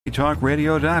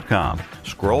MoneyTalkRadio.com.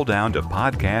 Scroll down to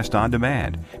Podcast on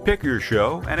Demand. Pick your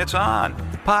show, and it's on.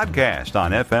 Podcast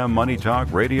on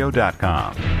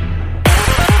FMMoneyTalkRadio.com.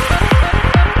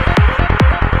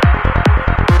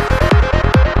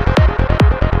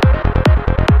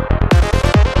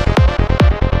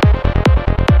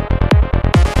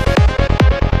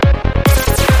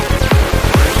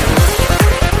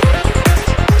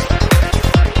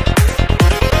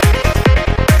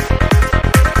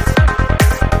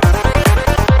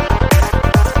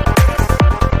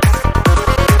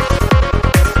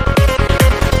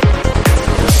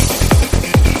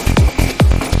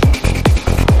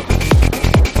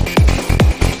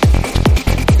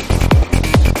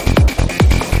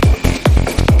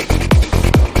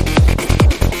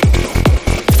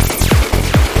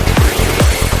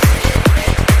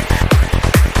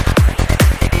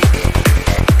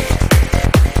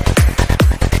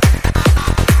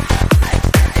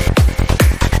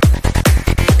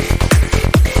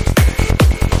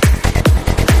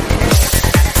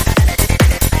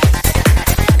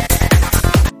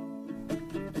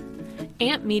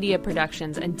 Media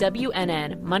Productions and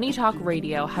WNN Money Talk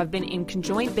Radio have been in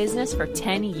conjoint business for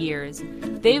 10 years.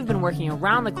 They've been working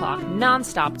around the clock,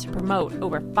 nonstop, to promote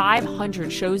over 500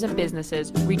 shows and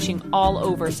businesses reaching all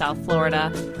over South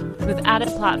Florida. With added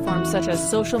platforms such as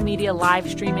social media live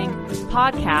streaming,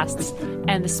 podcasts,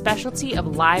 and the specialty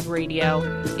of live radio,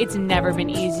 it's never been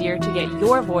easier to get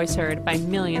your voice heard by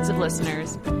millions of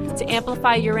listeners. To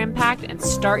amplify your impact and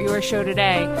start your show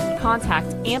today, contact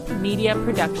AMP Media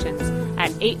Productions at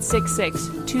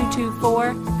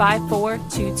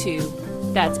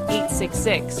 866-224-5422. That's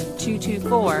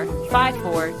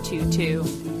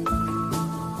 866-224-5422.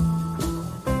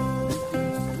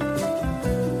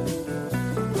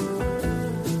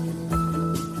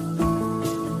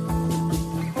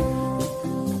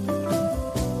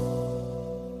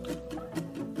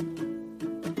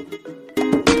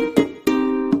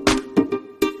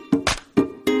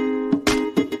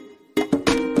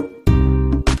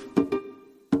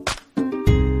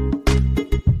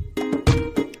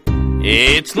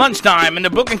 It's lunchtime and the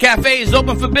Brooklyn Cafe is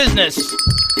open for business.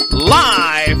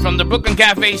 Live from the Brooklyn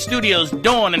Cafe studios,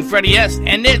 Dawn and Freddie S.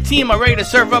 and their team are ready to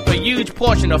serve up a huge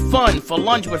portion of fun for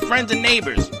lunch with friends and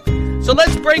neighbors. So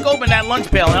let's break open that lunch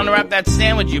pail and unwrap that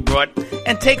sandwich you brought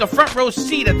and take a front row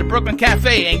seat at the Brooklyn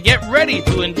Cafe and get ready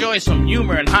to enjoy some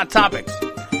humor and hot topics.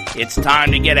 It's time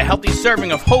to get a healthy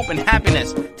serving of hope and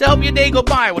happiness to help your day go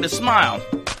by with a smile.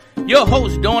 Your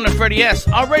hosts, Dawn and Freddie S.,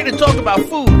 are ready to talk about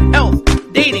food, health,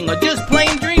 dating, or just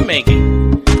plain dream making.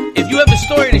 If you have a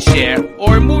story to share,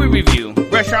 or a movie review,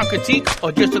 restaurant critique,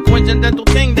 or just a coincidental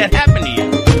thing that happened to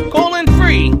you, call in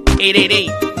free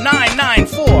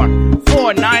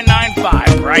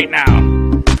 888-994-4995 right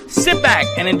now. Sit back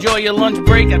and enjoy your lunch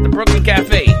break at the Brooklyn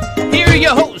Cafe. Here are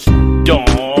your hosts,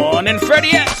 Dawn and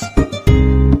Freddie S.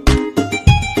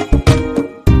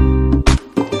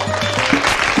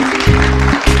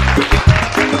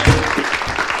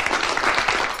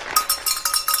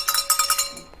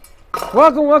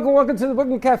 Welcome to the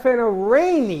Brooklyn Cafe on a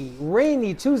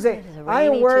rainy Tuesday. I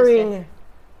am wearing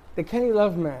the Kenny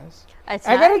Love mask. It's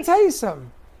I gotta nice. tell you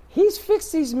something. He's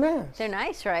fixed these masks. They're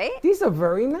nice, right? These are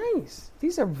very nice.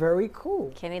 These are very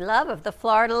cool. Kenny Love of the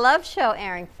Florida Love Show,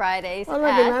 airing Fridays Oh, look,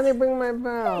 at... now they bring my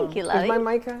bell. Thank you, Is Lovey. my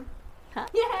mic on? Huh?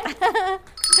 Yeah.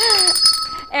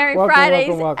 Airing Welcome, Fridays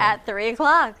welcome. at 3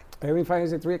 o'clock. Every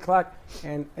Friday at 3 o'clock.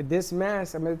 And this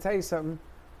mask, I'm going to tell you something.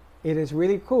 It is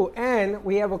really cool. And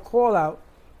we have a call out.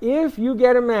 If you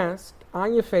get a mask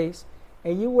on your face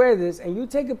and you wear this and you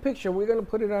take a picture, we're going to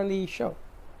put it on the show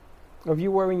of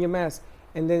you wearing your mask.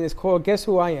 And then it's called Guess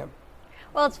Who I Am.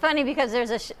 Well, it's funny because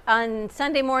there's on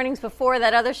Sunday mornings before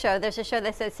that other show, there's a show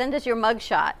that says, send us your mug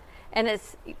shot. And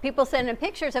it's people sending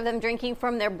pictures of them drinking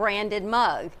from their branded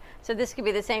mug. So this could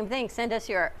be the same thing. Send us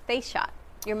your face shot,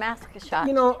 your mask shot.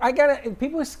 You know,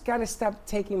 people gotta stop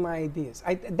taking my ideas.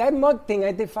 That mug thing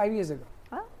I did 5 years ago.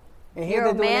 Well, And here you're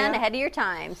they're a doing man that. ahead of your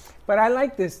times. But I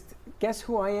like this Guess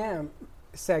Who I Am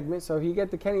segment. So if you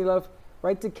get the Kenny Love,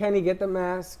 write to Kenny, get the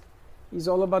mask. He's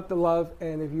all about the love.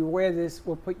 And if you wear this,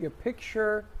 we'll put your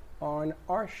picture on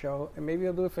our show. And maybe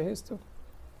I'll do it for his too.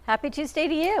 Happy Tuesday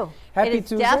to you. Happy It is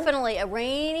Tuesday. definitely a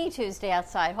rainy Tuesday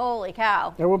outside. Holy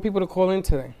cow. I want people to call in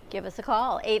today. Give us a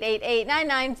call,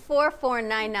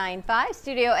 888-994-4995.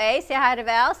 Studio A, say hi to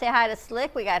Val, say hi to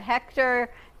Slick. We got Hector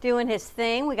doing his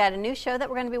thing. We got a new show that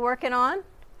we're going to be working on.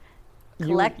 You're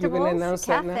gonna Collectibles announce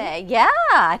that now? Cafe. Yeah,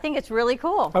 I think it's really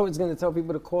cool. I was going to tell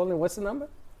people to call in. What's the number?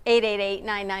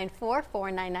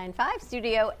 888-994-4995.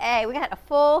 Studio A. We got a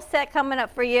full set coming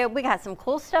up for you. We got some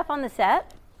cool stuff on the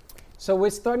set. So we're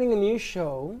starting a new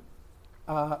show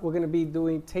We're going to be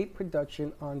doing tape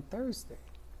production on Thursday.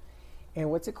 And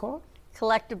what's it called?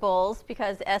 Collectibles,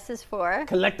 because S is for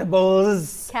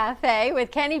Collectibles Cafe with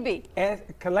Kenny B.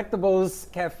 Collectibles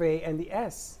Cafe, and the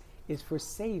S is for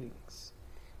savings,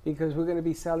 because we're going to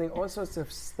be selling all sorts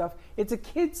of stuff. It's a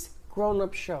kids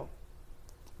grown-up show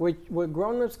where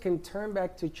grown-ups can turn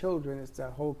back to children. It's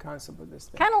the whole concept of this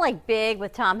thing. Kind of like Big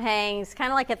with Tom Hanks,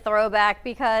 kind of like a throwback,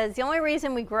 because the only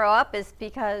reason we grow up is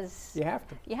because You have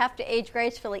to. you have to age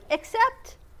gracefully,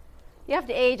 except you have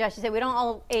to age, I should say. We don't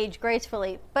all age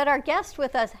gracefully, but our guest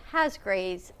with us has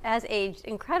aged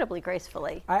incredibly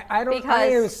gracefully. I am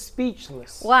because-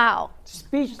 speechless. Wow.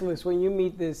 Speechless when you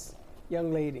meet this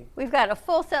young lady. We've got a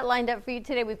full set lined up for you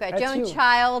today. We've got That's Joan you.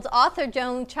 Childs, author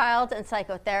Joan Childs, and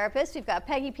psychotherapist. We've got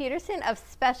Peggy Peterson of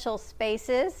Special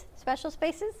Spaces,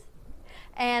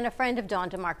 and a friend of Dawn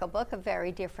DeMarco book, a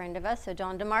very dear friend of us. So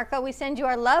Dawn DeMarco, we send you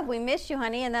our love. We miss you,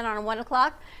 honey. And then on 1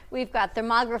 o'clock, we've got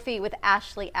Thermography with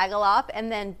Ashley Agaloff,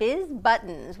 and then Biz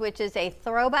Buttons, which is a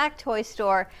throwback toy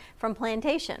store from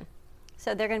Plantation.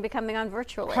 So they're going to be coming on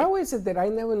virtually. How is it that I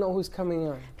never know who's coming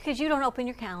on? Because you don't open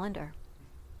your calendar.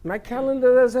 My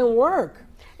calendar doesn't work.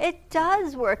 It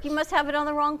does work. You must have it on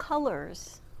the wrong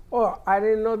colors. Oh, I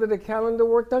didn't know that the calendar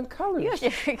worked on colors. You have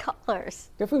different colors.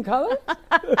 Different colors?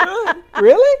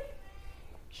 Really?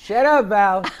 Shut up,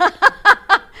 Val.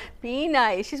 Be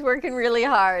nice. She's working really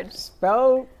hard.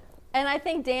 Spell. And I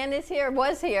think Dan was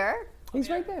here. He's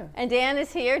right there. And Dan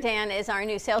is here. Dan is our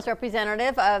new sales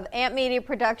representative of AMP Media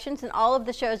Productions and all of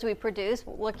the shows we produce,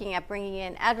 looking at bringing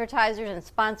in advertisers and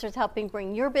sponsors, helping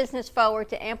bring your business forward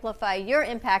to amplify your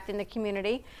impact in the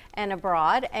community and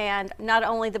abroad. And not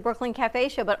only the Brooklyn Cafe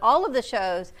show, but all of the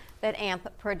shows that AMP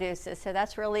produces. So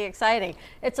that's really exciting.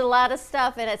 It's a lot of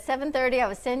stuff. And at 7:30, I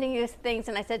was sending you things,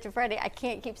 and I said to Freddie, I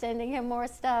can't keep sending him more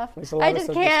stuff. I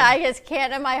just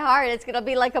can't in my heart. It's going to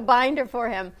be like a binder for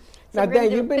him. So Now,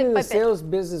 Dan, you've been in the sales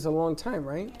business a long time,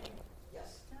 right?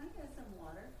 Yes. Can I get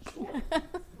some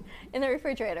water? In the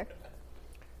refrigerator.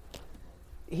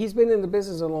 He's been in the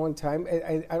business a long time.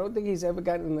 I don't think he's ever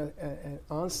gotten an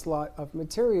onslaught of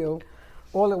material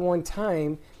all at one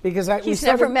time, because He's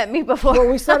never met me before. Well,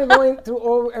 we started going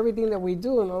through everything that we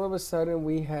do, and all of a sudden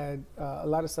we had a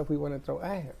lot of stuff we want to throw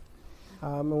at him.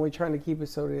 And we're trying to keep it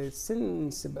so that it's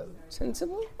sensible.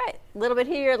 Sensible? Right. A little bit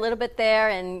here, a little bit there,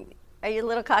 and are you a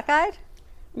little cockeyed?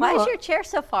 Why is your chair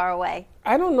so far away?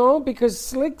 I don't know, because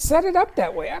Slick set it up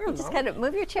that way. I don't Just know. kind of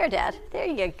move your chair, Dad. There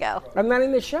you go. I'm not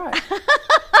in the shot.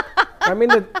 I'm in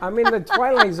the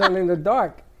twilight zone in the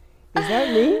dark. Is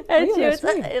that me? That's you. That's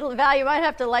me. Val, you might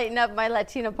have to lighten up my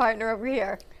Latino partner over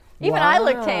here. Even I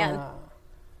look tan.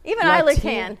 Even I look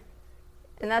tan.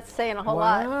 And that's saying a whole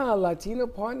lot. Wow, Latino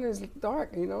partner is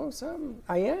dark, something.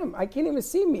 I am. I can't even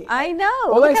see me. I know.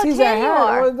 All Look I how see is tan a you hair.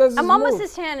 are. All it does is I'm almost move.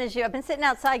 as tan as you. I've been sitting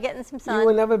outside getting some sun. You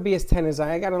will never be as tan as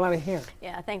I got a lot of hair.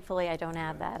 Yeah, thankfully I don't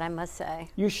have that, I must say.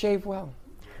 You shave well.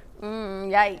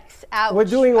 Yikes. Ouch. We're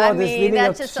doing all this leading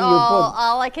that's up just to your book.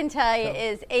 all I can tell you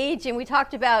is age. And we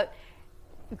talked about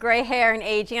gray hair and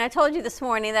aging. I told you this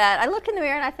morning that I look in the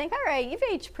mirror and I think, all right, you've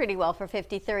aged pretty well for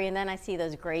 53. And then I see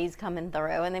those grays coming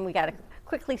through. And then we got to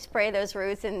quickly spray those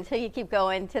roots until you keep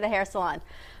going to the hair salon.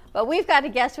 But we've got a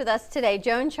guest with us today,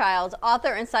 Joan Childs,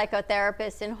 author and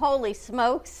psychotherapist. And holy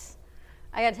smokes,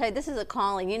 I got to tell you, this is a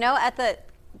calling.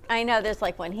 I know there's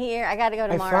like one here. I got to go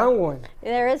tomorrow. I found one.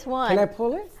 There is one. Can I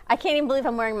pull it? I can't even believe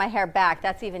I'm wearing my hair back.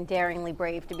 That's even daringly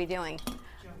brave to be doing.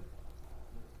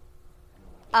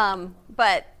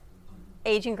 But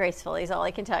aging gracefully is all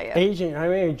I can tell you. Aging. I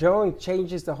mean, Joan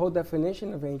changes the whole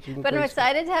definition of aging. But I'm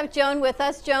excited to have Joan with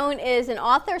us. Joan is an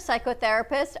author,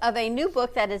 psychotherapist of a new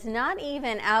book that is not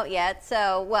even out yet.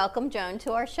 So welcome, Joan,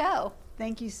 to our show.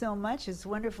 Thank you so much. It's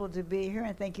wonderful to be here,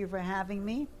 and thank you for having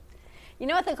me. You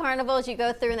know, at the carnivals, you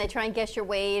go through and they try and guess your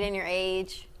weight and your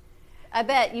age. I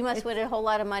bet you must win a whole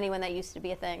lot of money when that used to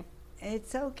be a thing.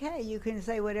 It's okay. You can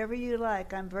say whatever you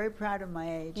like. I'm very proud of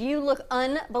my age. You look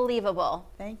unbelievable.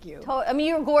 Thank you. I mean,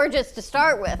 you were gorgeous to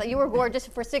start with. You were gorgeous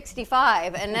for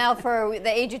 65. And now for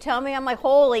the age you tell me, I'm like,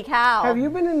 holy cow. Have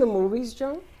you been in the movies,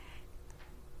 Joan?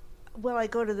 Well, I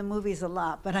go to the movies a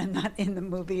lot, but I'm not in the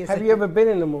movies. Have you ever been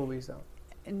in the movies, though?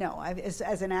 No.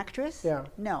 As an actress? Yeah.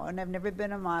 No, and I've never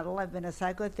been a model. I've been a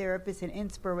psychotherapist, an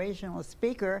inspirational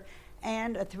speaker,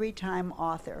 and a 3-time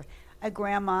author, a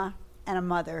grandma and a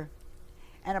mother,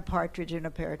 and a partridge in a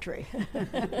pear tree.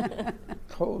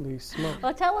 Holy smoke.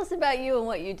 Well, tell us about you and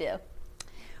what you do.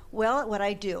 Well, what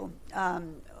I do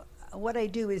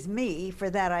is me,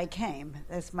 for that I came.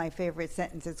 That's my favorite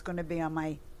sentence. It's going to be on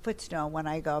my footstone when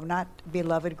I go, not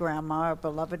beloved grandma or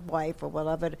beloved wife or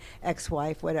beloved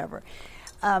ex-wife, whatever.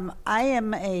 I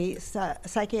am a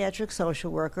psychiatric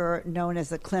social worker known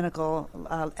as a clinical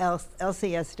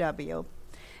LCSW,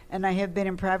 and I have been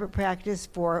in private practice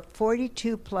for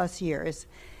 42 plus years.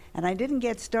 And I didn't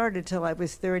get started till I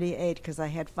was 38 because I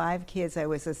had 5 kids. I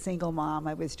was a single mom.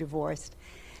 I was divorced.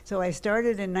 So I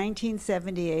started in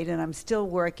 1978, and I'm still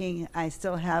working. I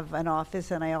still have an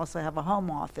office, and I also have a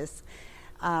home office.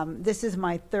 This is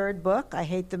my 3rd book, I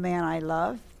Hate the Man I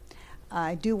Love.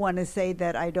 I do want to say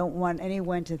that I don't want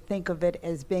anyone to think of it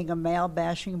as being a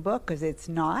male-bashing book, because it's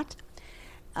not.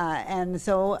 And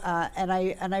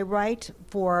I write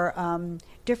for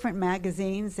different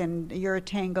magazines, and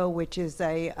Eurotango, which is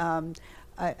a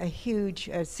huge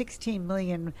 16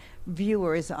 million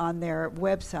viewers on their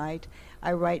website.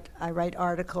 I write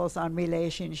articles on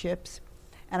relationships,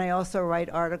 and I also write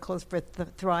articles for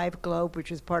Thrive Globe,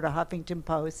 which is part of Huffington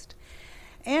Post.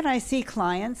 And I see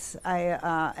clients.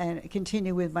 And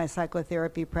continue with my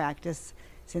psychotherapy practice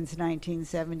since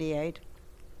 1978.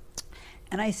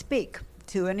 And I speak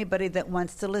to anybody that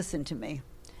wants to listen to me.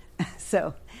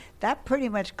 So that pretty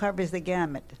much covers the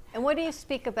gamut. And what do you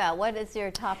speak about? What is your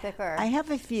topic? Or I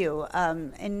have a few.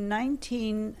 In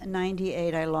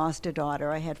 1998, I lost a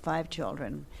daughter. I had 5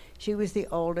 children. She was the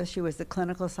oldest. She was the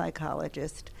clinical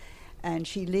psychologist. And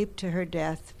she leaped to her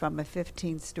death from a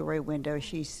 15-story window.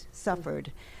 She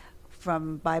suffered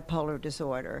from bipolar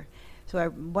disorder. So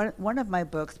one of my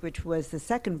books, which was the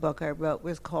 2nd book I wrote,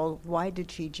 was called Why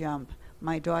Did She Jump?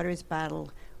 My Daughter's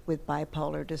Battle with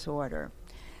Bipolar Disorder.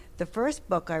 The first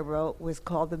book I wrote was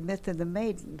called The Myth of the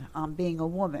Maiden, on being a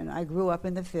woman. I grew up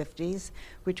in the 50s,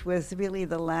 which was really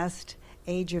the last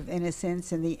age of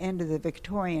innocence and the end of the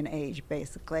Victorian age,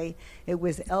 basically. It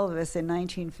was Elvis in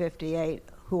 1958,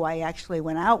 who I actually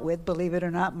went out with, believe it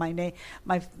or not, my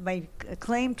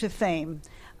claim to fame,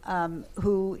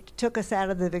 who took us out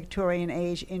of the Victorian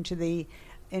age into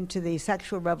the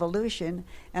sexual revolution.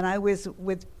 And I was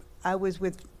with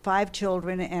 5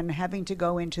 children and having to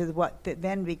go into what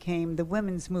then became the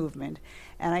women's movement.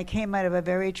 And I came out of a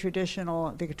very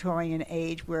traditional Victorian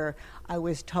age where I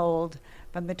was told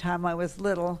from the time I was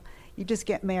little, you just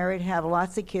get married, have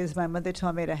lots of kids. My mother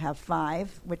told me to have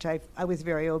 5, which I was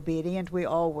very obedient. We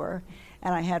all were.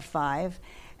 And I had 5.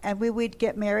 And we would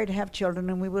get married, have children,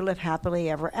 and we would live happily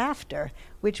ever after,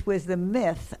 which was the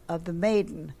myth of the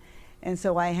maiden. And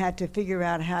so I had to figure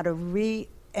out how to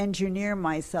re-engineer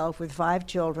myself with 5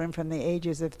 children from the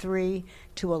ages of 3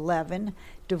 to 11,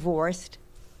 divorced,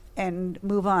 and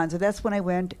move on. So that's when I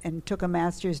went and took a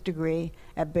master's degree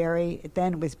at Barry.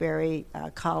 Then it was Barry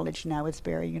College, now it's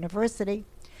Barry University.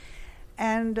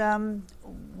 And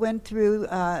went through,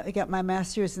 I got my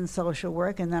master's in social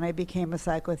work, and then I became a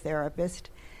psychotherapist.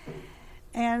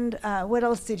 And what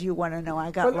else did you want to know?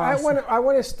 I got lost. I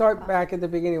want to start back at the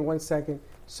beginning 1 second.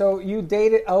 So you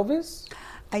dated Elvis?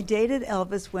 I dated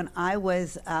Elvis when I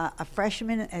was a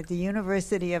freshman at the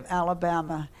University of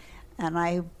Alabama,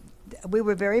 and we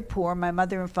were very poor. My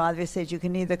mother and father said, you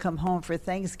can either come home for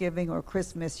Thanksgiving or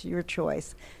Christmas, your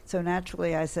choice. So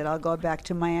naturally I said, I'll go back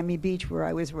to Miami Beach where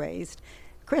I was raised.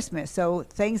 Christmas. So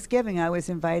Thanksgiving I was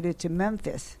invited to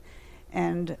Memphis.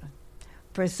 And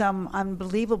for some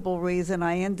unbelievable reason,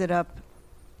 I ended up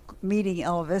meeting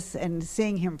Elvis and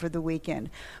seeing him for the weekend.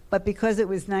 But because it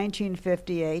was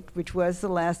 1958, which was the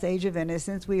last age of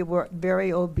innocence, we were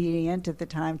very obedient at the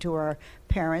time to our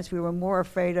parents. We were more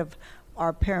afraid of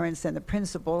our parents than the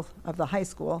principal of the high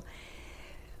school.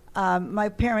 My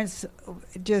parents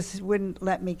just wouldn't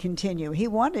let me continue. He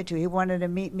wanted to. He wanted to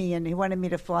meet me, and he wanted me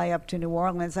to fly up to New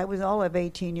Orleans. I was all of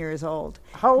 18 years old.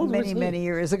 How old was he? Many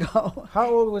years ago. How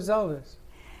old was Elvis?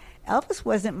 Elvis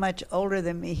wasn't much older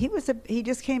than me. He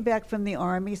just came back from the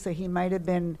Army, so he might have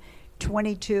been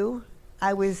 22.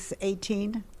 I was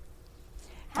 18.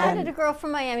 How did a girl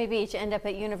from Miami Beach end up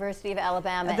at University of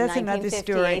Alabama in That's another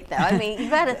 1958, story. though? I mean,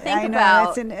 you've got to think I know,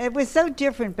 about... it was so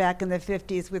different back in the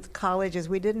 50s with colleges.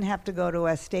 We didn't have to go to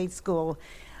a state school.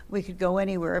 We could go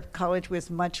anywhere. College was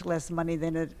much less money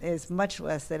than it is, much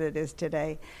less than it is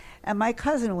today. And my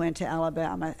cousin went to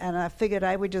Alabama, and I figured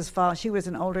I would just follow. She was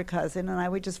an older cousin, and I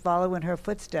would just follow in her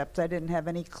footsteps. I didn't have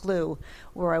any clue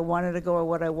where I wanted to go or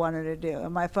what I wanted to do.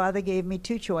 And my father gave me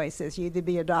 2 choices. You either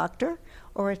be a doctor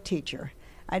or a teacher.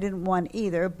 I didn't want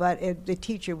either, but the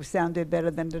teacher sounded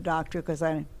better than the doctor because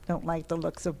I don't like the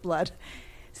looks of blood.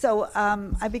 So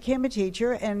I became a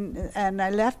teacher, and I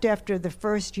left after the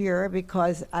first year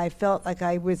because I felt like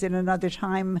I was in another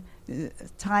time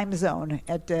zone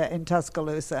in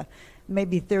Tuscaloosa,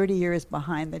 maybe 30 years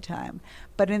behind the time.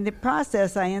 But in the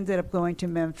process, I ended up going to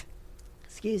Memphis,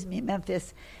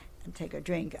 and take a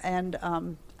drink. And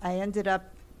I ended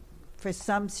up, for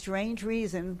some strange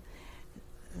reason,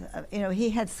 he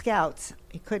had scouts.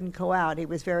 He couldn't go out. He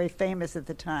was very famous at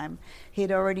the time. He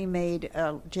had already made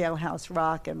Jailhouse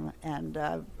Rock and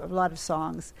a lot of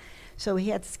songs. So he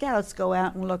had scouts go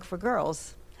out and look for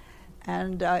girls.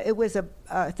 And it was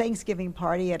a Thanksgiving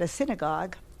party at a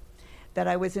synagogue that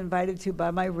I was invited to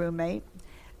by my roommate.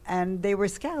 And they were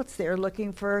scouts there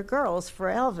looking for girls for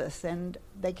Elvis. And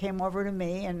they came over to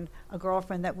me and a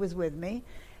girlfriend that was with me.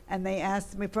 And they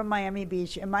asked me from Miami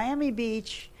Beach. And Miami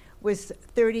Beach was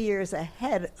 30 years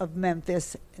ahead of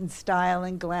Memphis in style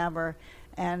and glamour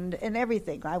and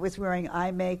everything. I was wearing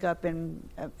eye makeup and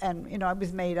I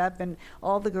was made up, and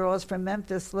all the girls from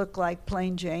Memphis looked like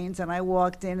plain Janes, and I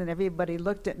walked in and everybody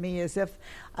looked at me as if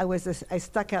I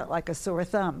stuck out like a sore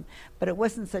thumb. But it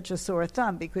wasn't such a sore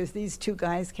thumb because these two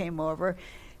guys came over.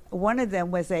 One of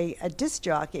them was a disc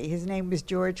jockey. His name was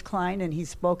George Klein, and he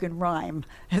spoke in rhyme.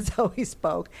 That's how he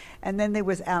spoke. And then there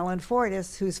was Alan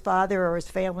Fortas, whose father or his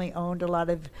family owned a lot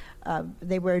of,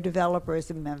 they were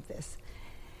developers in Memphis.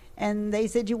 And they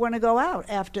said, you want to go out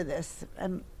after this?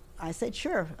 And I said,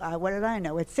 sure. What did I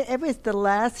know? It was the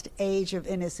last age of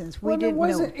innocence. We didn't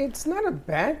know. It's not a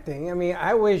bad thing. I mean,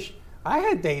 I wish I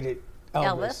had dated Elvis.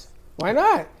 Elvis? Why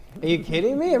not? Are you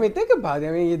kidding me? I mean, think about it.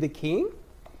 I mean, you're the king.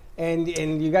 And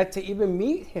you got to even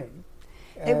meet him.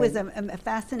 It was a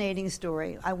fascinating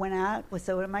story. I went out with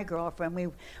my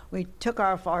girlfriend. We took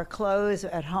off our clothes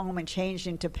at home and changed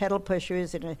into pedal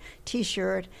pushers and a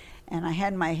T-shirt. And I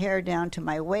had my hair down to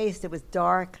my waist. It was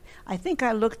dark. I think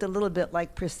I looked a little bit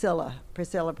like Priscilla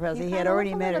Presley. He had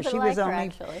already met her.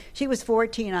 She was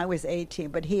 14. I was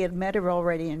 18. But he had met her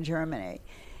already in Germany.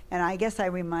 And I guess I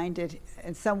reminded,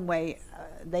 in some way,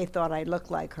 they thought I looked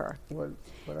like her.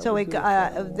 So we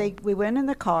went in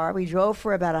the car. We drove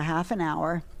for about a half an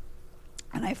hour.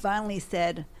 And I finally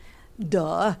said,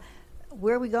 duh,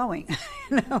 where are we going?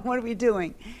 What are we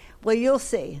doing? Well, you'll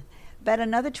see. About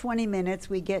another 20 minutes,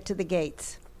 we get to the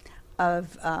gates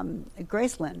of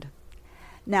Graceland.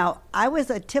 Now, I was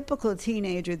a typical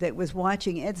teenager that was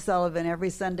watching Ed Sullivan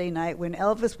every Sunday night when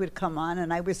Elvis would come on,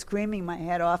 and I was screaming my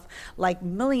head off like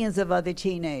millions of other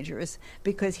teenagers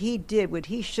because he did, when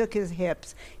he shook his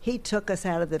hips, he took us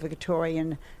out of the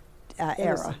Victorian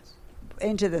era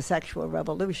into the sexual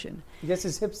revolution. I guess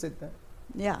his hips did that.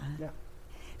 Yeah.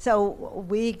 So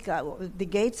we got, the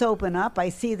gates open up. I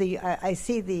see the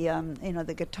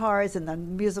the guitars and the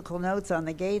musical notes on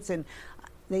the gates, and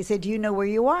they said, "Do you know where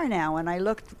you are now?" And I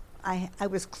looked. I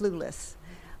was clueless.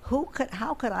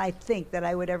 How could I think that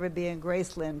I would ever be in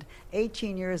Graceland,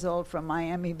 18 years old from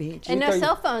Miami Beach? And no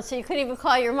cell phone, so you couldn't even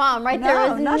call your mom, right? No,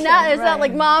 There was nothing, it's not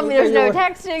like, Mom, there's no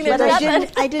texting, there's nothing.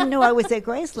 I didn't know I was at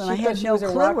Graceland. I had no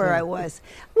clue where I was.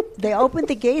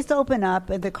 The gates open up,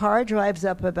 and the car drives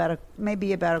up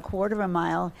maybe about a quarter of a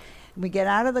mile. We get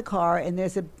out of the car, and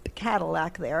there's a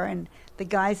Cadillac there, and the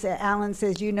guy Alan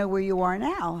says, "You know where you are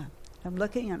now?" I'm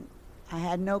looking, and I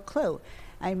had no clue.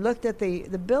 I looked at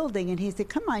the building, and he said,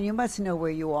 "Come on, you must know where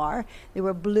you are." There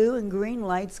were blue and green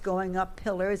lights going up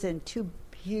pillars and two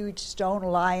huge stone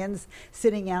lions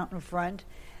sitting out in front.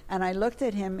 And I looked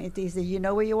at him, and he said, "You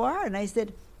know where you are?" And I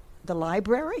said, "The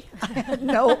library?"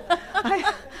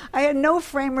 I had no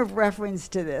frame of reference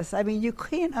to this. I mean, you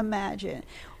can't imagine.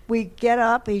 We get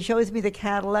up, he shows me the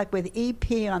Cadillac with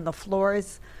EP on the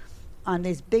floors, on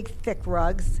these big, thick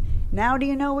rugs. "Now do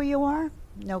you know where you are?"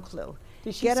 No clue.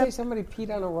 Did she say somebody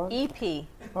peed on a rug? EP.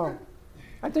 Oh.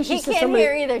 I thought she He said can't somebody,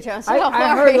 hear either, Joe. So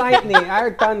I heard lightning. I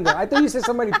heard thunder. I thought you said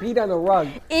somebody peed on a rug.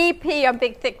 EP on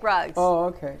big, thick rugs. Oh,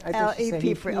 okay. I thought she said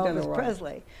he EP for peed on a Elvis rug.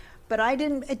 Presley. But I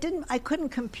couldn't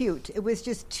compute. It was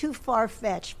just too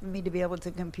far-fetched for me to be able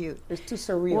to compute. It's too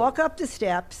surreal. Walk up the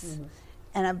steps,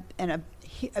 and a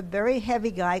very heavy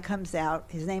guy comes out.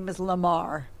 His name is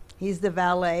Lamar. He's the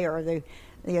valet or the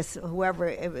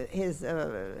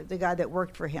guy that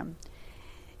worked for him.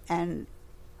 And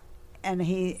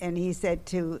he said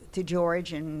to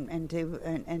George and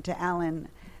to Alan,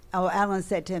 Alan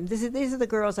said to him, "These are the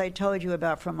girls I told you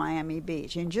about from Miami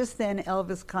Beach." And just then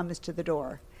Elvis comes to the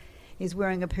door. He's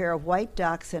wearing a pair of white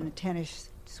ducks and a tennis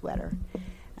sweater.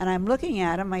 And I'm looking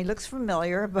at him. He looks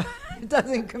familiar, but it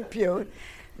doesn't compute.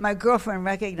 My girlfriend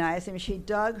recognized him. She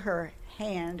dug her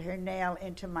nail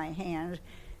into my hand,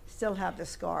 still have the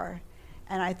scar.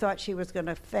 And I thought she was going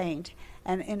to faint.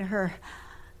 And in her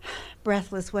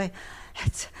breathless way,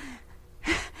 it's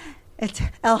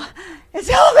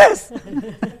Elvis.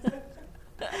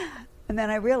 And then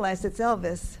I realized it's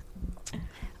Elvis.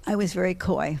 I was very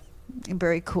coy and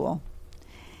very cool.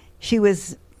 She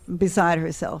was beside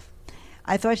herself.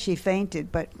 I thought she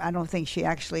fainted, but I don't think she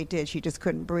actually did. She just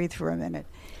couldn't breathe for a minute.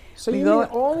 So you mean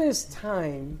all this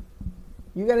time,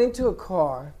 you got into a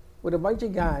car with a bunch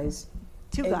of guys,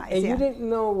 Two guys, and yeah. you didn't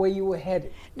know where you were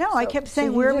headed. No, I kept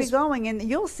saying, you where are we just- going? And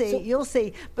you'll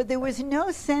see. But there was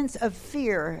no sense of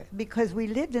fear because we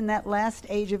lived in that last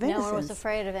age of No innocence. one was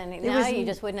afraid of anything. There Now was you n-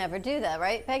 just would never do that,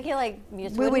 right, Peggy? Like, you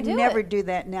just We wouldn't would do never it. do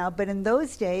that now. But in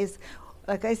those days,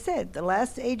 like I said, the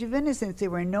last age of innocence, there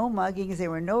were no muggings,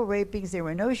 there were no rapings, there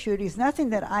were no shootings, nothing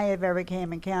that I have ever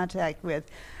came in contact with.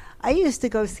 I used to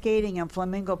go skating in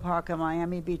Flamingo Park on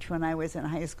Miami Beach when I was in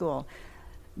high school.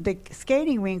 The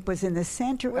skating rink was in the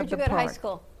center Where'd of you the go to park. high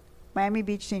school? Miami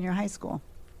Beach Senior High School.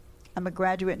 I'm a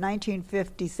graduate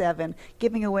 1957,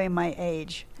 giving away my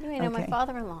age. You may know my Okay.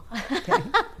 father-in-law.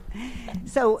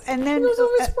 So, and then, He was a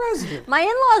vice president. My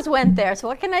in-laws went there, so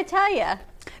what can I tell you?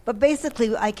 but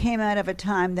basically, I came out of a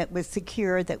time that was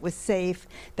secure, that was safe,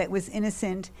 that was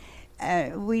innocent.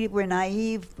 We were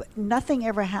naive, but nothing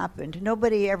ever happened.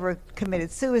 Nobody ever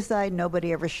committed suicide.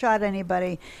 Nobody ever shot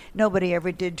anybody. Nobody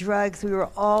ever did drugs. We were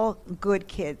all good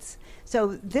kids.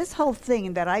 So this whole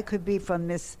thing that I could be from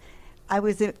this,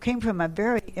 came from a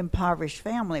very impoverished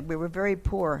family. We were very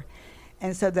poor.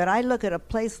 And so that I look at a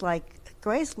place like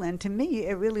Graceland, to me,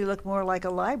 it really looked more like a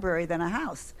library than a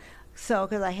house. So,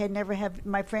 because I had never had,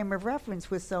 my frame of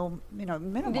reference was so,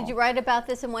 minimal. Did you write about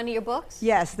this in one of your books?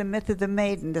 Yes, The Myth of the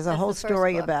Maiden. There's a That's whole the first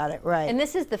story book. about it, right. And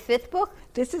this is the 5th book?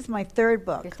 This is my third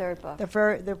book. Your third book.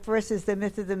 The first is The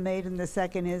Myth of the Maiden. The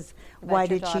second is About Why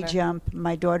your Did She daughter. Jump?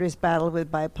 My daughter's battle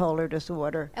with bipolar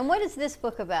disorder. And what is this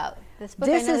book about? This book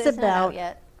This I know is isn't out about-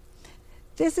 yet.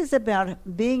 This is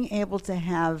about being able to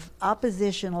have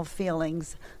oppositional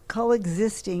feelings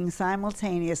coexisting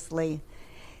simultaneously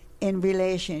in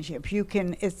relationships.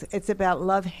 It's about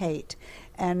love-hate.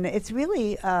 And it's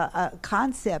really a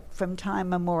concept from time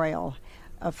memorial,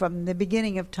 from the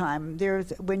beginning of time.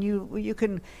 There's when you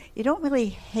don't really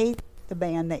hate the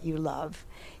man that you love.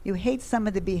 You hate some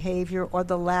of the behavior or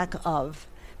the lack of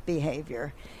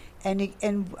behavior.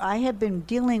 And I have been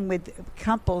dealing with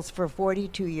couples for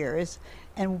 42 years,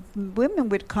 and women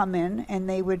would come in and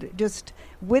they would just,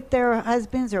 with their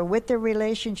husbands or with their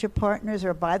relationship partners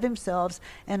or by themselves,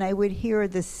 and I would hear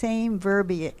the same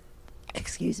verbiage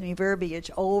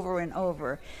over and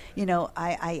over.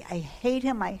 I hate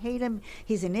him,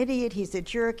 he's an idiot, he's a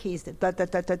jerk, he's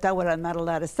the what I'm not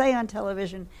allowed to say on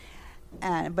television.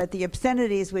 But the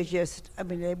obscenities was just,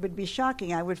 they would be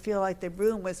shocking. I would feel like the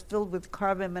room was filled with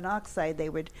carbon monoxide. They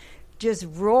would just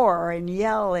roar and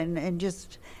yell and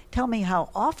just tell me how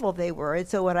awful they were. And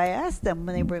so what I asked them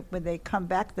when they come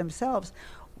back themselves,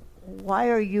 why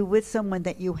are you with someone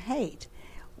that you hate?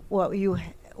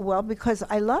 Well, because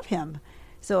I love him.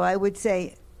 So I would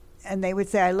say, and they would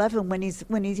say, I love him when he's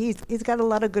got a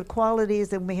lot of good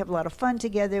qualities, and we have a lot of fun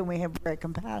together, and we have very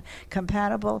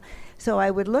compatible. So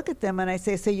I would look at them and I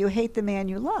say, so you hate the man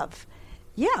you love?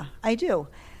 Yeah, I do.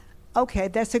 Okay,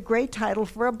 that's a great title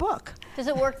for a book. Does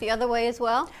it work the other way as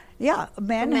well? Yeah,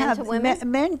 men to women?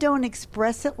 men don't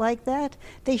express it like that.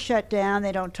 They shut down.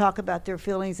 They don't talk about their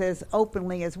feelings as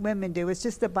openly as women do. It's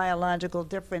just a biological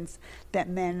difference that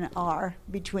men are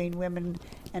between women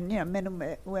and men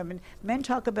and women. Men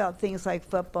talk about things like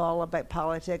football, about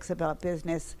politics, about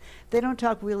business. They don't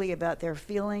talk really about their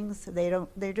feelings.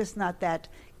 They're just not that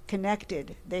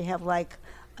connected. They have like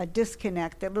a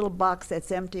disconnect, that little box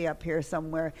that's empty up here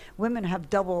somewhere. Women have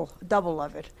double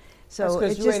of it. So That's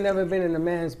because it's you ain't never been in a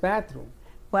man's bathroom.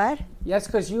 What? That's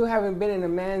because you haven't been in a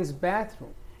man's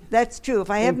bathroom. That's true. If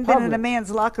I In haven't been in a public. man's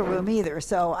locker room either,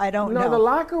 so I don't No, know. the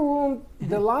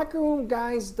locker room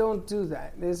guys don't do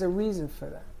that. There's a reason for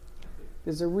that.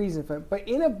 There's a reason for it. But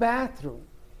in a bathroom,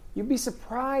 you'd be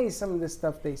surprised some of the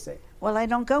stuff they say. Well, I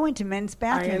don't go into men's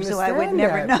bathrooms, so I understand would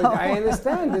never that, know. but I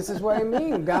understand. This is what I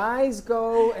mean. Guys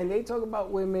go and they talk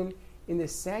about women in the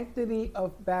sanctity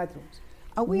of bathrooms.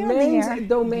 Are we on the Men's air?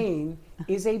 domain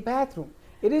is a bathroom.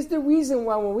 It is the reason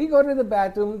why when we go to the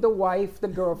bathroom, the wife, the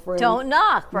girlfriend, Don't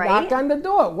knock, right? knock on the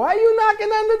door. Why are you knocking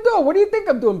on the door? What do you think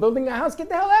I'm doing? Building a house? Get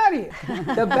the hell out of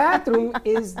here. The bathroom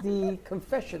is the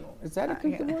confessional. Is that a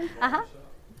good word? Uh-huh.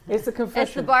 It's the It's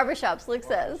confessional. the barbershop, Slick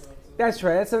says. That's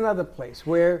right. That's another place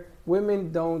where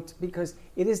women don't, because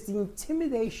it is the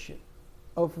intimidation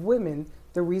of women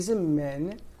the reason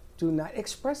men do not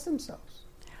express themselves.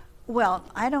 Well,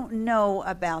 I don't know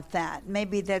about that.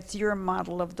 Maybe that's your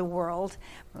model of the world,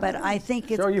 but I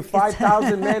think it's... Show you it's-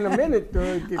 5,000 men a minute.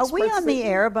 Are we on the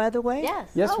air, by the way? Yes.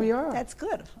 Yes, we are. That's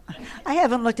good. I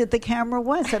haven't looked at the camera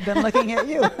once. I've been looking at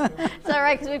you. It's all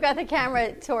right, because we've got the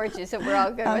camera towards you, so we're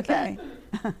all good with that.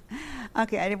 Okay.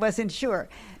 Okay, I wasn't sure.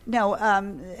 No,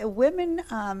 women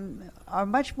are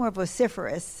much more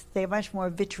vociferous. They're much more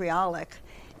vitriolic.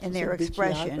 in She their said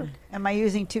expression. bitchiata? Am I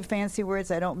using too fancy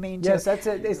words? I don't mean Yes, to. that's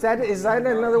it. Is that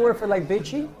another word for like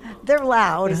bitchy? They're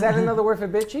loud. Is that another word for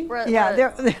bitchy?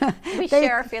 Yeah, We they-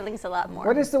 share our feelings a lot more.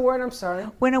 What is the word? I'm sorry.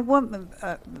 when a woman,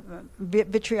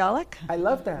 vitriolic? I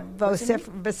love that. What's it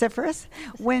mean? Vociferous.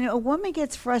 When a woman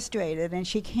gets frustrated and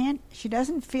she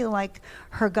doesn't feel like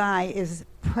her guy is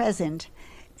present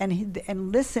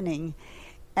and listening,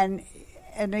 and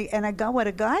what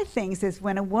a guy thinks is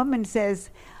when a woman says,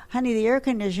 "Honey, the air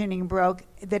conditioning broke,"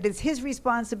 that it's his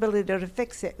responsibility to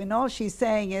fix it, and all she's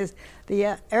saying is,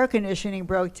 "The air conditioning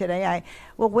broke today."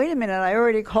 Well, wait a minute, I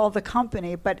already called the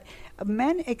company, but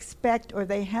men expect, or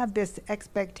they have this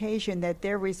expectation that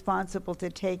they're responsible to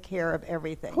take care of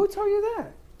everything. Who told you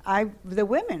that? The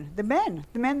men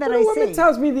that When I a woman see.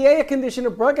 tells me the air conditioner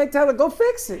broke, I tell her, go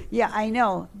fix it. Yeah, I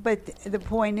know, but the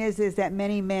point is that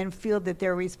many men feel that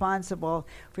they're responsible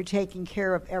for taking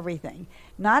care of everything.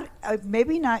 Not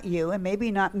maybe not you, and maybe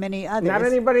not many others. Not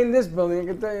anybody in this building, I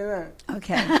can tell you that.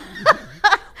 Okay.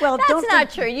 Well, That's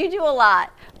not true. You do a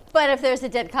lot. But if there's a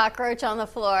dead cockroach on the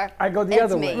floor, I go the it's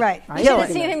other me. way. Right. I You know should have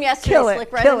that. seen him yesterday, Kill it,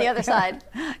 slick right kill on the it. other side.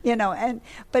 You know,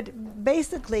 but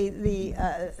basically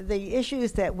the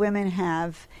issues that women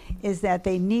have is that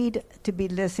they need to be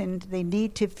listened. They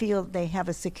need to feel they have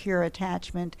a secure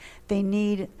attachment. They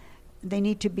need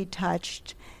to be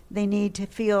touched. They need to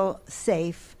feel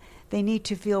safe. They need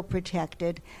to feel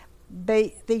protected.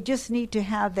 They just need to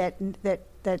have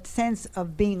that sense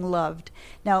of being loved.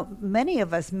 Now, many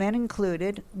of us, men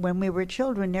included, when we were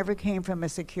children, never came from a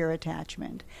secure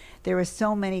attachment. There were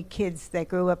so many kids that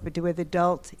grew up with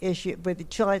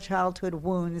childhood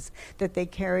wounds that they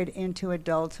carried into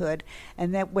adulthood,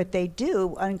 and that what they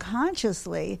do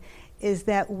unconsciously is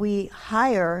that we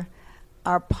hire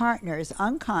our partners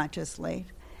unconsciously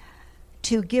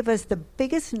to give us the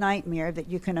biggest nightmare that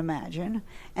you can imagine,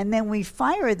 and then we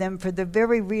fire them for the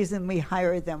very reason we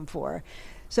hired them for.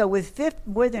 So with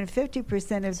more than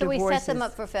 50% of So divorces... we set them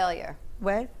up for failure.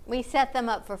 What? We set them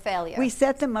up for failure. We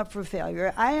set them up for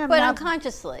failure. But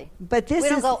unconsciously. But this we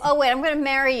don't is... go, oh, wait, I'm going to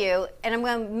marry you, and I'm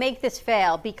going to make this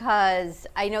fail because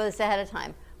I know this ahead of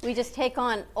time. We just take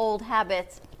on old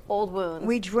habits, old wounds.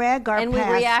 We drag our and past...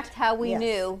 we react how we Yes.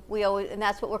 knew. And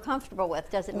that's what we're comfortable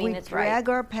with. Doesn't mean it's right. We drag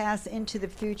our past into the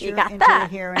future, You got into that.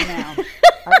 the here and now.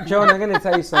 Joan, I'm going to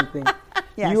tell you something.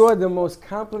 Yes. You are the most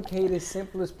complicated,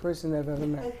 simplest person I've ever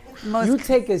met. You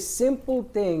take a simple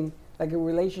thing like a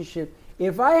relationship.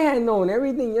 If I had known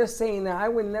everything you're saying now, I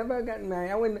would never have gotten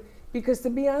married. Because to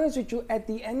be honest with you, at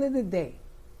the end of the day,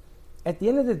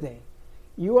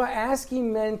 you are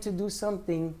asking men to do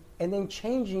something and then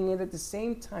changing it at the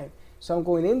same time. So I'm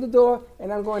going in the door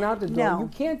and I'm going out the door. No. You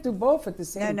can't do both at the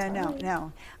same time.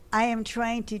 No. I am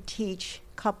trying to teach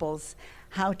couples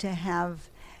how to have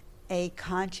a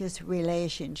conscious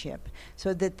relationship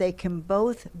so that they can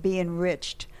both be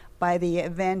enriched by the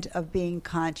event of being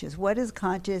conscious. What is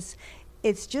conscious?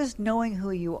 It's just knowing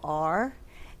who you are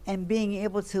and being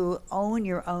able to own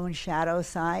your own shadow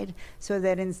side, so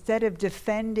that instead of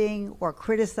defending or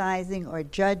criticizing or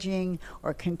judging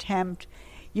or contempt,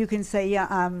 you can say,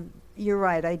 you're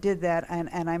right, I did that,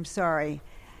 and I'm sorry.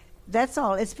 That's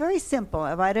all. It's very simple.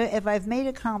 If I've made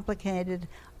it complicated,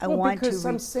 I want to... Because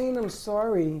I'm saying I'm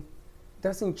sorry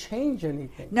doesn't change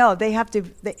anything. No, they have to...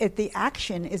 If the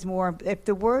action is more... If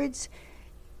the words...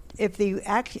 If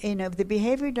the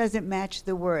behavior doesn't match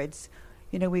the words,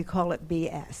 we call it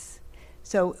BS.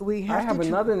 So we have I have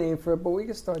another name for it, but we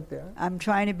can start there. I'm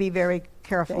trying to be very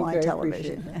careful on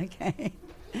television. Okay.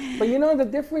 But the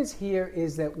difference here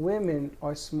is that women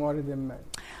are smarter than men.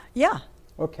 Yeah.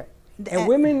 Okay. And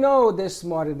women know they're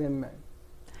smarter than men.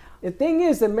 The thing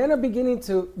is that men are beginning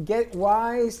to get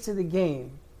wise to the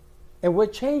game, and we're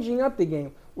changing up the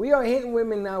game. We are hitting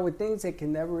women now with things they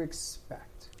can never expect.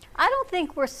 I don't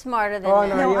think we're smarter than Oh,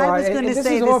 men. No, I was going to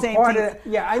say the same thing.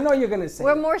 Yeah, I know you're going to say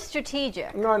We're that. more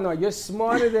strategic. No, you're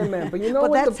smarter than men. But you know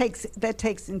well, what? that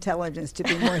takes intelligence to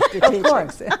be more strategic. Of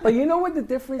course. But you know what the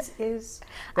difference is?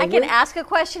 I can ask a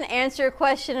question, answer a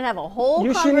question, and have a whole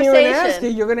you conversation. shouldn't even ask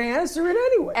it. You're going to answer it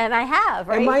anyway. And I have,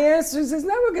 right? And my answers is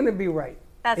never going to be right.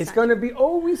 That's it's not going to be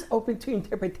always open to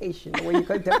interpretation, the way you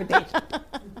call interpretation.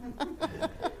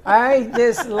 I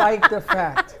just like the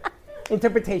fact.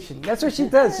 Interpretation. That's what she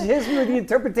does. She hits me with the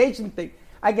interpretation thing.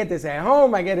 I get this at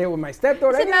home. I get it with my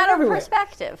stepdaughter. It's a matter of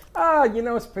perspective.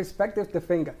 It's perspective to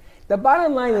finger. The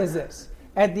bottom line is this.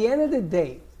 At the end of the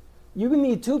day, you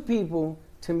need two people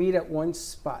to meet at one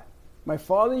spot. My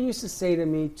father used to say to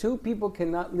me, two people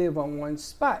cannot live on one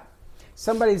spot.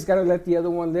 Somebody's got to let the other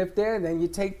one live there, then you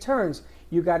take turns.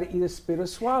 You got to either spit or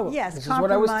swallow. Yes, this is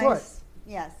what I was taught.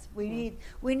 Yes, we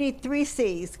need 3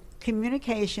 C's: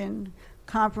 communication,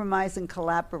 compromise and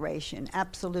collaboration,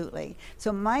 absolutely.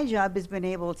 So my job has been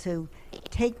able to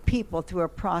take people through a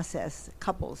process,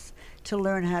 couples, to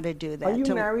learn how to do that. Are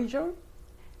you married, Joan?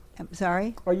 I'm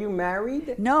sorry? Are you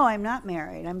married? No, I'm not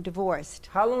married. I'm divorced.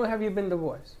 How long have you been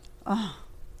divorced? Oh,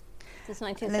 Since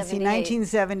let's see,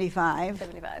 1975. 1975.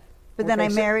 75. But then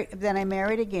Okay, I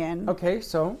married again, Okay,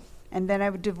 so and then I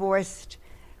was divorced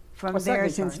from A there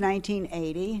second since time.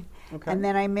 1980. Okay. And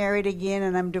then I married again,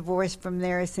 and I'm divorced from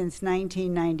there since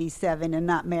 1997 and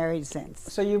not married since.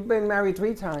 so you've been married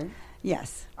 3 times.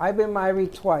 Yes. I've been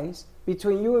married twice.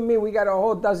 Between you and me, we got a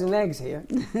whole dozen eggs here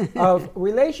of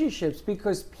relationships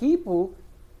because people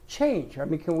change. I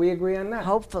mean, can we agree on that?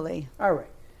 Hopefully. All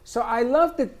right. So I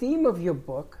love the theme of your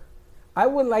book. I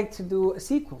would like to do a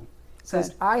sequel. It says,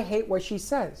 Good. I hate what she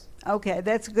says. Okay,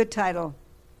 that's a good title.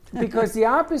 Because the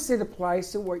opposite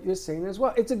applies to what you're saying as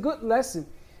well. It's a good lesson.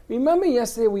 Remember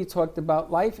yesterday we talked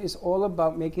about life is all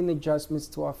about making adjustments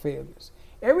to our failures.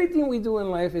 Everything we do in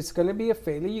life is going to be a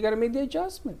failure. You got to make the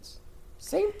adjustments.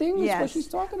 Same thing as what she's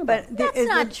talking about. But That's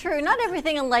not true. Not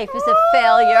everything in life is a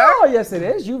failure. Oh, yes, it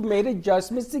is. You've made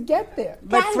adjustments to get there.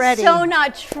 But That is Freddie, so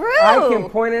not true. I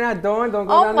can point it out. Don't go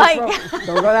Oh down my this road. God.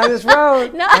 Don't go down this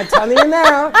road. No. I'm telling you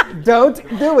now. Don't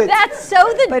do it. That's so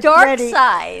the But dark Freddie-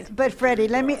 side. But Freddie,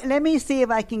 let me see if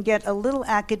I can get a little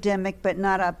academic, but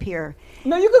not up here.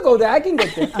 No, you could go there. I can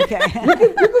get there. Okay. You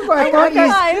could go ahead. won't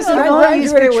use- Listen, I I won't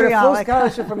use graduated with a full vitriolic.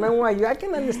 scholarship from NYU. I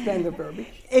can understand the verbiage.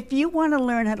 If you want to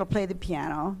learn how to play the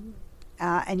piano,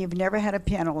 and you've never had a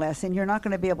piano lesson, you're not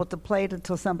going to be able to play it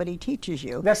until somebody teaches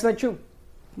you. That's not true.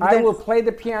 Well, I then- will play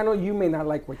the piano. You may not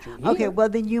like what you hear. Okay, well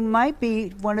then you might be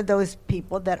one of those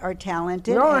people that are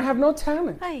talented. No, I and- have no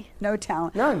talent. Hey, no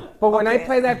talent. None. But when I Okay.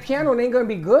 play that piano, it ain't going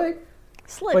to be good.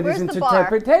 Slick, But where's it's the bar?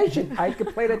 interpretation. I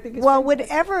could play that thing. Well,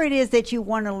 whatever it is that you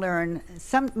want to learn,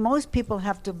 most people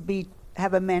have to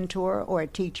have a mentor or a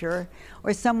teacher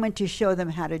or someone to show them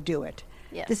how to do it.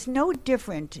 Yes. It's no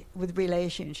different with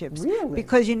relationships. Really?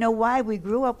 Because you know why? We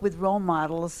grew up with role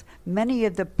models. Many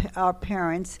of our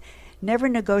parents never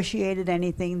negotiated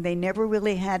anything. They never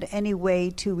really had any way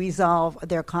to resolve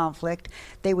their conflict.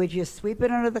 They would just sweep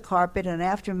it under the carpet, and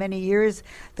after many years,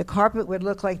 the carpet would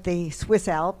look like the Swiss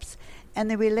Alps. And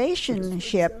the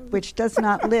relationship, which does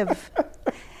not live,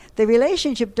 the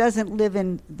relationship doesn't live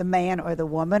in the man or the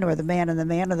woman, or the man and the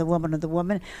man, or the woman and the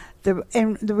woman.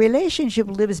 And the relationship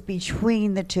lives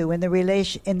between the two, in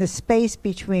the space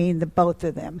between the both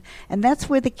of them, and that's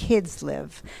where the kids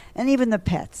live, and even the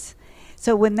pets.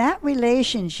 So when that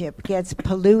relationship gets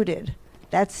polluted,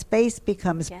 that space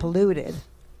becomes polluted.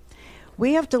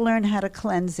 We have to learn how to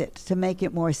cleanse it to make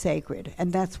it more sacred,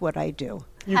 and that's what I do.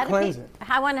 You cleanse it.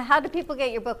 How do people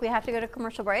get your book? We have to go to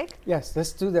commercial break. Yes,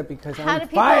 let's do that because How do I'm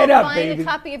people fired up, find baby. a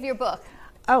copy of your book?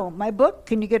 Oh, my book?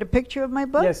 Can you get a picture of my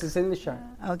book? Yes, it's in the shot.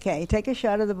 Okay, take a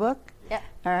shot of the book. Yeah.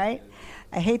 All right.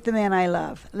 I Hate the Man I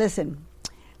Love. Listen,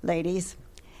 ladies,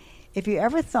 if you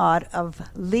ever thought of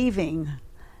leaving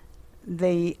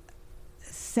the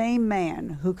same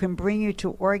man who can bring you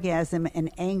to orgasm and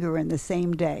anger in the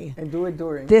same day, And do it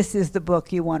during. this is the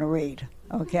book you want to read.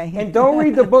 Okay? And don't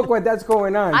read the book while that's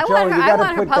going on. I Joan, want her, you I got to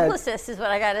want her put that. publicist is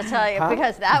what I got to tell you Huh?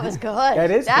 because that was good.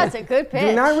 That is That's good. a good pitch.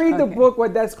 Do not read the Okay. book while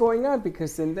that's going on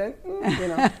because then you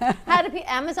know. How do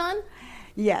Amazon?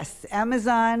 Yes,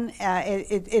 Amazon.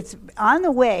 It's on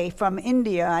the way from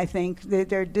India. I think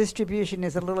their distribution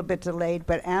is a little bit delayed,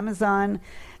 but Amazon,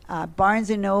 Barnes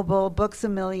and Noble, Books A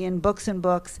Million, Books and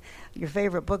Books, your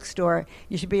favorite bookstore,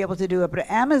 you should be able to do it.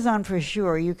 But Amazon for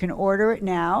sure, you can order it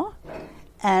now,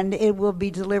 and it will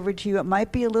be delivered to you. It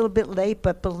might be a little bit late,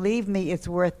 but believe me, it's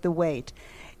worth the wait.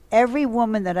 Every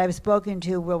woman that I've spoken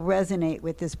to will resonate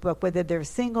with this book, whether they're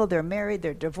single, they're married,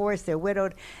 they're divorced, they're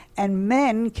widowed. And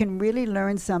men can really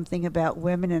learn something about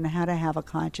women and how to have a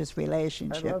conscious I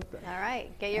relationship. love that. All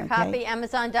right, get your Okay. copy,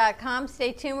 Amazon.com.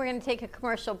 Stay tuned. We're going to take a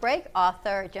commercial break.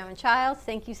 Author Joan Childs,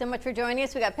 thank you so much for joining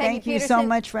us. We got Peggy Thank you Peterson so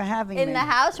much for having in me. the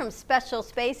house from Special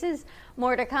Spaces.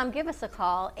 More to come. Give us a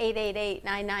call,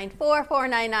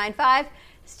 888-994-4995.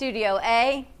 Studio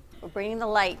A. We're bringing the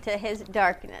light to his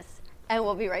darkness. And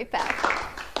we'll be right back.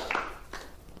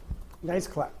 Nice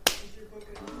clap.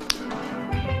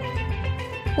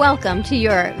 Welcome to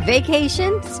your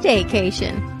vacation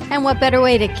staycation. And what better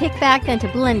way to kick back than to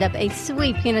blend up a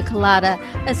sweet pina colada,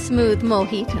 a smooth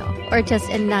mojito, or just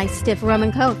a nice stiff rum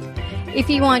and coke. If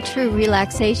you want true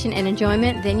relaxation and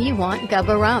enjoyment, then you want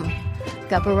Gubba Rum.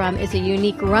 Gubba Rum is a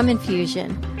unique rum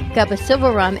infusion. Gubba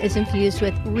Silver Rum is infused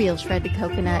with real shredded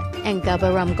coconut, and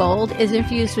Gubba Rum Gold is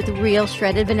infused with real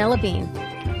shredded vanilla bean.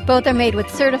 Both are made with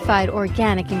certified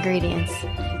organic ingredients.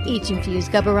 Each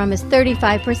infused Gubba rum is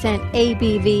 35%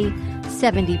 ABV,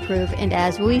 70 proof, and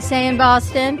as we say in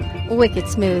Boston, wicked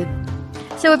smooth.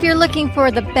 So if you're looking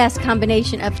for the best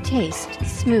combination of taste,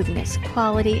 smoothness,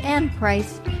 quality, and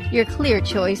price, your clear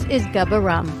choice is Gubba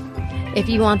rum. If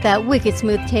you want that wicked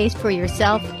smooth taste for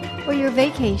yourself or your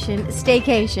vacation,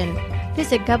 staycation,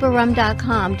 visit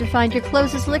GubbaRum.com to find your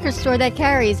closest liquor store that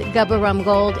carries Gubba Rum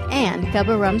Gold and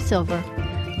Gubba Rum Silver.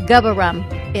 Gubba Rum,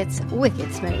 it's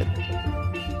wicked smooth.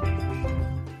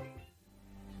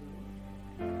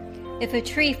 If a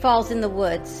tree falls in the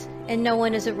woods and no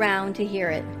one is around to hear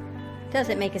it, does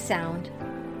it make a sound?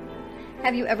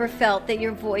 Have you ever felt that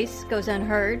your voice goes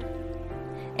unheard?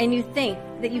 And you think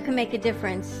that you can make a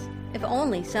difference if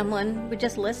only someone would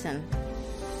just listen?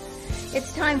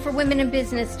 It's time for women in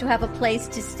business to have a place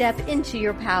to step into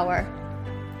your power,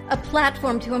 a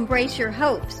platform to embrace your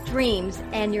hopes, dreams,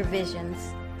 and your visions,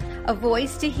 a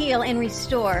voice to heal and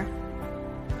restore.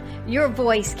 Your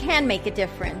voice can make a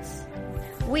difference.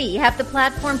 We have the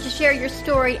platform to share your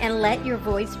story and let your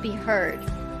voice be heard.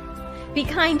 Be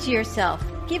kind to yourself,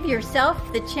 give yourself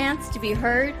the chance to be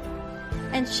heard,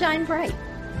 and shine bright.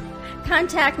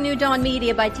 Contact New Dawn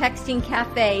Media by texting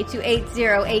CAFE to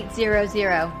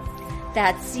 80800.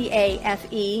 That's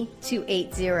CAFE to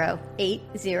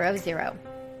 80800.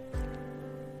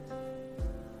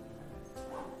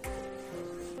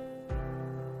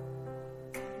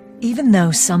 Even though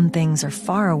some things are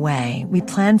far away, we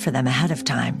plan for them ahead of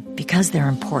time because they're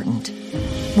important.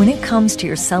 When it comes to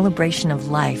your celebration of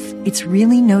life, it's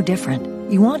really no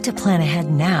different. You want to plan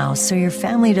ahead now so your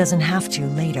family doesn't have to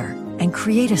later, and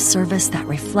create a service that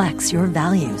reflects your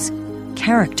values,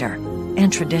 character,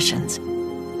 and traditions,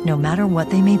 no matter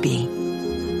what they may be.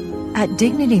 At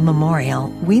Dignity Memorial,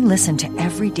 we listen to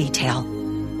every detail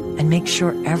and make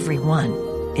sure everyone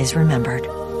is remembered.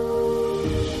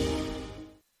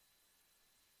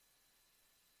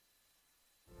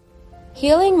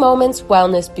 Healing Moments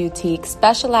Wellness Boutique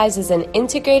specializes in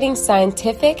integrating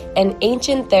scientific and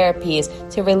ancient therapies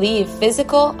to relieve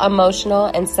physical, emotional,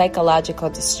 and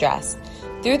psychological distress.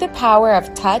 Through the power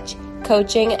of touch,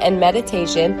 coaching, and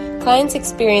meditation, clients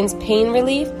experience pain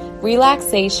relief,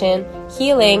 relaxation,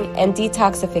 healing, and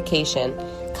detoxification.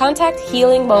 Contact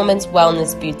Healing Moments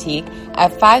Wellness Boutique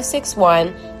at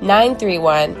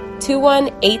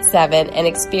 561-931-2187 and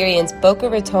experience Boca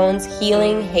Raton's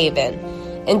Healing Haven.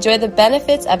 Enjoy the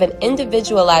benefits of an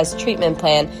individualized treatment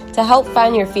plan to help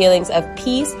find your feelings of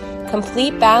peace,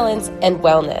 complete balance, and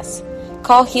wellness.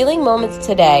 Call Healing Moments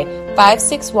today,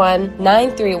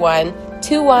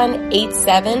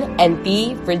 561-931-2187, and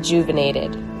be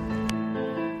rejuvenated.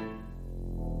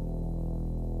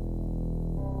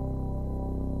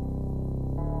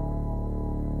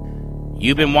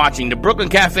 You've been watching the Brooklyn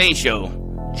Cafe Show.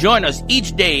 Join us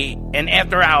each day and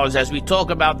after hours as we talk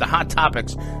about the hot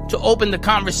topics to open the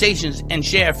conversations and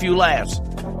share a few laughs.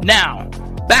 Now,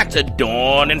 back to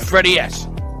Dawn and Freddie S.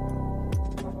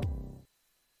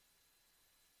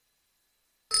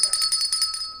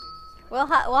 We'll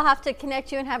have to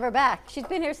connect you and have her back. She's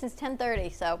been here since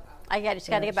 10:30, so I just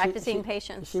got to get back to seeing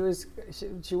patients. She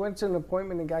went to an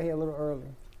appointment and got here a little early.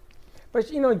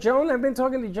 But, you know, Joan, I've been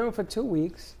talking to Joan for 2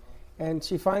 weeks, and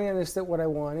she finally understood what I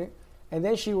wanted. And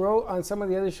then she wrote on some of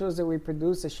the other shows that we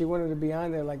produced that she wanted to be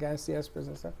on there, like Ask the Espers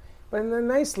and stuff. But a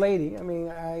nice lady. I mean,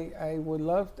 I would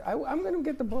love I'm going to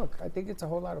get the book. I think it's a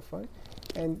whole lot of fun.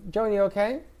 And, Joan, you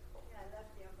okay? Yeah, I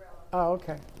left the umbrella. Oh,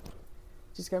 okay.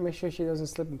 Just got to make sure she doesn't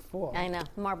slip and fall. I know.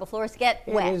 Marble floors get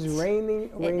wet. It is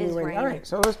raining. Raining. All right,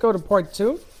 so let's go to part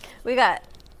 2. We got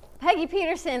Peggy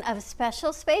Peterson of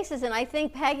Special Spaces, and I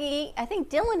think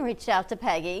Dylan reached out to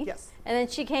Peggy. Yes. And then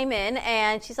she came in,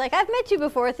 and she's like, I've met you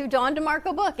before through Dawn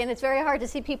DeMarco book, and it's very hard to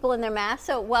see people in their masks,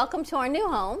 so welcome to our new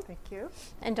home. Thank you.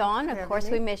 And Dawn, of course,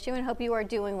 we miss you and hope you are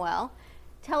doing well.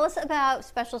 Tell us about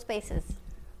Special Spaces.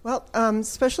 Well,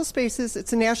 Special Spaces,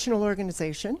 it's a national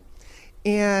organization,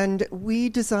 and we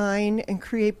design and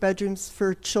create bedrooms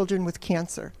for children with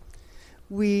cancer.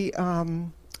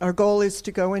 Our goal is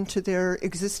to go into their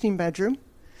existing bedroom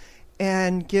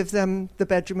and give them the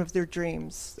bedroom of their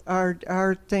dreams.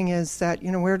 Our thing is that,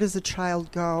 where does a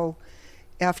child go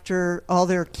after all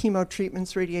their chemo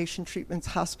treatments, radiation treatments,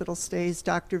 hospital stays,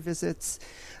 doctor visits?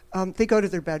 They go to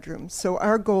their bedroom. So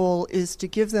our goal is to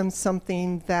give them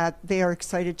something that they are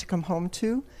excited to come home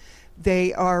to.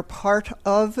 They are part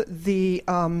of the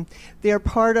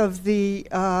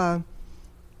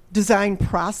design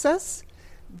process.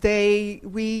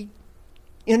 We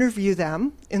interview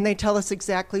them, and they tell us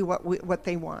exactly what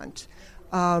they want,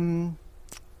 and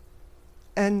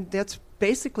that's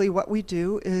basically what we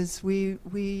do. Is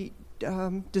we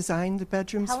design the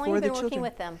bedrooms How long for have the you been children. working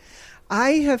with them?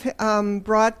 I have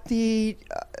brought the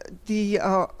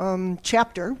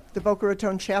chapter, the Boca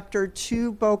Raton chapter,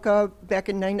 to Boca back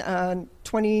in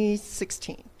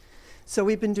 2016. So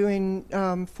we've been doing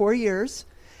 4 years,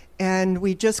 and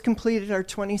we just completed our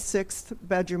 26th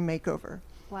bedroom makeover.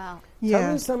 Wow.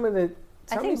 Tell me some of the.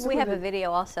 I think we have a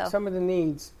video also. Some of the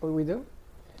needs. Oh, we do.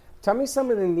 Tell me some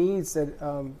of the needs that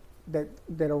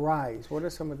that arise. What are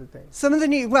some of the things? Some of the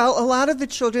need. Well, a lot of the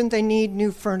children, they need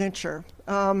new furniture.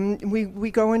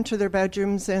 We go into their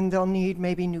bedrooms and they'll need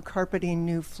maybe new carpeting,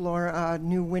 new floor,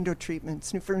 new window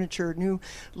treatments, new furniture, new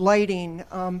lighting.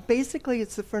 Basically,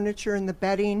 it's the furniture and the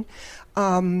bedding.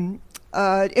 And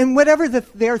whatever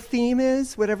their theme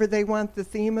is, whatever they want the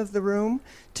theme of the room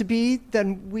to be,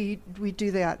 then we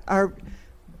do that.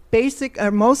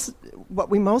 What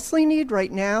we mostly need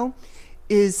right now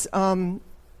is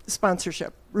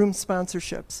sponsorship, room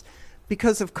sponsorships.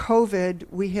 Because of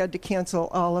COVID, we had to cancel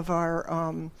all of our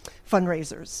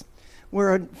fundraisers.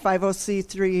 We're a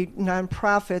 50c3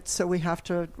 nonprofit, so we have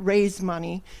to raise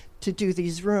money to do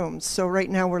these rooms. So right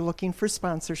now we're looking for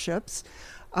sponsorships.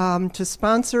 To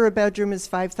sponsor a bedroom is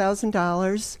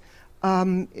 $5,000,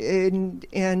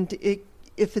 and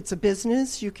if it's a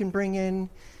business, you can bring in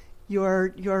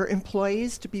your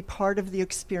employees to be part of the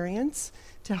experience,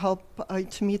 to help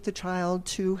to meet the child,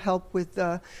 to help with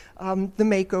the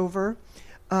makeover.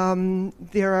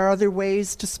 There are other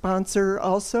ways to sponsor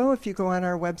also. If you go on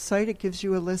our website, it gives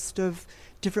you a list of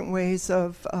different ways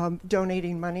of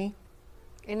donating money.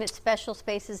 And it's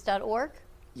specialspaces.org?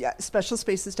 Yeah,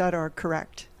 specialspaces.org,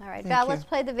 correct. All right, Thank Val, you. let's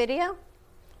play the video.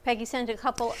 Peggy sent a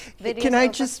couple videos. Can I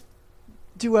over. just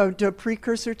do a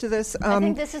precursor to this? I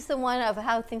think this is the one of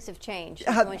how things have changed.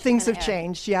 How when she's things gonna have air.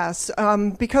 changed, yes.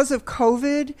 Because of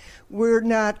COVID, we're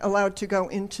not allowed to go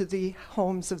into the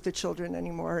homes of the children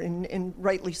anymore, and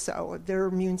rightly so. Their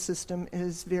immune system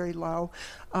is very low.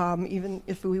 Even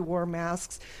if we wore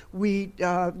masks,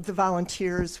 the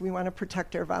volunteers, we want to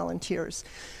protect our volunteers.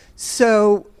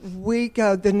 So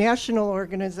the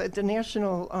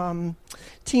national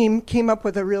team came up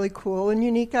with a really cool and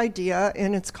unique idea,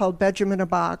 and it's called Bedroom in a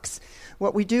Box.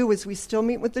 What we do is we still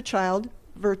meet with the child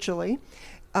virtually.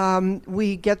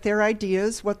 We get their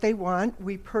ideas, what they want.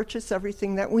 We purchase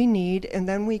everything that we need, and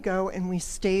then we go and we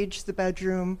stage the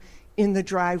bedroom in the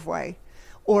driveway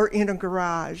or in a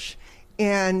garage.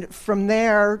 And from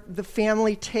there, the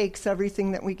family takes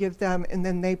everything that we give them, and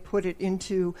then they put it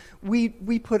into. We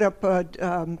put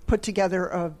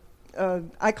together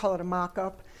I call it a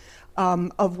mock-up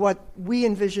of what we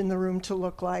envision the room to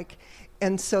look like,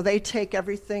 and so they take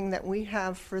everything that we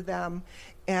have for them,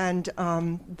 and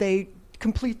they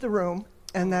complete the room,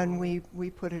 and then we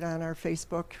put it on our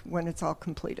Facebook when it's all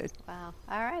completed. Wow.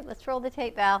 All right, let's roll the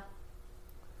tape, Val.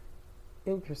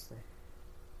 Interesting.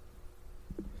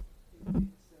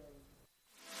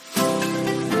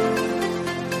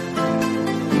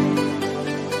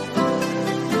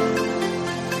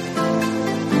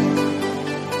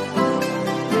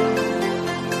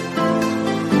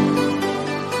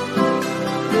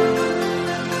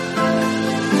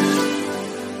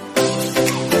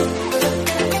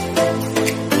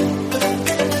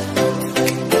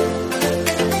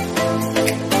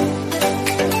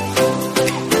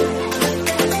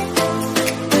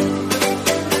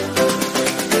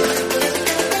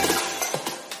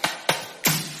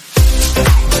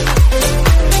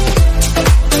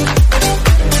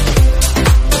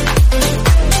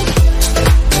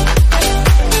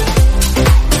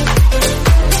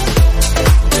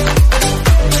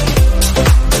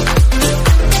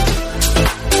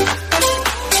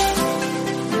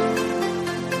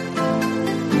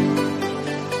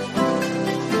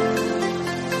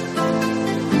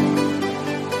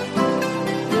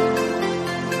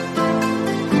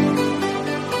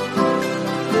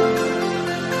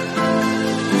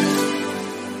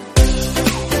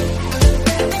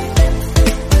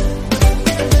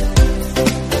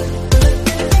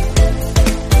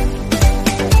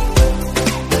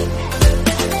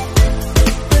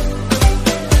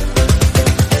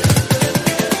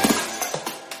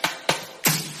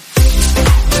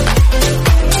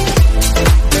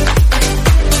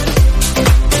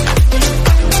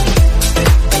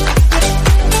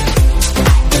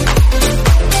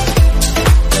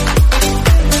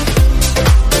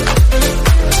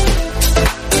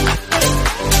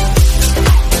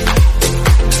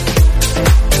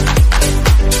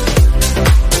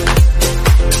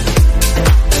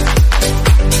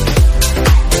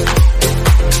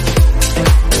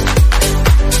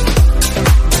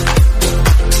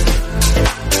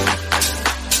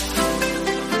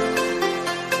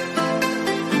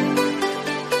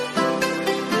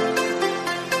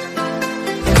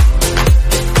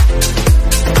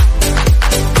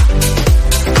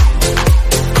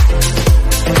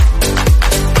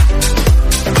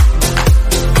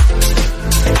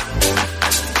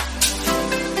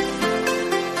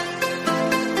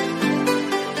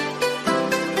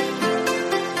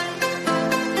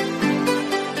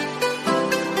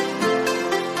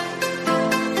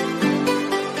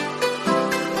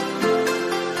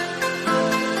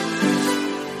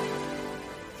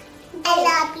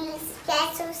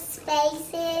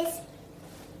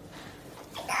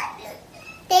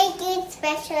 Thank you,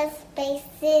 Special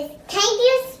Spaces. Thank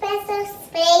you, Special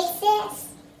Spaces.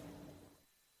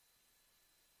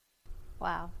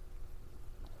 Wow.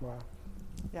 Wow.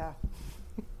 Yeah.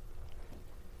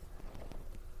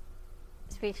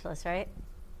 Speechless, right?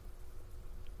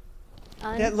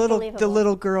 The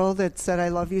little girl that said, "I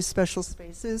love you, Special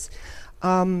Spaces."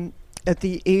 At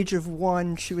the age of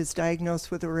 1, she was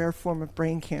diagnosed with a rare form of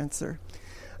brain cancer.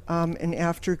 And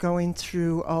after going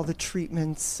through all the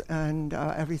treatments and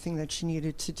everything that she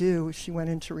needed to do, she went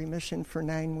into remission for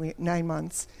 9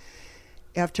 months.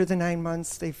 After the 9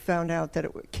 months, they found out that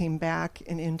it came back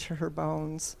and into her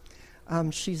bones.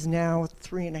 She's now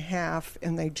 3.5,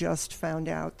 and they just found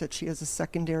out that she has a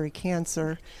secondary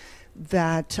cancer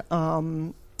that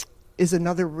is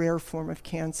another rare form of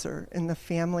cancer. And the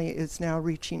family is now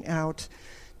reaching out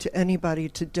to anybody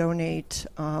to donate,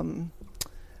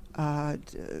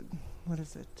 what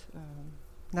is it?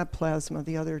 Not plasma,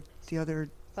 the other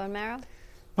Bone marrow?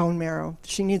 Bone marrow.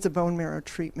 She needs a bone marrow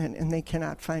treatment, and they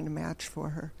cannot find a match for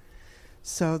her.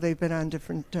 So they've been on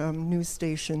different news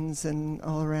stations and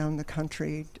all around the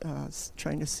country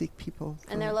trying to seek people.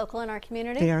 And they're local in our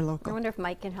community? They are local. I wonder if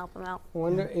Mike can help them out. I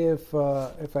wonder if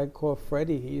I call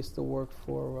Freddie, he used to work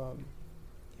for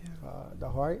the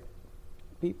heart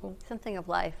people. Something of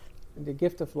life. The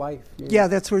Gift of Life. Yeah,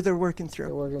 that's where they're working through.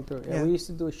 They're working through. Yeah. Yeah, we used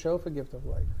to do a show for Gift of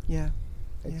Life. Yeah.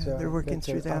 It's, they're working it's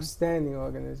through an them. outstanding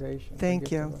organization.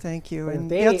 Thank you. But And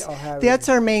they are having that's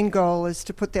our main goal, is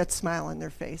to put that smile on their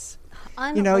face.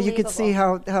 You know, you could see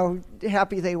how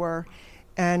happy they were,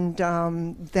 and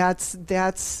that's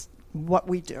what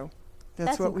we do.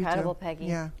 That's what incredible, we do. Peggy.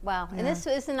 Yeah. Wow. Yeah. And this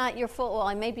is not your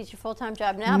maybe it's your full-time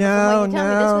job now. No, but from what you tell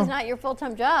me, this was not your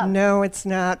full-time job. No, it's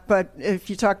not. But if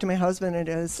you talk to my husband, it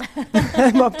is.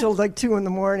 I'm up till like 2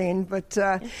 a.m. But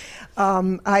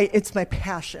it's my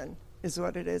passion, is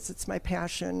what it is. It's my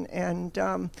passion, and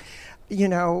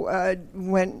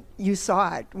when you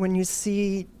saw it, when you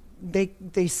see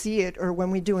they see it, or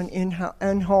when we do an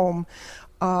in-home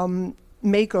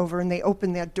makeover and they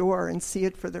open that door and see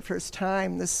it for the first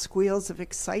time, the squeals of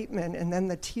excitement and then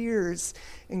the tears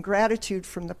and gratitude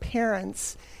from the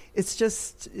parents, I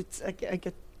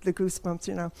get the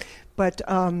goosebumps, but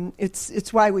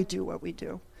it's why we do what we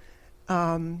do.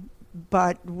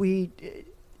 But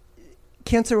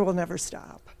cancer will never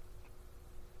stop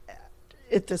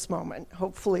at this moment.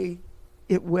 Hopefully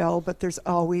it will, but there's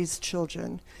always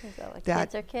children.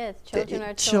 Kids are kids. Children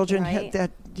are children, right?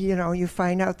 That, you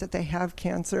find out that they have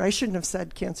cancer. I shouldn't have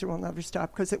said cancer will never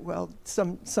stop, because it will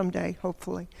someday,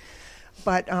 hopefully.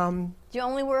 But do you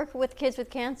only work with kids with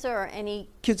cancer, or any?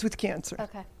 Kids with cancer.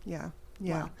 Okay. Yeah.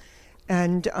 Wow.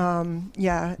 And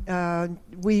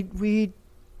we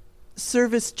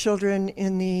service children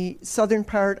in the southern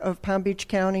part of Palm Beach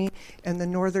County and the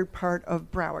northern part of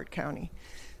Broward County.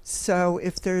 So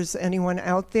if there's anyone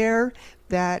out there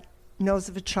that knows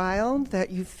of a child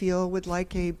that you feel would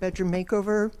like a bedroom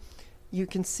makeover, you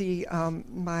can see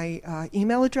my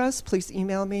email address. Please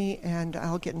email me, and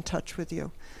I'll get in touch with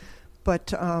you.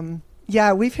 But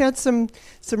we've had some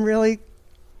really,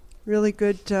 really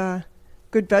good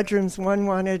bedrooms. One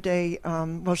wanted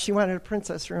she wanted a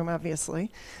princess room,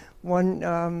 obviously.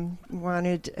 One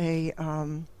wanted a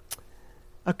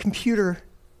computer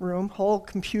room, whole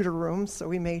computer room, so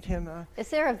we made him a... Is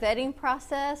there a vetting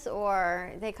process,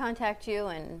 or they contact you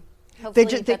and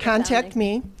hopefully... They contact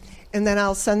me, and then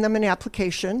I'll send them an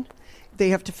application. They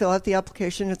have to fill out the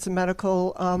application. It's a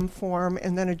medical form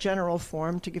and then a general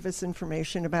form to give us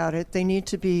information about it. They need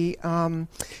to be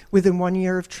within 1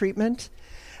 year of treatment.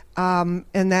 And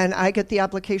then I get the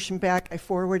application back. I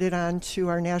forward it on to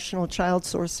our national child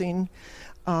sourcing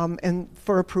and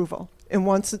for approval. And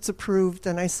once it's approved,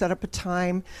 then I set up a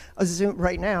time, a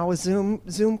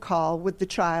Zoom call with the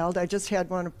child. I just had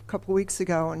one a couple weeks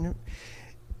ago, and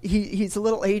he's a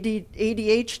little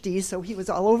ADHD, so he was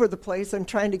all over the place. I'm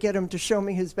trying to get him to show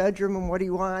me his bedroom and what he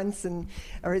wants and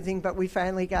everything, but we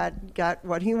finally got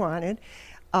what he wanted.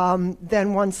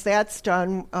 Then once that's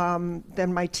done,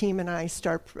 then my team and I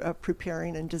start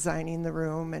preparing and designing the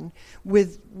room, and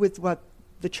with what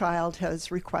the child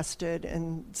has requested.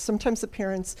 And sometimes the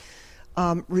parents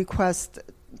request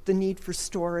the need for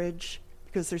storage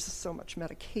because there's so much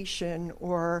medication,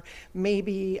 or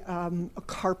maybe a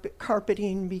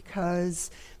carpeting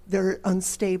because they're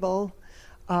unstable,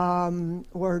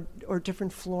 or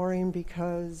different flooring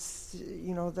because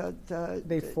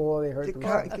they fall, they hurt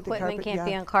themselves. Equipment can't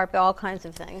be on carpet, all kinds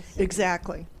of things.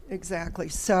 Exactly.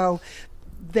 So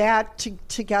that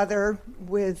together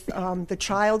with the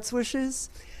child's wishes,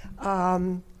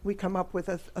 we come up with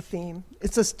a theme.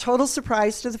 It's a total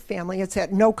surprise to the family. It's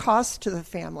at no cost to the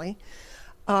family.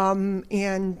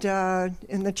 and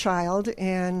the child.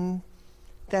 And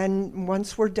then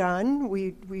once we're done,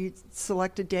 we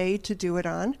select a day to do it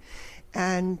on.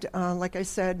 And like I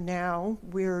said, now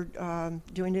we're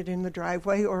doing it in the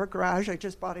driveway or a garage. I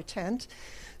just bought a tent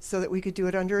so that we could do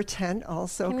it under a tent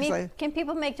also. Can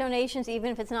people make donations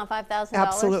even if it's not $5,000?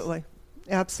 Absolutely.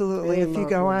 Absolutely. If you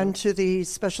go on to the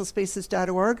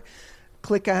specialspaces.org,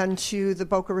 click on to the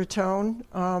Boca Raton,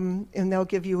 and they'll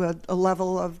give you a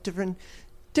level of different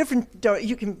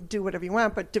you can do whatever you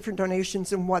want, but different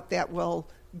donations and what that will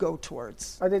go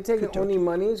towards. Are they taking only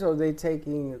monies, or are they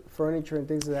taking furniture and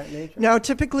things of that nature? No,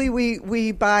 typically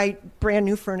we buy brand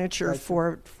new furniture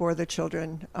for the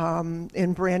children,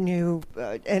 and brand new,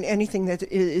 and anything that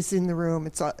is in the room,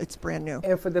 it's brand new.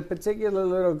 And for the particular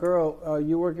little girl,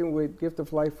 you're working with Gift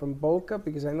of Life from Boca,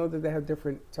 because I know that they have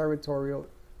different territorial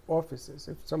offices.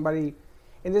 If somebody,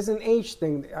 and there's an age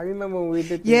thing. I remember when we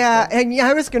did. I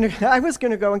was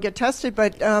gonna go and get tested,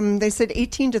 but they said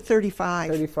 18 to 35.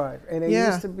 35, and it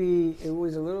used to be. It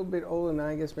was a little bit older now.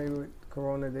 I guess maybe with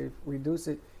Corona they reduced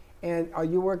it. And are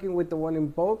you working with the one in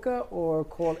Boca, or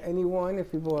call anyone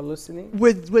if people are listening?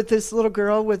 With this little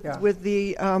girl with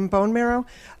the bone marrow,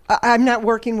 I'm not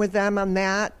working with them on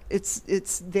that.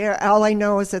 It's there. All I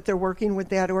know is that they're working with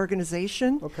that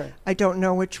organization. Okay. I don't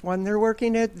know which one they're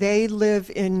working at. They live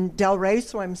in Del Rey,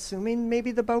 so I'm assuming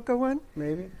maybe the Boca one.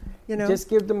 Maybe. Just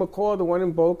give them a call. The one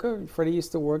in Boca. Freddie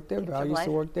used to work there. Val used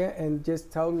to work there, and just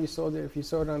tell them you saw it. If you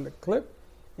saw it on the clip,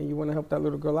 and you want to help that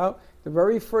little girl out. The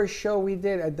very first show we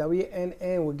did at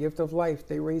WNN with Gift of Life,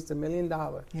 they raised $1 million.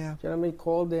 Yeah. Gentleman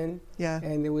called in. Yeah.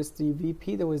 And it was the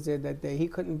VP that was there that day. He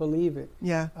couldn't believe it.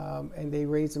 Yeah. And they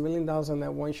raised $1 million on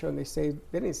that one show, and they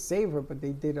didn't save her, but they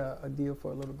did a deal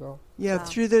for a little girl. Yeah. Wow.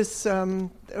 Through this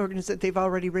organization, they've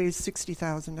already raised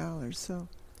 $60,000. So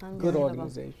good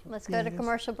organization. Let's go to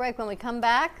commercial break. When we come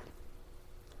back,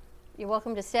 you're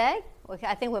welcome to stay.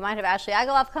 I think we might have Ashley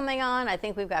Agaloff coming on. I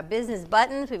think we've got business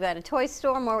buttons. We've got a toy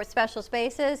store, more with Special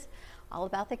Spaces. All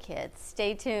about the kids.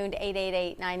 Stay tuned,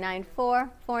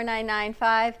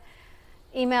 888-994-4995.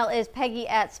 Email is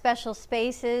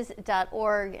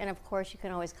peggy@specialspaces.org. And, of course, you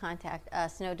can always contact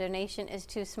us. No donation is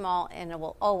too small, and it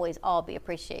will always all be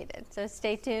appreciated. So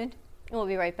stay tuned, and we'll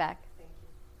be right back.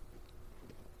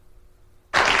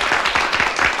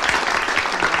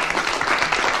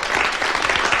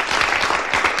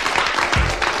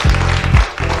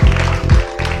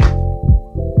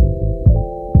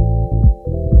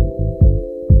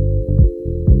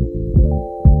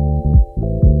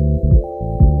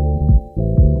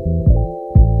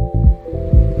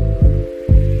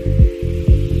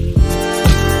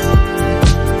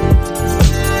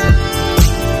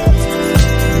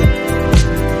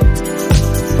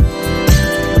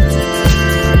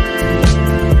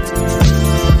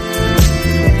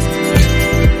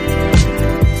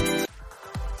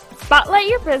 Spotlight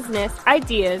your business,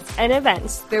 ideas, and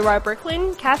events through our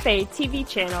Brooklyn Cafe TV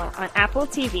channel on Apple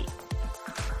TV.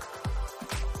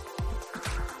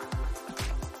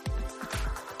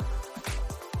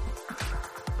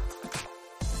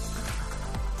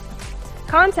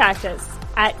 Contact us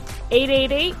at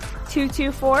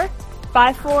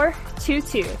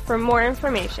 888-224-5422 for more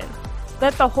information.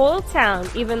 Let the whole town,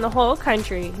 even the whole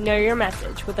country, know your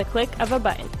message with a click of a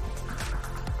button.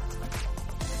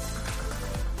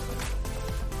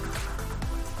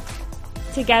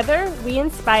 Together, we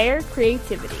inspire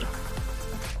creativity.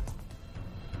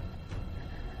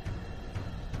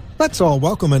 Let's all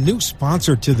welcome a new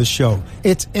sponsor to the show.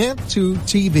 It's AMP2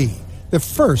 TV, the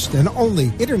first and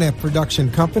only internet production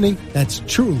company that's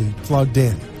truly plugged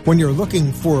in. When you're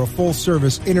looking for a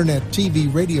full-service internet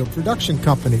TV radio production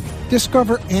company,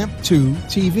 discover AMP2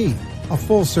 TV, a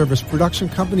full-service production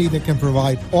company that can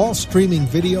provide all streaming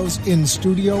videos in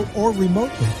studio or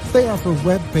remotely. They offer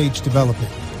web page development,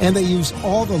 and they use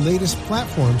all the latest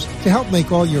platforms to help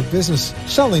make all your business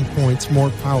selling points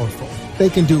more powerful. They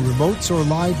can do remotes or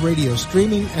live radio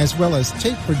streaming as well as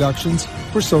tape productions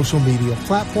for social media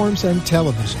platforms and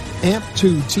television.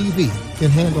 AMP2 TV can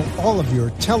handle all of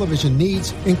your television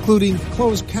needs, including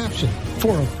closed caption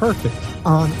for a perfect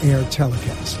on-air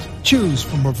telecast. Choose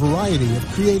from a variety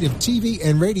of creative TV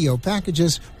and radio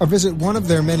packages or visit one of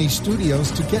their many studios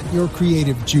to get your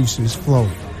creative juices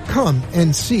flowing. Come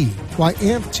and see why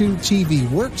AMP2 TV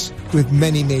works with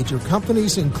many major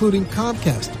companies, including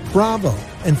Comcast, Bravo,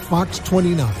 and Fox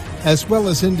 29, as well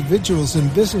as individuals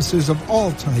and businesses of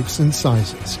all types and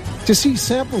sizes. To see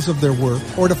samples of their work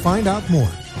or to find out more,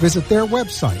 visit their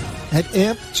website at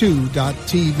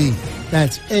amp2.tv.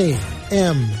 That's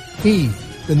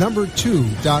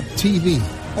AMP2.tv.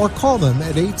 Or call them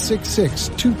at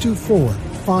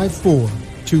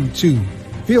 866-224-5422.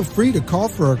 Feel free to call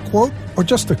for a quote or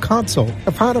just a consult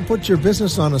of how to put your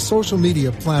business on a social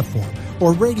media platform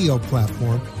or radio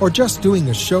platform, or just doing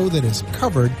a show that is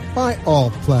covered by all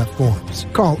platforms.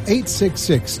 Call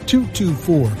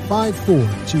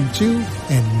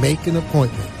 866-224-5422 and make an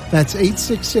appointment. That's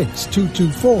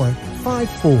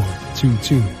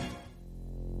 866-224-5422.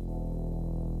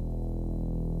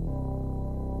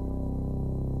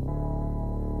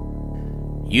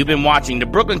 You've been watching the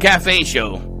Brooklyn Cafe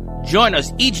Show. Join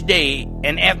us each day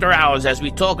and after hours as we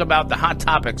talk about the hot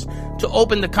topics to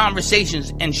open the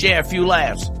conversations and share a few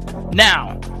laughs.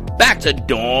 Now, back to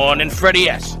Dawn and Freddie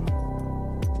S.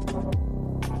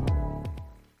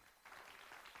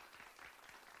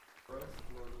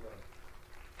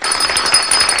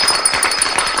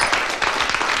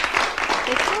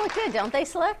 They still look good, don't they,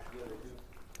 Slick?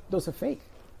 Those are fake.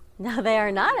 No, they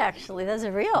are not actually. Those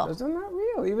are real. Those are not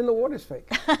real. Even the water's fake.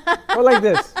 Go like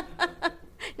this.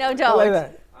 No, don't. Go like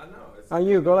that. I know. On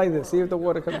you, go like this. See if the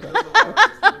water comes out.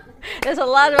 There's a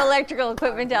lot of electrical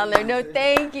equipment down there. No,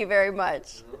 thank you very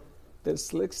much. The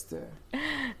Slickster.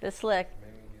 The Slick.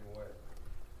 Do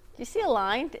you see a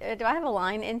line? Do I have a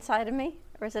line inside of me?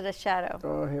 Or is it a shadow?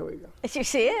 Oh, here we go. Did you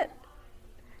see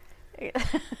it?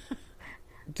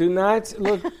 Do not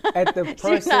look at the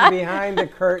person behind the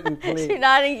curtain, please. Do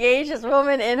not engage this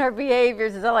woman in her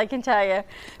behaviors, is all I can tell you.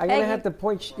 I'm going to have to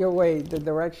point your way, the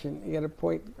direction. You got to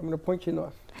point. I'm going to point you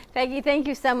north. Peggy, thank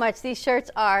you so much. These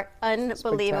shirts are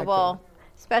unbelievable.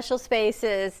 Special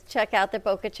Spaces. Check out the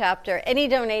Boca chapter. Any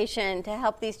donation to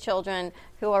help these children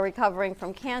who are recovering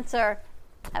from cancer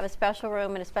have a special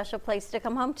room and a special place to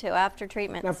come home to after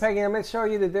treatment. Now, Peggy, I'm going to show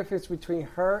you the difference between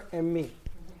her and me.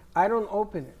 I don't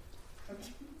open it.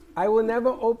 I will never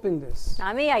open this.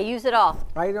 Not me, I use it all.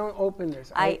 I don't open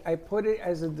this. I put it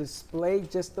as a display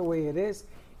just the way it is.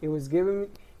 It was given me,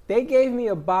 they gave me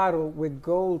a bottle with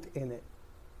gold in it.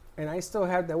 And I still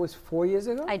have, that was 4 years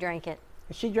ago? I drank it.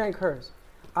 She drank hers.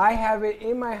 I have it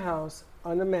in my house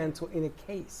on the mantle in a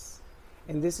case.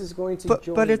 And this is going to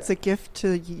join But it's a gift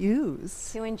to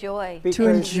use. To enjoy.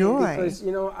 Because,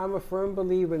 you know, I'm a firm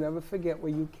believer, never forget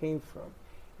where you came from.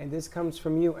 And this comes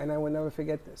from you, and I will never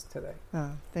forget this today.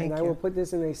 Oh, thank you. And I will put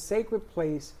this in a sacred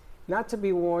place, not to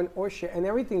be worn or shared, and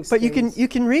everything. But you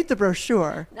can read the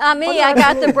brochure. Not me. I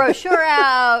got the brochure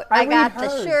out. I got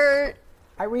the shirt.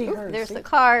 I read hers. There's the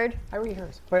card. I read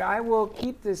hers. But I will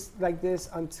keep this like this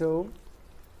until,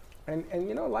 and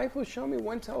you know, life will show me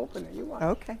when to open it. You watch.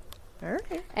 Okay. All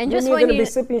right. And just when you're going to be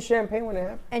sipping champagne when it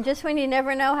happens. And just when you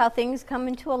never know how things come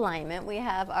into alignment, we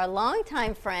have our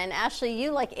longtime friend, Ashley. You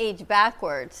like age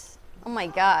backwards. Oh my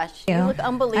gosh. You look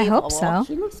unbelievable. I hope so.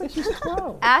 She looks like she's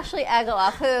 12. Ashley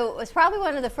Agaloff, who was probably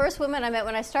one of the first women I met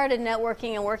when I started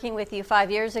networking and working with you 5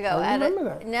 years ago at a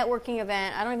networking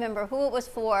event. I don't remember who it was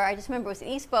for. I just remember it was in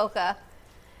East Boca.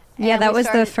 Yeah, that was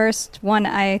the first one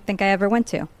I think I ever went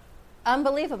to.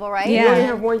 Unbelievable, right? Yeah. Did you only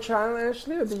have one child,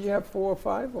 Ashley, or did you have 4 or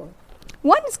 5? Or?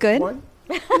 One's good. One?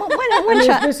 One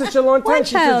it's been such a long time. One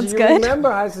she child's says, good. You remember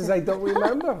her? I says, I don't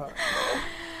remember her.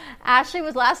 Ashley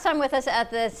was last time with us at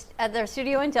their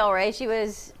studio in Delray. She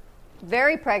was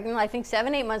very pregnant, I think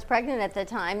 7-8 months pregnant at the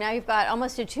time. Now you've got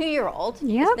almost a 2-year-old.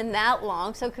 Yep. It's been that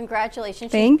long, so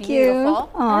congratulations. Thank She's beautiful.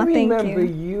 you. I remember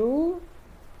you.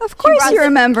 Of course you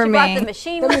remember me. She brought the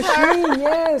machine with her.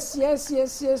 Yes.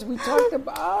 We talked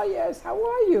about, yes. How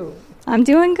are you? I'm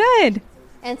doing good.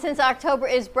 And since October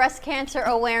is Breast Cancer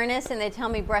Awareness, and they tell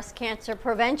me Breast Cancer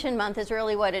Prevention Month is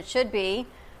really what it should be,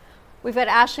 we've got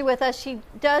Ashley with us. She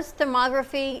does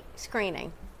thermography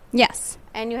screening. Yes.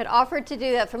 And you had offered to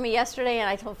do that for me yesterday, and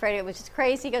I told Freddie it was just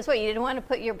crazy. He goes, what, you didn't want to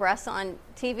put your breasts on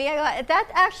TV? I go, that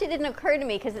actually didn't occur to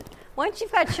me, because once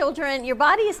you've got children, your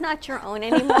body is not your own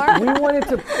anymore. We wanted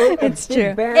to put it's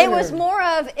true. It was more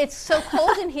of, it's so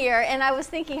cold in here, and I was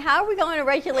thinking, how are we going to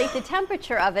regulate the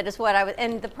temperature of it is what I was,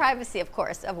 and the privacy, of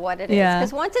course, of what it is.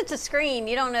 Because once it's a screen,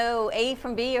 you don't know A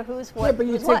from B or who's what. Yeah, but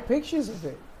you take pictures of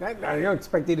it. I don't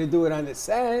expect you to do it on the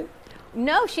set.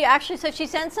 No, she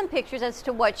sent some pictures as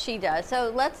to what she does.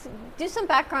 So let's do some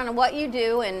background on what you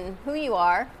do and who you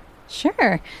are.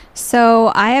 Sure.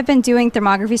 So I have been doing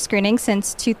thermography screening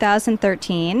since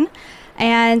 2013.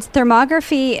 And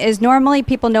thermography is normally,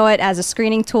 people know it as a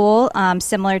screening tool,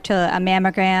 similar to a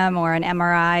mammogram or an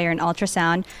MRI or an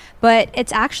ultrasound, but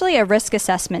it's actually a risk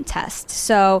assessment test.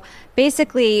 So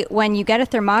basically, when you get a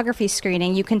thermography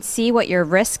screening, you can see what your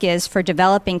risk is for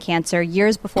developing cancer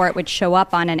years before it would show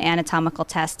up on an anatomical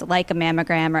test like a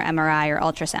mammogram or MRI or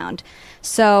ultrasound.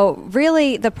 So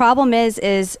really, the problem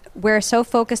is we're so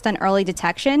focused on early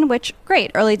detection, which, great,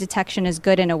 early detection is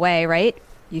good in a way, right?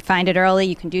 You find it early,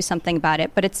 you can do something about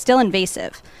it, but it's still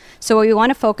invasive. So what we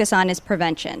want to focus on is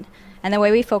prevention. And the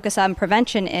way we focus on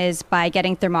prevention is by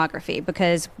getting thermography,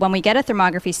 because when we get a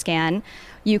thermography scan,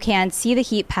 you can see the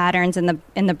heat patterns in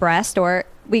the breast, or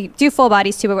we do full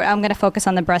bodies too, but I'm going to focus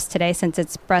on the breast today since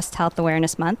it's Breast Health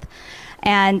Awareness Month.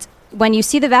 And when you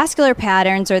see the vascular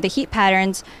patterns or the heat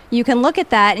patterns, you can look at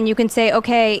that and you can say,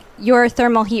 okay, your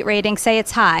thermal heat rating, say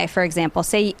it's high, for example.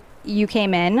 Say you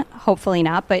came in, hopefully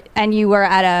not, and you were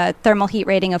at a thermal heat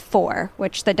rating of 4,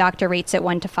 which the doctor rates at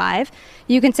 1 to 5.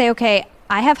 You can say, okay,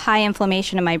 I have high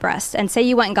inflammation in my breast, and say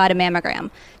you went and got a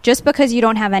mammogram. Just because you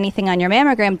don't have anything on your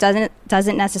mammogram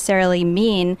doesn't necessarily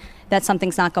mean that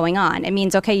something's not going on. It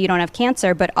means, okay, you don't have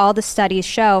cancer, but all the studies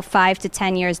show 5 to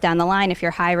 10 years down the line, if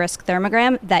you're high-risk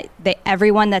thermogram, that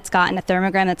everyone that's gotten a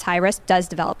thermogram that's high-risk does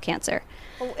develop cancer.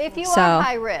 Well, if you are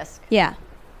high risk, yeah,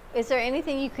 is there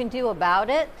anything you can do about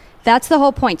it? That's the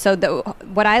whole point. So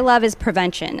what I love is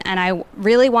prevention. And I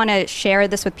really want to share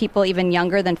this with people even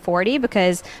younger than 40,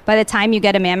 because by the time you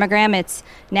get a mammogram, it's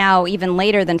now even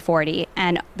later than 40.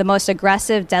 And the most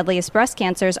aggressive, deadliest breast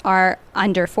cancers are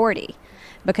under 40,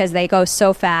 because they go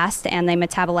so fast and they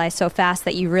metabolize so fast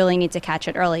that you really need to catch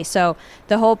it early. So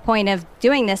the whole point of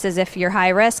doing this is, if you're high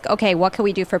risk, okay, what can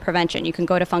we do for prevention? You can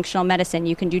go to functional medicine,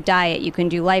 you can do diet, you can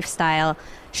do lifestyle,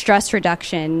 stress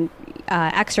reduction,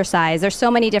 exercise. There's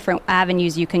so many different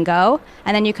avenues you can go,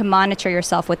 and then you can monitor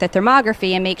yourself with the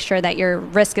thermography and make sure that your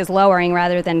risk is lowering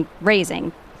rather than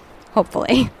raising,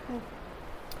 hopefully.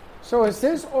 So is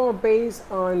this all based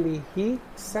on the heat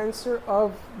sensor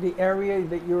of the area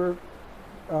that you're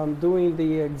doing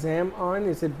the exam on?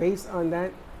 Is it based on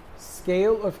that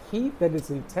scale of heat that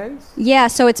is intense? Yeah,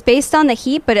 so it's based on the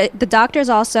heat, but the doctor's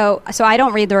also, so I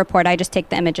don't read the report, I just take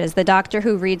the images. The doctor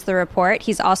who reads the report,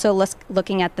 he's also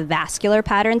looking at the vascular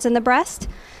patterns in the breast.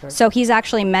 Okay. So he's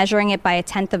actually measuring it by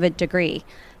 1/10 of a degree.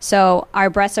 So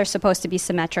our breasts are supposed to be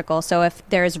symmetrical. So if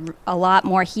there's a lot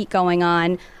more heat going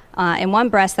on in one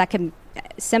breast, that can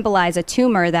symbolize a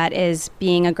tumor that is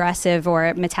being aggressive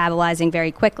or metabolizing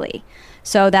very quickly.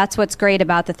 So that's what's great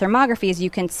about the thermography, is you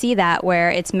can see that,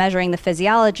 where it's measuring the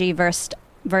physiology versus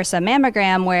a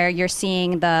mammogram, where you're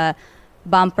seeing the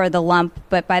bump or the lump,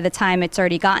 but by the time it's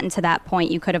already gotten to that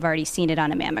point, you could have already seen it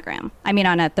on a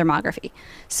on a thermography.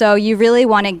 So you really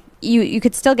want to, you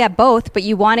could still get both, but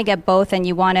you want to get both, and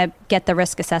you want to get the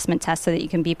risk assessment test so that you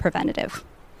can be preventative.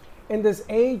 And does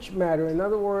age matter? In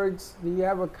other words, do you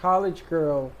have a college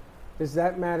girl? Does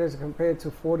that matter as compared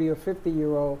to 40 or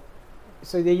 50-year-old?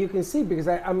 So that you can see, because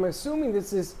I'm assuming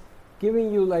this is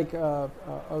giving you like a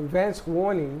advance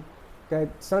warning that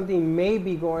something may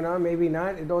be going on, maybe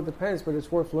not. It all depends, but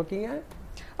it's worth looking at.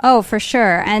 Oh, for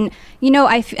sure. And,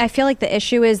 I feel like the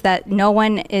issue is that no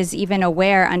one is even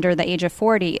aware under the age of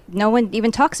 40. No one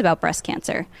even talks about breast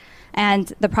cancer.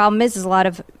 And the problem is a lot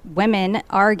of women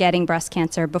are getting breast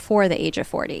cancer before the age of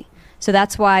 40. So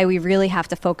that's why we really have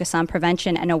to focus on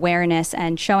prevention and awareness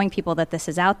and showing people that this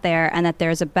is out there and that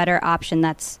there's a better option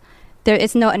that's there.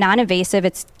 It's non-invasive.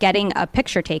 It's getting a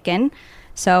picture taken.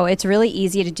 So it's really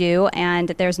easy to do, and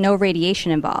there's no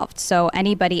radiation involved. So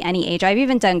anybody, any age, I've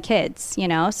even done kids,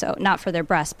 so not for their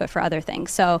breasts, but for other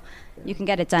things. So you can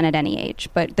get it done at any age,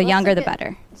 but the younger, the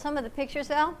better. Some of the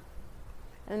pictures, Al,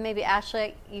 and maybe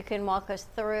Ashley, you can walk us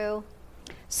through.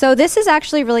 So this is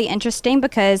actually really interesting,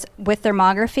 because with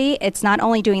thermography, it's not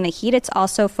only doing the heat, it's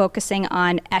also focusing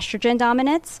on estrogen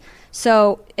dominance.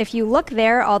 So if you look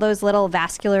there, all those little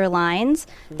vascular lines,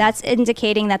 that's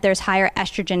indicating that there's higher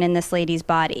estrogen in this lady's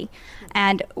body.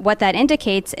 And what that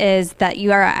indicates is that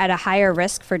you are at a higher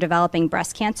risk for developing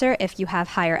breast cancer if you have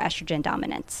higher estrogen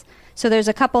dominance. So there's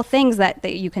a couple things that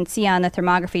you can see on the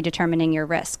thermography determining your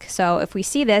risk. So if we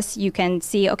see this, you can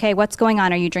see, okay, what's going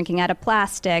on? Are you drinking out of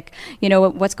plastic?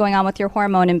 What's going on with your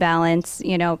hormone imbalance?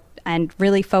 And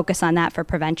really focus on that for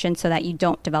prevention so that you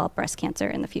don't develop breast cancer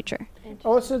in the future.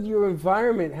 Also, your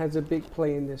environment has a big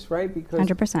play in this, right? Because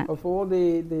 100%. of all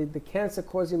the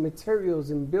cancer-causing materials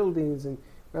in buildings, and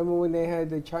remember when they had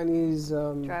the Chinese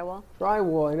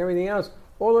drywall and everything else,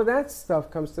 all of that stuff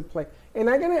comes to play. And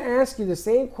I'm going to ask you the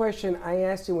same question I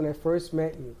asked you when I first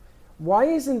met you. Why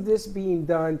isn't this being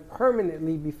done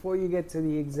permanently before you get to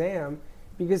the exam?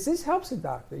 Because this helps a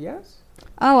doctor, yes?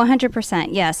 Oh, 100%,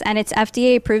 yes. And it's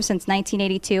FDA approved since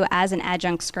 1982 as an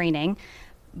adjunct screening.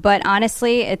 But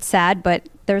honestly, it's sad, but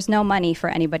there's no money for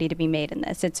anybody to be made in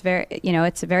this. It's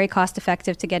it's very cost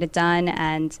effective to get it done,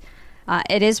 and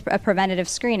it is a preventative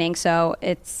screening. So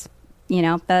it's,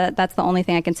 that's the only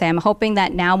thing I can say. I'm hoping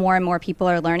that now more and more people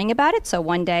are learning about it. So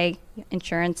one day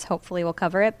insurance hopefully will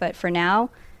cover it. But for now,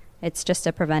 it's just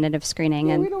a preventative screening.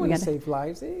 Yeah, and we don't want to save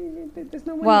lives. There's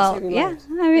no way well, saving yeah, lives.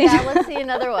 Yeah, let's see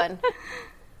another one.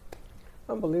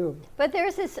 Unbelievable. But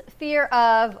there's this fear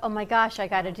of, oh my gosh, I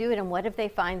got to do it, and what if they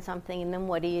find something, and then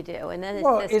what do you do? And then it's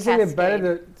this isn't cascade. it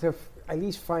better to at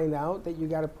least find out that you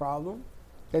got a problem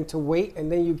than to wait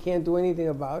and then you can't do anything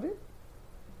about it?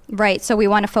 Right. So we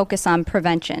want to focus on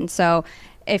prevention. So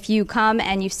if you come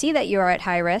and you see that you're at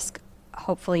high risk,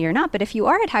 hopefully you're not, but if you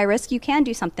are at high risk, you can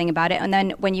do something about it. And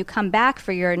then when you come back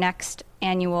for your next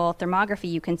annual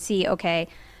thermography, you can see, okay,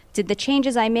 did the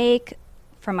changes I make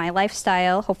for my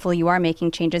lifestyle, hopefully you are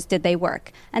making changes, did they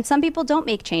work? And some people don't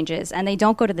make changes and they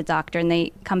don't go to the doctor and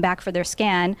they come back for their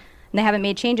scan and they haven't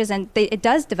made changes, and it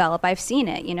does develop. I've seen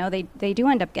it. They do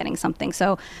end up getting something.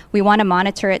 So we want to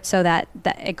monitor it so that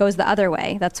it goes the other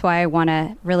way. That's why I want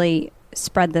to really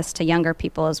spread this to younger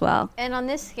people as well. And on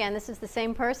this scan, this is the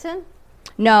same person?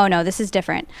 No, this is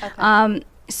different. Okay.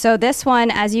 So this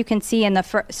one, as you can see in the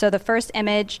first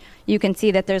image, you can see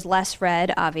that there's less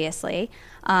red, obviously.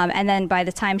 And then by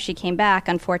the time she came back,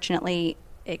 unfortunately,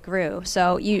 it grew.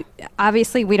 So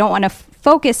obviously we don't want to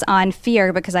focus on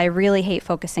fear, because I really hate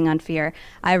focusing on fear.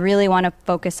 I really want to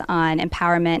focus on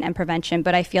empowerment and prevention,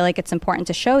 but I feel like it's important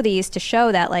to show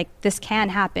that like this can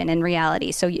happen in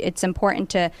reality. So it's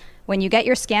important to, when you get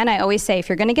your scan, I always say, if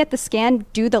you're going to get the scan,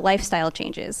 do the lifestyle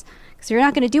changes, because you're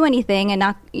not going to do anything and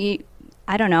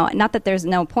I don't know, not that there's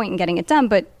no point in getting it done,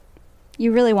 but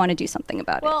you really want to do something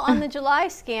about it. Well, on the July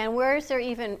scan, where is there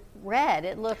even red?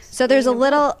 It looks so there's a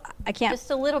little, just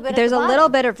a little bit. There's a little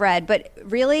bit of red, but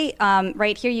really,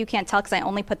 right here you can't tell because I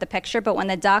only put the picture. But when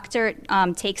the doctor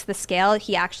takes the scale,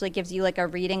 he actually gives you like a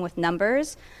reading with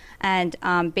numbers, and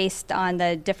based on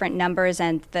the different numbers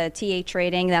and the TH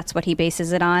rating, that's what he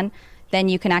bases it on. Then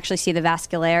you can actually see the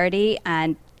vascularity,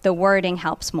 and the wording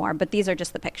helps more, but these are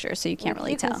just the pictures, so you can't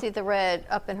really tell. You can see the red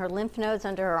up in her lymph nodes,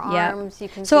 under her Yep. arms. You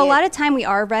can so see a lot of time we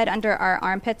are red under our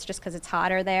armpits just because it's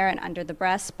hotter there and under the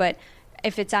breast, but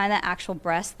if it's on the actual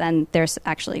breast, then there's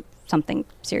actually something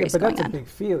serious going on. But that's a big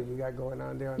field you got going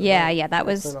on there. That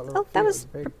was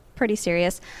pretty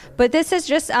serious. But this is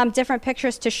just different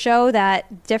pictures to show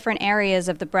that different areas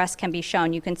of the breast can be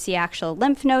shown. You can see actual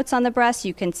lymph nodes on the breast.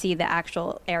 You can see the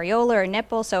actual areola or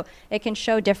nipple. So it can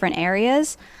show different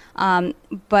areas.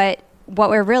 But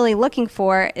what we're really looking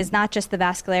for is not just the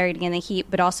vascularity and the heat,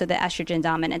 but also the estrogen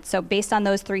dominance. So based on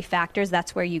those three factors,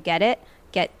 that's where you get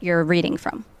your reading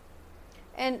from.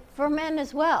 And for men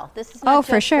as well. This is not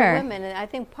for just sure. for women. And I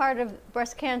think part of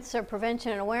breast cancer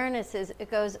prevention and awareness is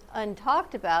it goes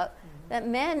untalked about that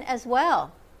men as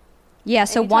well. Yeah,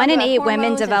 so 1 in 8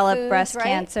 women develop breast right?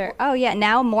 cancer. Oh, yeah,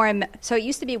 now more. So it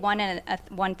used to be 1 in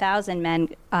 1,000 men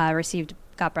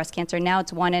got breast cancer. Now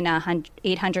it's 1 in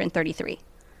 833.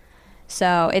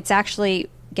 So it's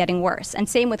actually getting worse. And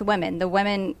same with women. The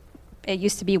women, it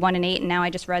used to be 1 in 8, and now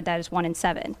I just read that as 1 in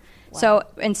 7. Wow. So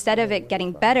instead of it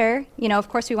getting better, of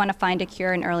course we want to find a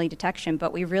cure and early detection,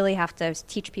 but we really have to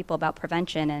teach people about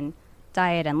prevention and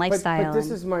diet and lifestyle. But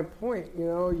this is my point.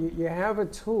 You have a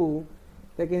tool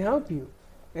that can help you,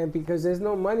 and because there's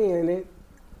no money in it,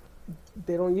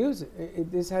 they don't use it.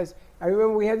 I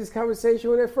remember we had this conversation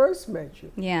when I first met you.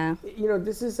 Yeah.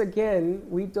 This is, again,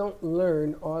 we don't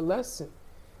learn our lesson.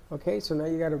 Okay, so now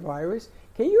you got a virus.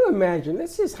 Can you imagine,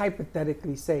 let's just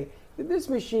hypothetically say, that this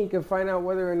machine can find out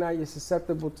whether or not you're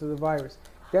susceptible to the virus.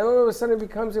 Then all of a sudden it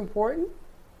becomes important?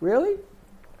 Really?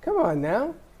 Come on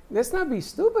now. Let's not be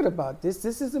stupid about this.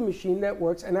 This is a machine that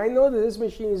works, and I know that this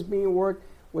machine is being worked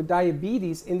with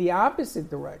diabetes in the opposite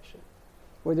direction,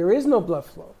 where there is no blood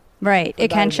flow. Right, it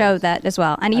can show that as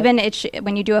well. And even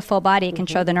when you do a full body, it can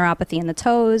show the neuropathy in the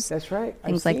toes. That's right.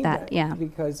 Things like that, yeah.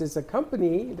 Because it's a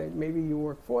company that maybe you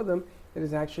work for them that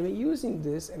is actually using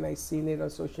this, and I've seen it on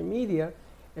social media,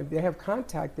 and they have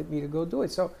contacted me to go do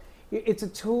it. So it's a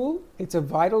tool. It's a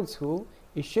vital tool.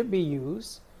 It should be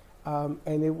used, and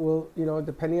it will,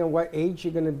 depending on what age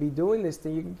you're going to be doing this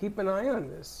thing, you can keep an eye on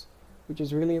this, which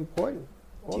is really important.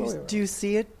 Do you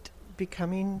see it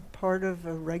becoming part of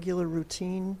a regular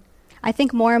routine? I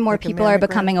think more and more people are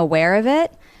becoming aware of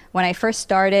it. When I first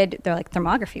started, they're like,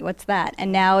 thermography, what's that?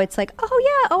 And now it's like,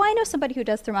 I know somebody who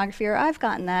does thermography, or I've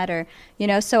gotten that, or,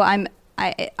 so I'm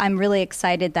really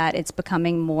excited that it's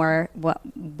becoming more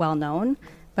well known,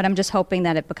 but I'm just hoping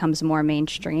that it becomes more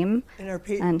mainstream.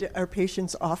 And are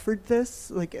patients offered this?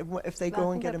 Like if they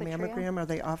go and get a mammogram, are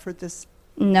they offered this?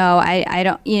 No, I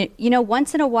don't.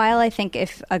 Once in a while, I think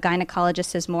if a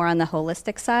gynecologist is more on the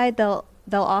holistic side, they'll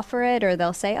offer it, or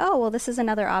they'll say, oh, well, this is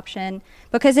another option,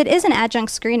 because it is an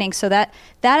adjunct screening. So that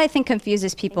I think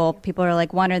confuses people. People are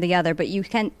like one or the other, but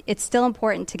it's still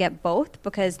important to get both,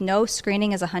 because no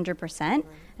screening is 100%, and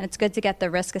it's good to get the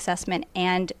risk assessment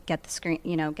and get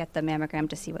the get the mammogram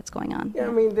to see what's going on. Yeah,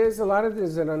 I mean, there's a lot of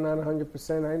things that are not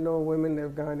 100%. I know women that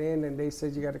have gone in and they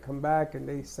said you got to come back, and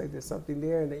they say there's something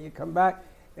there, and then you come back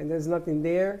and there's nothing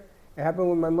there. It happened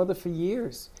with my mother for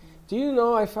years. Do you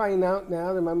know, I find out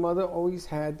now that my mother always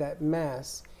had that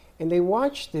mass, and they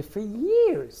watched it for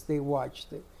years. They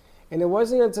watched it. And it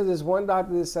wasn't until this one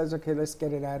doctor that says, okay, let's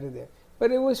get it out of there.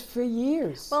 But it was for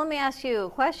years. Well, let me ask you a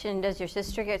question. Does your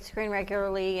sister get screened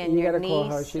regularly, and you your gotta niece? call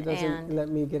her. She doesn't let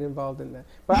me get involved in that.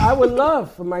 But I would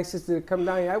love for my sister to come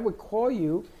down here. I would call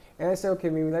you, and I say, okay,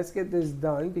 Mimi, let's get this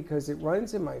done, because it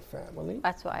runs in my family.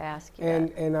 That's why I ask you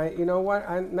And I, you know what?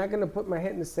 I'm not going to put my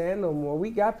head in the sand no more. We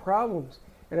got problems.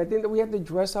 And I think that we have to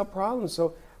address our problems.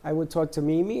 So I would talk to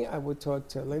Mimi, I would talk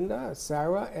to Linda,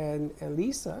 Sarah, and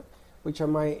Lisa, which are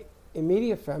my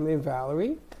immediate family, and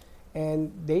Valerie.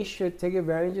 And they should take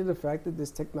advantage of the fact that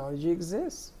this technology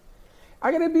exists.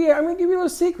 I'm going to give you a little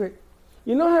secret.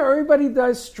 You know how everybody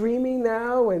does streaming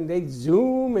now, and they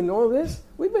Zoom and all this?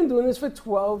 We've been doing this for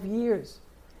 12 years.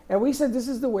 And we said this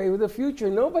is the way of the future.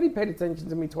 Nobody paid attention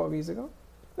to me 12 years ago.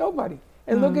 Nobody.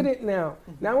 And look at it now.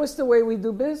 Now it's the way we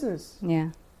do business. Yeah.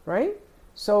 Right?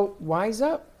 So wise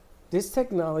up. This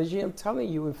technology, I'm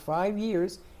telling you, in 5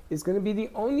 years, is going to be the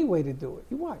only way to do it.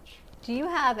 You watch. Do you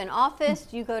have an office?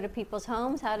 Do you go to people's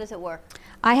homes? How does it work?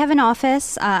 I have an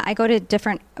office. I go to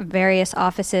various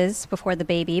offices before the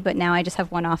baby, but now I just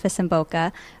have one office in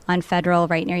Boca on Federal,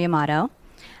 right near Yamato.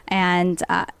 And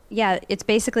it's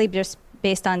basically just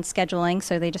based on scheduling.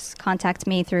 So they just contact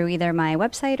me through either my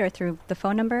website or through the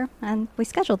phone number, and we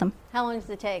schedule them. How long does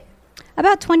it take?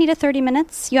 About 20 to 30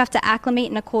 minutes. You have to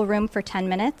acclimate in a cool room for 10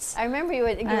 minutes. I remember you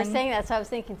were saying that, so I was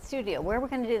thinking studio. Where are we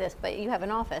going to do this? But you have an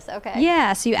office. Okay.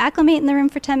 Yeah, so you acclimate in the room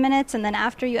for 10 minutes, and then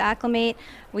after you acclimate,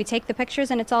 we take the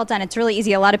pictures, and it's all done. It's really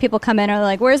easy. A lot of people come in and are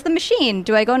like, where's the machine?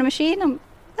 Do I go in a machine? No,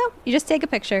 you just take a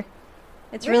picture.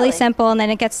 It's really simple, and then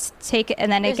it gets taken,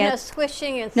 and then There's it gets... no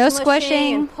squishing and no smushing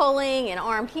squishing and pulling and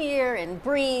arm here and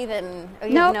breathe and...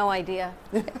 you have no idea.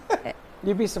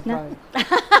 You'd be surprised.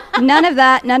 None of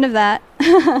that.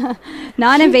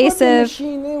 Non-invasive.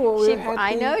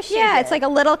 I know she Yeah, did. it's like a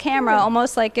little camera,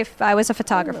 almost like if I was a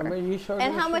photographer.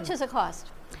 And how much does it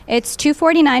cost? It's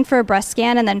 $249 for a breast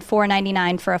scan, and then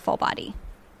 $499 for a full body.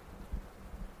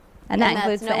 And that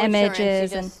includes the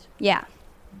images and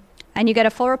and you get a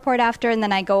full report after, and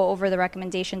then I go over the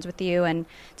recommendations with you, and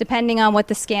depending on what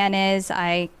the scan is,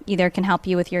 I either can help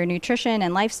you with your nutrition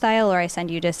and lifestyle, or I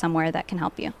send you to somewhere that can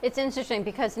help you. It's interesting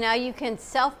because now you can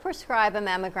self-prescribe a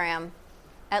mammogram.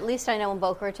 At least I know in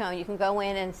Boca Raton, you can go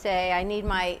in and say, I need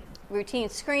my routine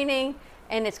screening,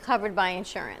 and it's covered by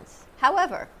insurance.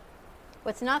 However,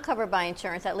 what's not covered by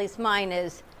insurance, at least mine,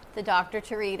 is the doctor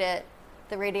to read it,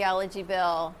 the radiology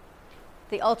bill,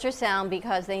 the ultrasound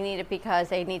because they need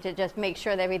to just make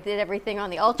sure that we did everything on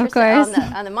the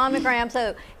ultrasound, on the mammogram.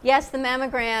 So yes, the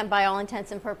mammogram, by all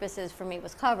intents and purposes, for me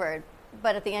was covered.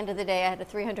 But at the end of the day, I had a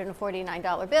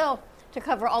 $349 bill to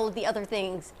cover all of the other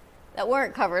things that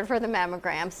weren't covered for the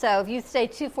mammogram. So if you say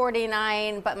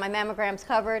 $249, but my mammogram's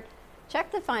covered,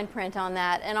 check the fine print on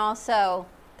that, and also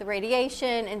the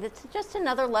radiation, and it's just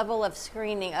another level of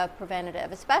screening of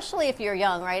preventative, especially if you're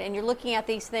young, right? And you're looking at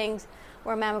these things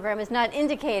where a mammogram is not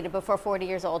indicated before 40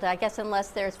 years old, I guess, unless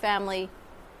there's family.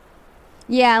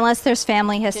 Yeah, unless there's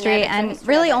family history. And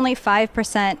really only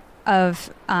 5%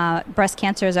 of breast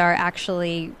cancers are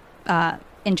actually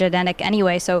in genetic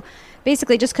anyway. So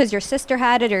basically just because your sister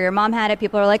had it or your mom had it,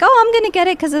 people are like, oh, I'm going to get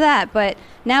it because of that. But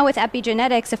now with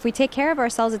epigenetics, if we take care of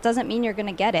ourselves, it doesn't mean you're going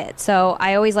to get it. So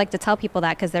I always like to tell people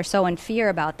that because they're so in fear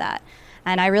about that.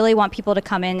 And I really want people to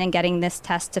come in and getting this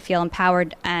test to feel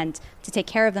empowered and to take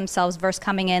care of themselves versus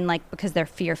coming in like because they're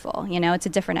fearful. You know, it's a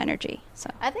different energy. So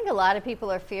I think a lot of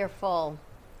people are fearful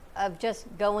of just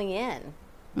going in.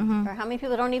 Mm-hmm. Or how many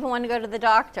people don't even want to go to the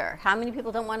doctor? How many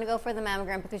people don't want to go for the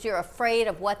mammogram because you're afraid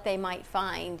of what they might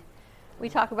find? We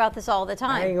talk about this all the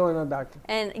time. I ain't going to the doctor.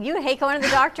 And you hate going to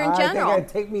the doctor in general. I think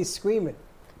it'd take me screaming.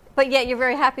 But yet you're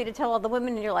very happy to tell all the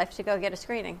women in your life to go get a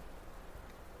screening.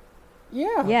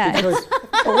 Yeah. Because,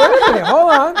 wait a minute.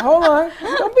 Hold on.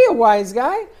 Don't be a wise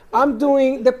guy. I'm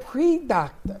doing the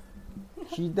pre-doctor.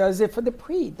 She does it for the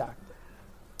pre-doctor.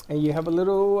 And you have a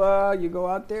little, you go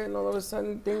out there and all of a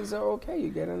sudden things are okay. You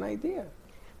get an idea.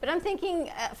 But I'm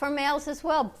thinking for males as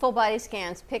well, full body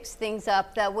scans picks things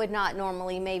up that would not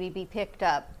normally maybe be picked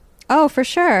up. Oh, for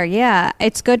sure. Yeah.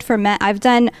 It's good for men. I've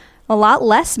done A lot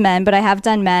less men, but I have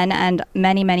done men and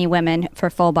many, many women for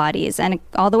full bodies, and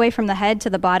all the way from the head to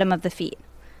the bottom of the feet.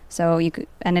 So you could,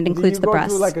 and it includes the breasts.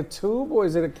 Do you go through like a tube, or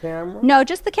is it a camera? No,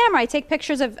 just the camera. I take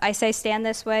pictures of, I say stand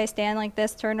this way, stand like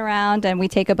this, turn around, and we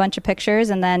take a bunch of pictures,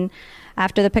 and then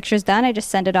after the picture's done, I just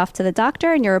send it off to the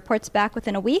doctor, and your report's back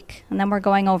within a week, and then we're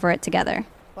going over it together.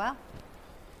 Wow.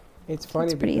 It's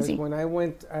funny pretty because easy. when I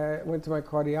went to my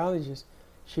cardiologist,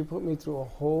 she put me through a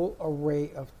whole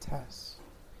array of tests.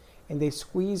 And they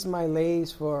squeezed my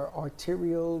legs for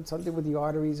arterial, something with the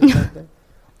arteries or something,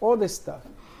 all this stuff.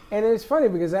 And it's funny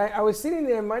because I was sitting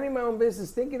there minding my own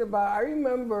business thinking about, I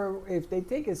remember if they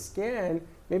take a scan,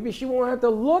 maybe she won't have to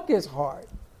look as hard.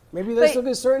 Maybe let's look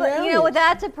at certain areas. You know,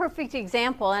 that's a perfect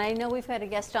example, and I know we've had a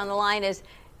guest on the line, is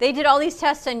they did all these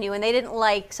tests on you and they didn't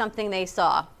like something they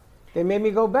saw. They made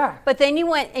me go back. But then you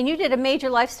went and you did a major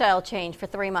lifestyle change for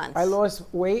 3 months. I lost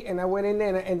weight and I went in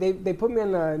there and they put me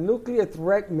on a nuclear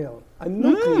threat mill. A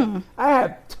nuclear. I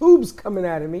have tubes coming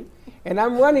out of me and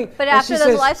I'm running. But after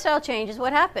those lifestyle changes,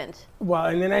 what happened? Well,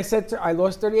 and then I said to her, I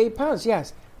lost 38 pounds,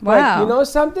 yes. Wow. But you know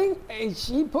something?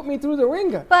 She put me through the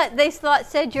ringer. But they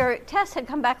said your test had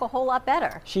come back a whole lot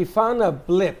better. She found a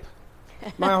blip.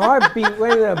 My heartbeat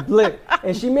went in a blip.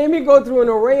 And she made me go through an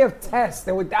array of tests.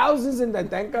 There were thousands in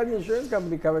that. Thank God the insurance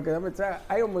company covered, because I'm going to tell you,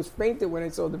 I almost fainted when I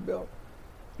saw the bill.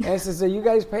 And I said, are you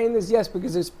guys paying this? Yes,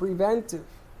 because it's preventive.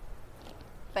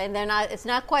 But it's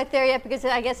not quite there yet, because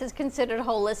I guess it's considered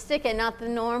holistic and not the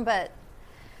norm, but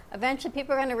eventually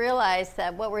people are going to realize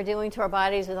that what we're doing to our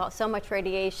bodies with so much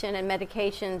radiation and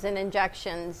medications and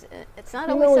injections, it's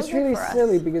not always so good for us. It's really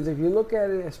silly, because if you look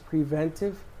at it as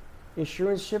preventive,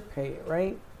 insurance should pay it,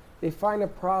 right? They find a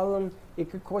problem, it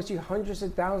could cost you hundreds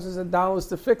of thousands of dollars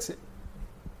to fix it.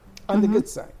 On the good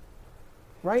side,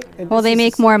 right? And well, they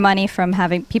make more money from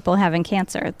people having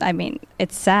cancer. I mean,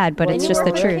 it's sad, but it's just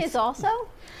the truth. Kids also?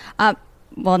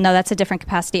 Well, no, that's a different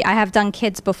capacity. I have done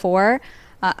kids before.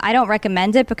 I don't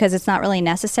recommend it because it's not really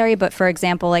necessary. But for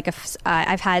example, like if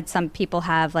I've had some people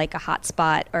have like a hot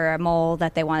spot or a mole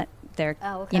that they want to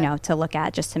look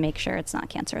at just to make sure it's not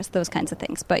cancerous, those kinds of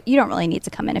things. But you don't really need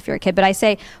to come in if you're a kid. But I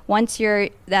say once you're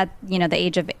the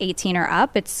age of 18 or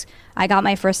up, I got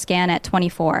my first scan at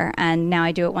 24 and now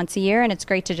I do it once a year and it's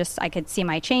great to I could see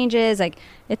my changes. Like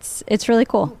it's really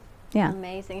cool. Yeah.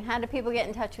 Amazing. How do people get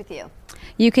in touch with you?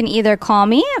 You can either call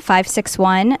me at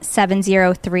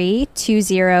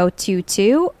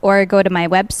 561-703-2022 or go to my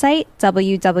website,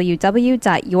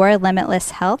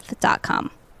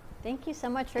 www.yourlimitlesshealth.com. Thank you so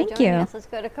much for joining us. Let's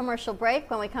go to commercial break.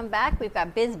 When we come back, we've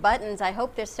got Biz Buttons. I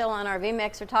hope they're still on our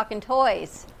VMix. We're talking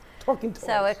toys. Talking toys.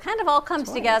 So it kind of all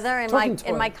comes together in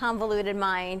my convoluted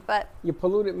mind. But your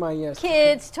polluted mind, yes.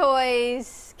 Kids,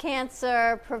 toys,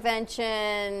 cancer,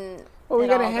 prevention. Well, we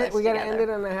gotta end it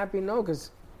on a happy note,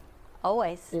 because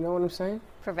always. You know what I'm saying?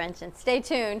 Prevention. Stay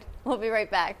tuned. We'll be right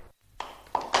back.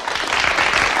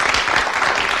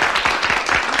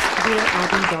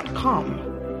 DearAbby.com.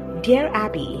 Dear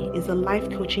Abby is a life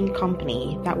coaching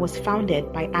company that was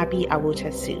founded by Abby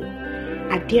Awotasu.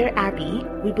 At Dear Abby,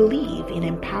 we believe in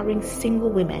empowering single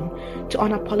women to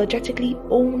unapologetically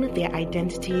own their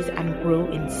identities and grow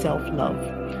in self-love.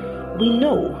 We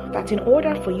know that in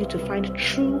order for you to find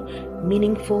true,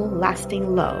 meaningful,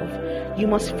 lasting love, you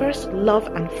must first love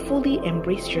and fully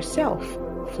embrace yourself,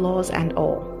 flaws and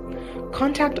all.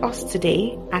 Contact us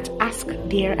today at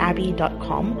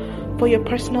askdearabby.com for your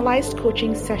personalized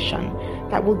coaching session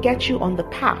that will get you on the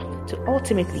path to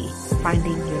ultimately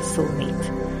finding your soulmate.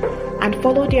 And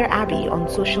follow Dear Abby on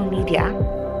social media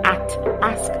at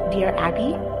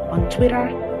askdearabby on Twitter,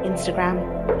 Instagram,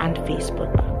 and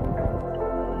Facebook.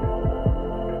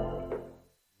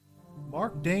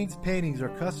 Mark Dane's paintings are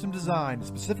custom designed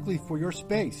specifically for your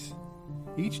space.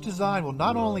 Each design will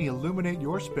not only illuminate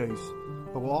your space,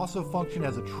 but will also function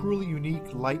as a truly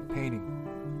unique light painting.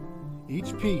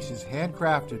 Each piece is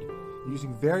handcrafted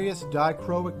using various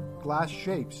dichroic glass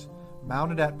shapes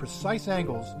mounted at precise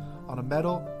angles on a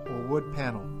metal or wood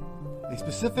panel. A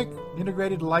specific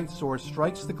integrated light source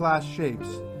strikes the glass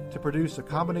shapes to produce a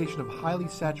combination of highly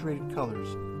saturated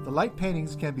colors. The light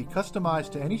paintings can be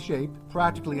customized to any shape,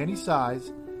 practically any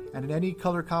size, and in any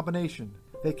color combination.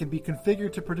 They can be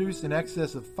configured to produce in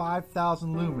excess of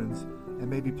 5,000 lumens and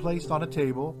may be placed on a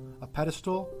table, a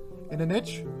pedestal, in a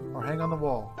niche, or hang on the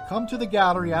wall. Come to the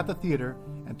gallery at the theater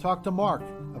and talk to Mark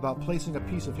about placing a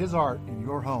piece of his art in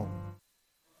your home.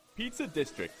 Pizza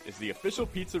District is the official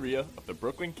pizzeria of the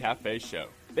Brooklyn Cafe Show.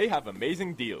 They have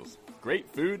amazing deals, great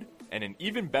food, and an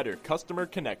even better customer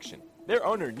connection. Their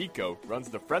owner, Nico, runs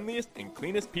the friendliest and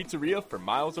cleanest pizzeria for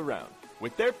miles around.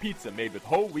 With their pizza made with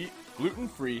whole wheat,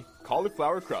 gluten-free,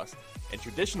 cauliflower crust, and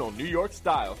traditional New York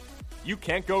style, you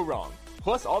can't go wrong.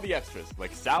 Plus all the extras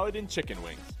like salad and chicken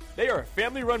wings. They are a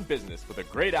family-run business with a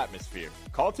great atmosphere.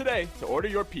 Call today to order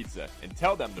your pizza and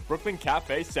tell them the Brooklyn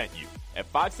Cafe sent you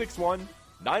at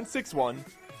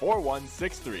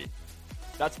 561-961-4163.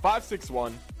 That's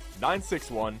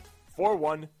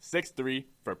 561-961-4163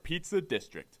 for Pizza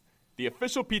District, the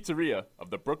official pizzeria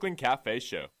of the Brooklyn Cafe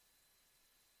Show.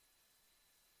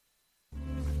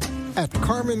 At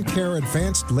Carmen Care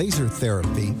Advanced Laser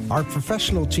Therapy, our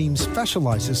professional team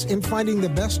specializes in finding the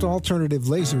best alternative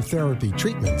laser therapy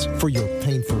treatments for your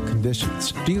painful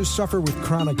conditions. Do you suffer with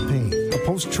chronic pain, a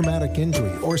post-traumatic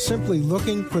injury, or simply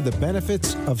looking for the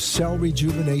benefits of cell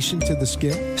rejuvenation to the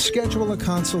skin? Schedule a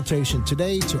consultation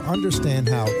today to understand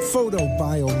how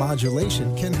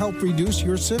photobiomodulation can help reduce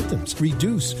your symptoms,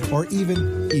 reduce or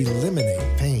even eliminate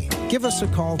pain. Give us a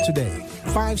call today,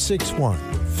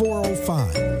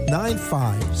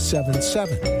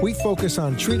 561-405-9577. We focus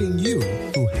on treating you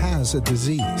who has a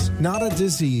disease, not a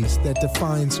disease that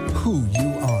defines who you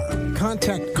are.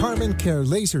 Contact Carmen Care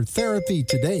Laser Therapy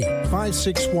today,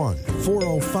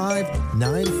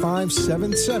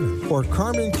 561-405-9577 or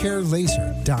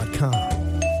carmencarelaser.com.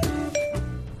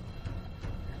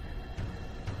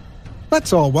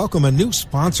 Let's all welcome a new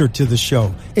sponsor to the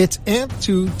show. It's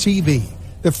AMP2 TV,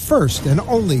 the first and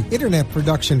only internet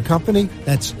production company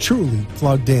that's truly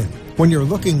plugged in. When you're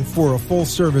looking for a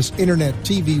full-service internet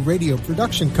TV radio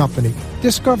production company,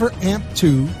 discover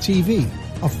AMP2 TV,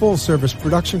 a full-service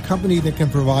production company that can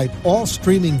provide all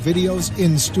streaming videos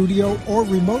in studio or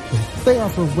remotely. They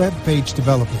offer web page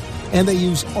development, and they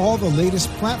use all the latest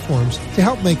platforms to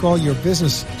help make all your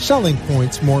business selling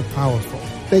points more powerful.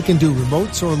 They can do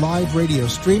remotes or live radio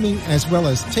streaming as well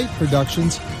as tape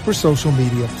productions for social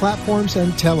media platforms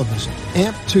and television.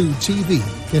 AMP2 TV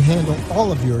can handle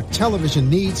all of your television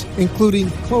needs,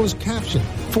 including closed caption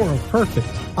for a perfect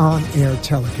on-air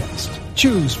telecast.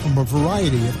 Choose from a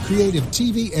variety of creative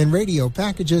TV and radio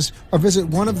packages or visit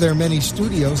one of their many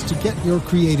studios to get your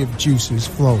creative juices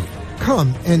flowing.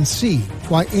 Come and see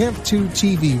why AMP2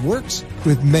 TV works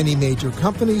with many major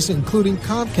companies, including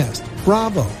Comcast,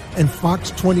 Bravo, and Fox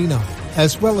 29,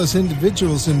 as well as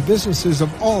individuals and businesses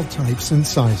of all types and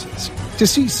sizes. To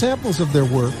see samples of their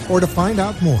work or to find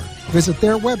out more, visit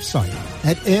their website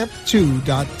at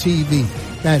amp2.tv.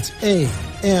 That's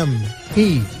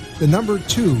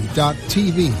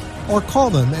AMP2.tv, or call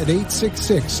them at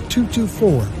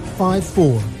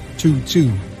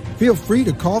 866-224-5422. Feel free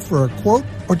to call for a quote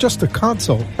or just a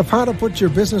consult of how to put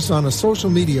your business on a social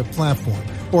media platform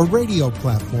or radio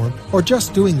platform, or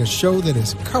just doing a show that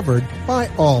is covered by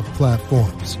all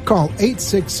platforms. Call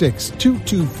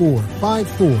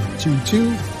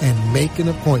 866-224-5422 and make an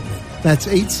appointment. That's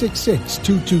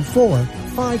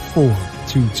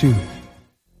 866-224-5422.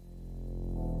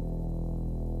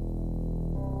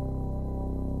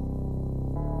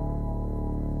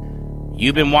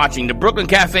 You've been watching the Brooklyn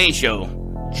Cafe Show.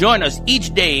 Join us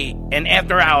each day and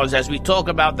after hours as we talk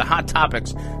about the hot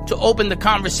topics to open the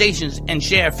conversations and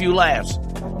share a few laughs.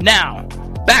 Now,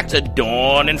 back to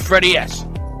Dawn and Freddie S.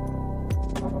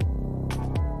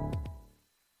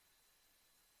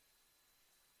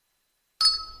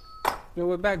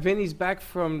 We're back. Vinny's back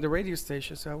from the radio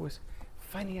station, so I was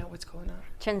finding out what's going on.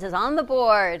 Chins is on the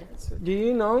board. Do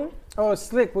you know? Oh,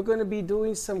 Slick, we're going to be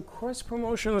doing some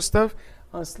cross-promotional stuff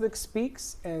on Slick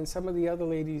Speaks and some of the other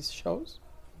ladies' shows.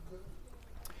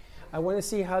 I want to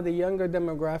see how the younger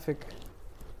demographic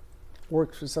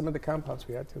works with some of the compounds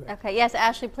we had today. Okay, yes,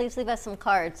 Ashley, please leave us some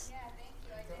cards. Yeah, thank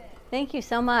you. I did. Thank you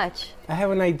so much. I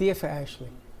have an idea for Ashley.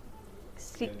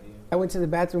 I went to the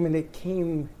bathroom and it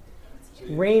came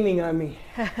raining on me.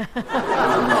 Thanks,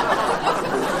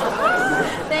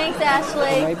 Ashley.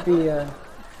 It might be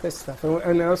this stuff.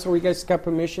 And also, we guys got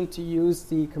permission to use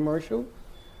the commercial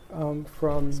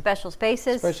from Special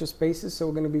Spaces. Special Spaces, so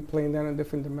we're going to be playing that on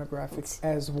different demographics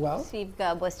as well. Steve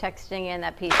Gubb was texting in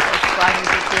that piece. Brought him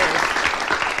to tears.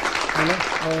 I know.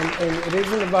 And it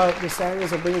isn't about the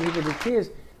sadness of bringing people to tears,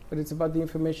 but it's about the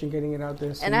information, getting it out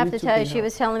there. So and I have to tell you, she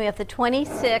was telling me of the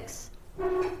 26,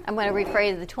 I'm going to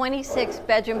rephrase, the 26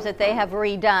 bedrooms that they have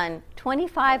redone,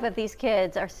 25 of these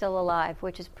kids are still alive,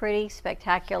 which is pretty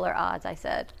spectacular odds, I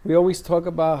said. We always talk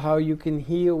about how you can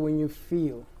heal when you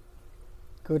feel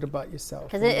good about yourself.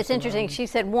 Because it's interesting. She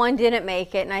said one didn't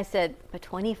make it, and I said, but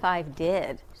 25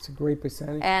 did. It's a great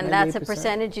percentage. And that's a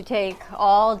percentage you take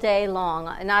all day long.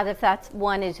 Not if that's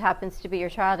one, it happens to be your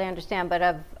child, I understand, but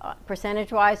of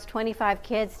percentage-wise, 25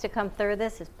 kids to come through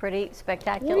this is pretty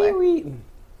spectacular. What are you eating?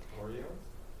 Oreos?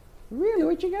 Really?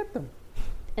 Where'd you get them?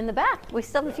 In the back. We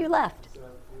still have a few left.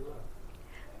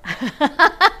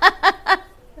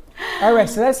 All right,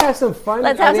 so let's have some fun.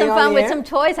 Let's have some fun with some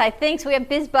toys, I think. So we have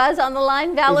Biz Buzz on the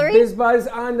line, Valerie? Biz Buzz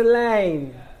on the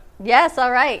line. Yes,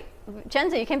 all right.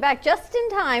 Chenzo, you came back just in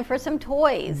time for some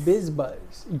toys. Biz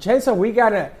Buzz. Chenzo, we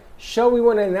got a show we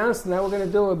want to announce. Now we're going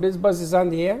to do a Biz Buzz is on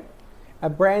the air. A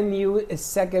brand new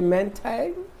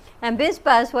segmente. And Biz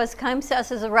Buzz comes to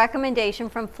us as a recommendation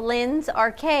from Flynn's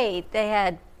Arcade. They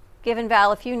had given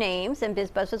Val a few names, and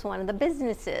Biz Buzz was one of the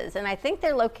businesses. And I think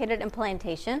they're located in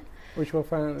Plantation. Which we'll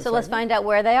find out. So let's find out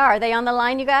where they are. Are they on the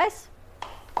line, you guys?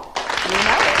 You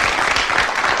know it.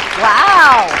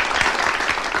 Wow.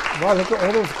 Wow, look at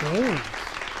all those games.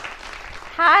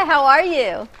 Hi, how are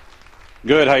you?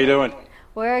 Good, how you doing?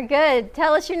 We're good.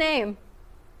 Tell us your name.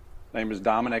 Name is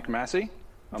Dominic Massey.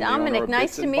 Dominic,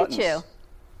 nice to meet you.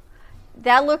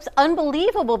 That looks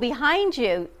unbelievable behind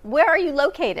you. Where are you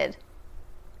located?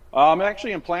 I'm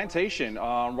actually in Plantation,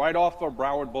 right off of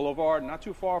Broward Boulevard, not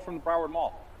too far from the Broward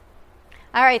Mall.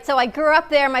 All right, so I grew up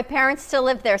there. My parents still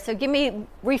live there. So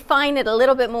refine it a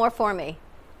little bit more for me.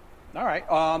 All right.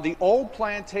 The old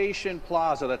Plantation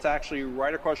Plaza, that's actually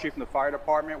right across the street from the fire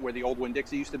department where the old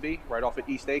Winn-Dixie used to be, right off at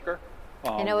East Acre.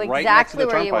 I know exactly right next to the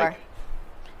where you Turnpike. are.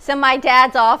 So my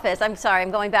dad's office, I'm sorry, I'm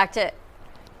going back to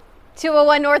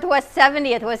 201 Northwest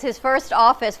 70th was his first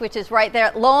office, which is right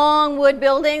there. Long wood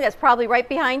building that's probably right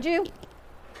behind you.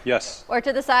 Yes. Or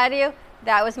to the side of you.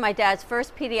 That was my dad's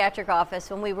first pediatric office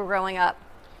when we were growing up.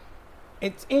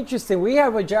 It's interesting. We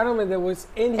have a gentleman that was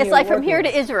in here. It's like from here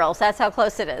to Israel, so that's how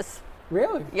close it is.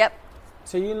 Really? Yep.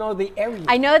 So you know the area.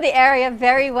 I know the area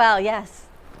very well, yes.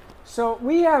 So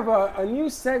we have a new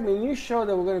segment, a new show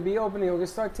that we're going to be opening. We're going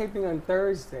to start taping on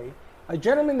Thursday. A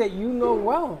gentleman that you know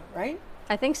well, right?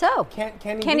 I think so.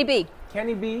 Kenny B.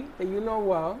 Kenny B, that you know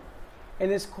well.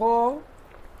 And it's called?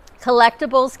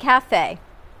 Collectibles Cafe.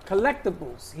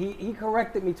 Collectibles. He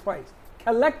corrected me twice.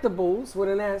 Collectibles with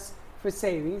an S for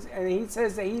savings. And he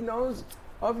says that he knows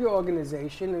of your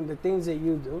organization and the things that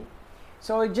you do.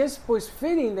 So it just was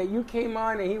fitting that you came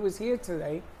on and he was here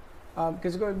today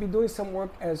because we're going to be doing some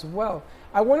work as well.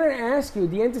 I wanted to ask you,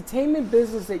 the entertainment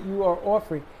business that you are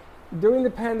offering during the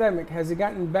pandemic, has it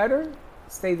gotten better?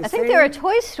 Stayed the same? I think they're a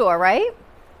toy store, right?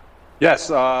 Yes,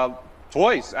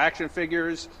 toys, action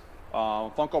figures,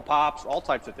 Funko Pops, all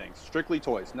types of things. Strictly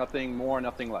toys, nothing more,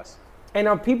 nothing less. And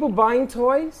are people buying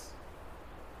toys?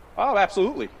 Oh,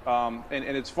 absolutely. And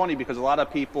it's funny because a lot of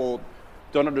people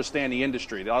don't understand the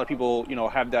industry. A lot of people,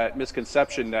 have that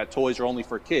misconception that toys are only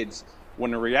for kids,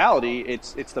 when in reality,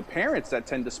 it's the parents that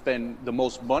tend to spend the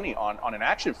most money on an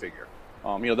action figure.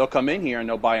 They'll come in here and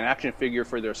they'll buy an action figure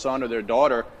for their son or their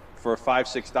daughter for $5,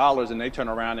 $6, and they turn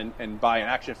around and buy an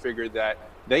action figure that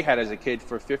they had as a kid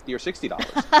for $50 or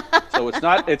 $60. So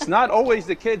it's not always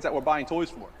the kids that we're buying toys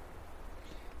for.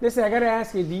 Listen, I got to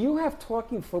ask you, do you have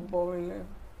Talking Football in there?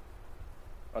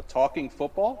 A Talking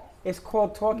Football? It's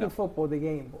called Talking Football, the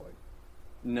game board.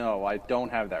 No, I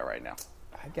don't have that right now.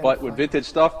 But with vintage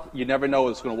stuff, you never know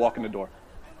what's going to walk in the door.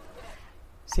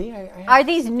 See, are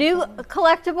these new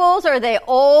collectibles? Are they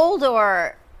old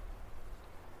or?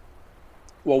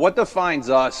 Well, what defines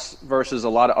us versus a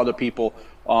lot of other people,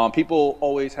 people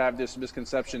always have this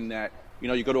misconception that,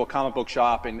 you go to a comic book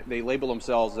shop and they label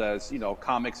themselves as,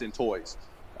 comics and toys.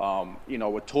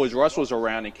 When Toys R Us was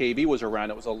around and KB was around,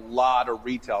 it was a lot of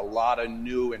retail, a lot of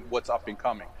new and what's up and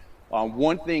coming.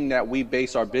 One thing that we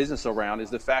base our business around is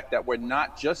the fact that we're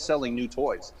not just selling new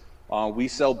toys. We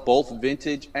sell both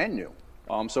vintage and new.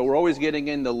 So we're always getting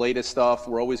in the latest stuff.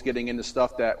 We're always getting into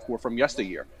stuff that were from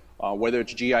yesteryear, whether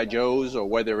it's G.I. Joes or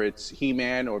whether it's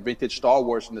He-Man or vintage Star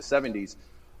Wars from the 70s.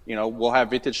 We'll have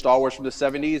vintage Star Wars from the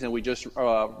 70s, and we just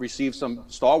received some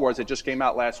Star Wars that just came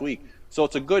out last week. So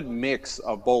it's a good mix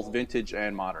of both vintage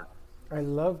and modern. I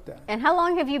love that. And how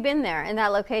long have you been there in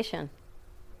that location?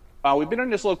 We've been in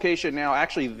this location now.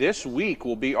 Actually, this week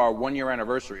will be our 1-year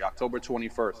anniversary, October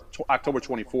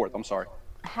 24th. I'm sorry.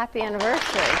 Happy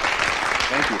anniversary.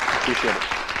 Thank you. Appreciate it.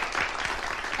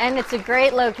 And it's a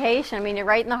great location. I mean, you're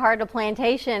right in the heart of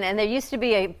Plantation, and there used to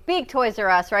be a big Toys R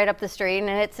Us right up the street, and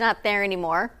it's not there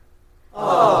anymore.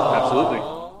 Oh.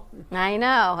 Absolutely. I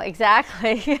know,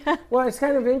 exactly. Well, it's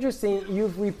kind of interesting.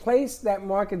 You've replaced that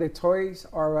market that Toys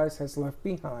R Us has left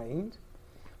behind.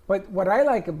 But what I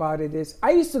like about it is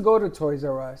I used to go to Toys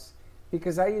R Us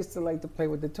because I used to like to play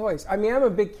with the toys. I mean, I'm a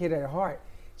big kid at heart.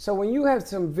 So when you have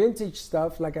some vintage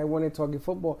stuff, like I wanted Talking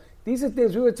Football, these are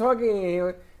things we were talking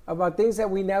here about, things that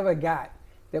we never got,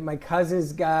 that my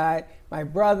cousins got, my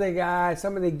brother got,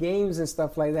 some of the games and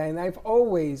stuff like that. And I've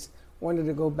always wanted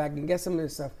to go back and get some of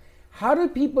this stuff. How do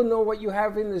people know what you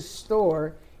have in the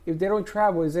store if they don't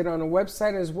travel? Is it on a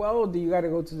website as well, or do you got to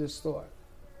go to the store?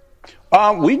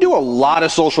 We do a lot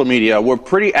of social media. We're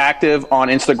pretty active on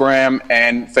Instagram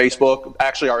and Facebook.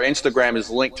 Actually, our Instagram is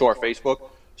linked to our Facebook.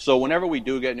 So whenever we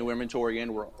do get new inventory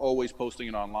in, we're always posting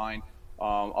it online.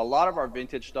 A lot of our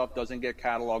vintage stuff doesn't get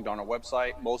cataloged on our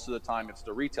website. Most of the time, it's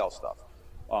the retail stuff.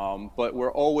 But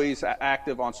we're always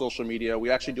active on social media. We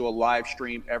actually do a live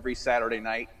stream every Saturday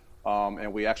night,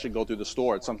 and we actually go through the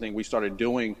store. It's something we started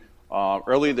doing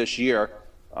early this year.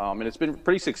 And it's been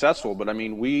pretty successful, but I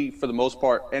mean, we, for the most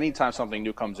part, anytime something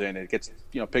new comes in, it gets,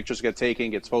 pictures get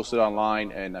taken, gets posted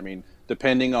online, and I mean,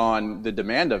 depending on the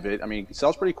demand of it, I mean, it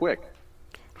sells pretty quick.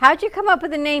 How'd you come up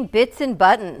with the name Bits and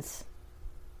Buttons?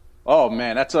 Oh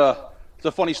man, it's a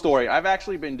funny story. I've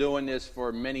actually been doing this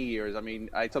for many years. I mean,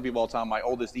 I tell people all the time, my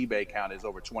oldest eBay account is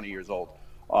over 20 years old.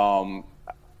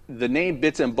 The name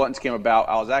Bits and Buttons came about.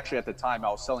 I was actually, at the time, I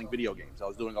was selling video games. I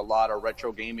was doing a lot of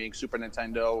retro gaming, Super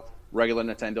Nintendo, regular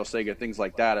Nintendo, Sega, things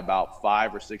like that about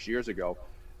 5 or 6 years ago.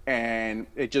 And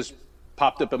it just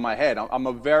popped up in my head. I'm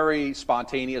a very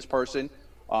spontaneous person.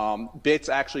 Bits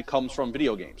actually comes from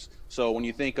video games. So when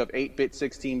you think of 8-bit,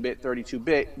 16-bit,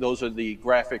 32-bit, those are the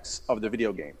graphics of the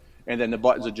video game. And then the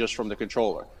buttons are just from the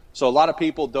controller. So a lot of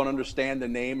people don't understand the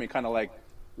name and kind of like,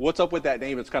 what's up with that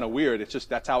name? It's kind of weird. It's just,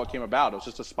 that's how it came about. It was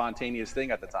just a spontaneous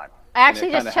thing at the time. I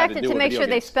actually just checked it to make sure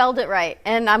they spelled it right.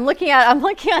 And I'm looking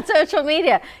on social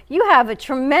media. You have a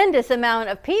tremendous amount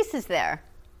of pieces there.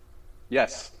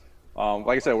 Yes. Like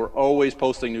I said, we're always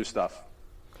posting new stuff.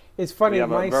 It's funny. We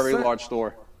have a very large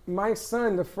store. My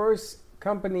son, the first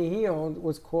company he owned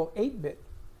was called 8-Bit.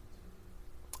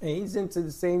 And he's into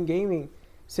the same gaming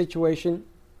situation.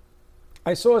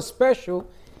 I saw a special,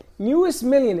 Newest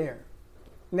Millionaire.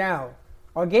 Now,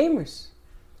 are gamers.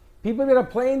 People that are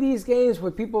playing these games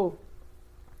with people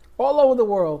all over the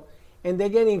world, and they're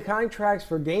getting contracts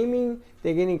for gaming,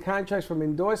 they're getting contracts from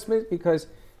endorsements, because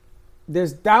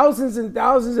there's thousands and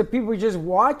thousands of people just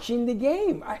watching the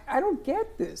game. I don't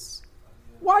get this.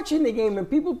 Watching the game and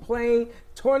people playing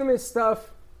tournament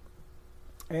stuff,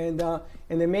 and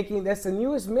they're making, that's the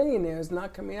Newest Millionaires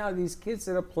not coming out of these kids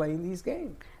that are playing these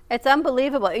games. It's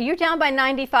unbelievable. Are you down by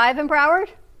 95 in Broward?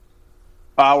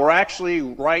 We're actually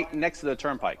right next to the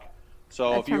Turnpike.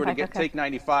 So if you were to okay. take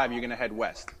 95, you're going to head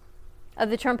west.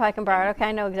 Of the Turnpike in Broward. Okay,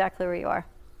 I know exactly where you are.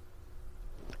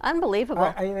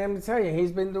 Unbelievable. I'm going to tell you,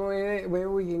 he's been doing it. Maybe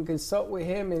we can consult with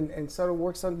him and sort of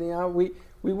work something out. We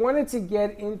wanted to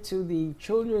get into the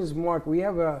children's market. We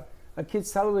have a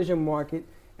kids television market,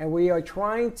 and we are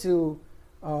trying to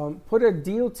put a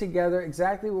deal together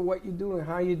exactly with what you do and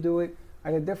how you do it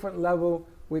at a different level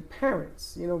with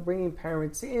parents, bringing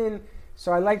parents in.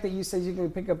 So I like that you said you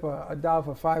can pick up a doll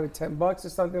for $5 or $10 or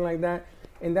something like that.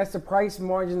 And that's the price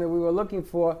margin that we were looking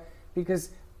for,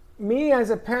 because me as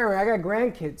a parent, I got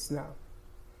grandkids now.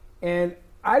 And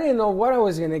I didn't know what I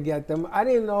was going to get them. I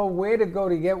didn't know where to go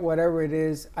to get whatever it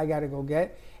is I got to go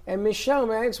get. And Michelle,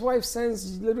 my ex-wife,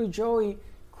 sends little Joey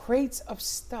crates of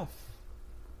stuff.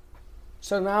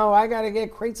 So now I got to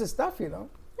get crates of stuff, Not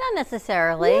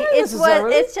necessarily. Not it's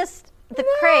necessarily. It's just the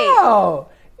crate. No.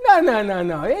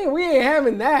 Hey, we ain't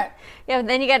having that. Yeah,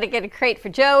 then you got to get a crate for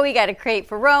Joey, you got a crate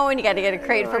for Rowan, you got to get a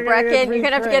crate for Brecken. You're going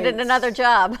to have to get it another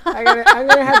job. I'm going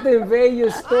to have to invade your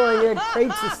store and get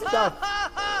crates of stuff.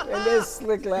 And they're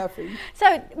slick laughing.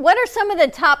 So what are some of the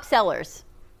top sellers?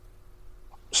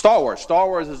 Star Wars. Star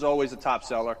Wars is always a top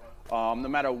seller. No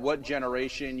matter what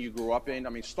generation you grew up in. I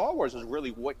mean, Star Wars is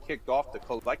really what kicked off the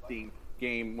collecting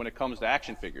game when it comes to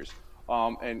action figures.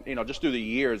 And just through the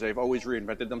years, they've always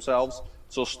reinvented themselves.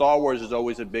 So Star Wars is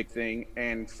always a big thing.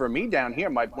 And for me down here,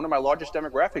 one of my largest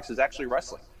demographics is actually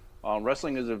wrestling.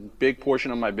 Wrestling is a big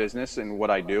portion of my business and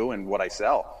what I do and what I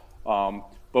sell.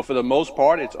 But for the most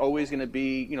part, it's always going to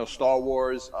be, Star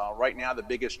Wars. Right now, the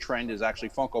biggest trend is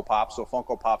actually Funko Pops. So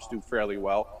Funko Pops do fairly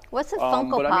well. What's a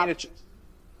Funko Pop? I mean, it's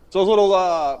those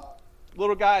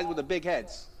little guys with the big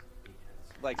heads.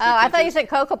 Like I thought you said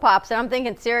Cocoa Pops, and I'm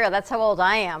thinking cereal. That's how old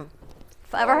I am.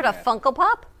 Ever heard of Funko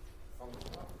Pop?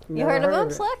 You heard of them,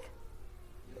 Slick?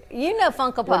 You know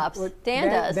Funko Pops. Dan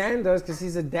does. Dan does, because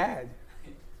he's a dad.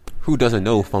 Who doesn't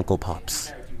know Funko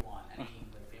Pops?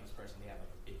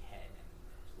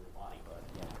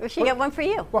 We should get one for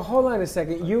you. Well, hold on a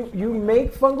second. You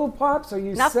make Funko Pops, or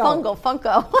you Not sell?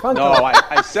 Funko. No,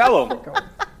 I sell them.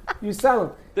 You sell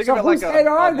them. Think so of it like whose head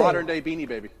are they? modern day Beanie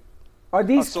Baby. Are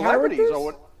these celebrities?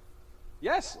 characters?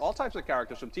 Yes, all types of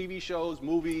characters from TV shows,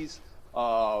 movies.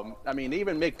 I mean, they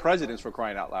even make presidents, for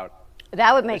crying out loud.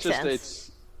 That would make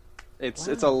sense.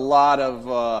 It's a lot of.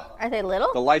 Are they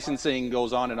little? The licensing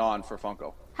goes on and on for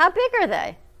Funko. How big are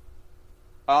they?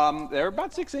 They're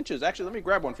about 6 inches. Actually, let me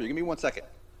grab one for you. Give me 1 second.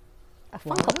 A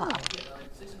Funko Pop.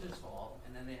 6 inches tall,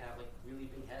 and then they have like really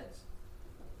big heads.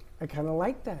 I kind of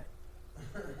like that.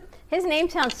 His name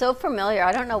sounds so familiar.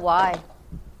 I don't know why.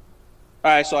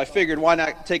 All right, so I figured why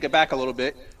not take it back a little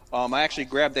bit. I actually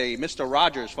grabbed a Mr.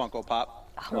 Rogers Funko Pop.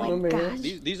 Oh my gosh.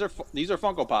 These are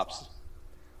Funko Pops.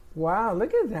 Wow,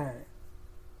 look at that.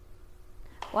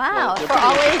 Wow, Well, they're for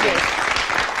all pretty- ages.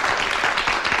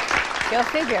 Go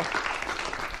figure.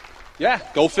 Yeah,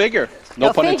 go figure. No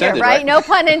Go pun figure, intended, right? right? No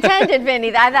pun intended, Vinny.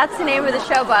 That's the name of the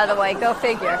show, by the way. Go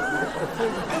figure.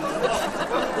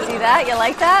 See that? You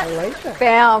like that? I like that.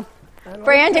 Bam. like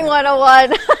Branding that.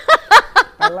 101.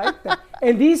 I like that.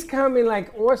 And these come in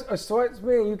like assortment,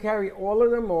 and you carry all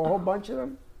of them or a whole bunch of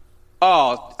them?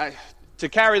 Oh, to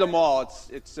carry them all,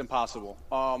 it's impossible.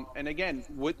 And again,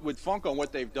 with Funko, and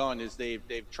what they've done is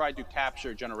they've tried to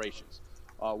capture generations.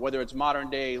 Whether it's modern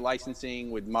day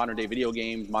licensing with modern day video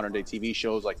games, modern day TV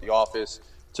shows like The Office,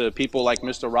 to people like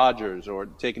Mr. Rogers, or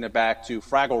taking it back to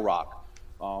Fraggle Rock.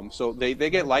 So they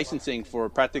get licensing for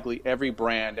practically every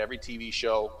brand, every TV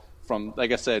show, from,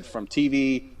 like I said, from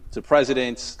TV to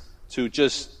presidents to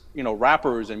just,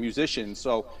 rappers and musicians.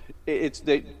 So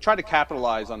they try to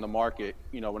capitalize on the market,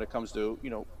 when it comes to,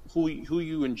 who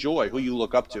you enjoy, who you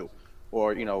look up to,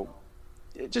 or,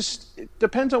 it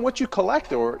depends on what you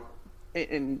collect,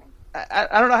 and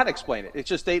I don't know how to explain it. It's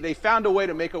just they found a way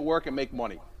to make it work and make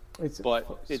money. It's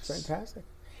fantastic.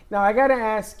 Now I got to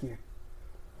ask you,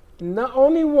 not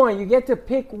only one, you get to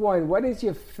pick one. What is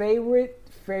your favorite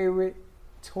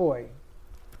toy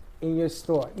in your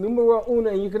store? Numero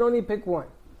uno, and you can only pick one.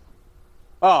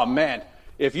 Oh, man.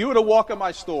 If you were to walk in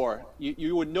my store,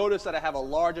 you would notice that I have a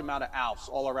large amount of Alfs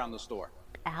all around the store.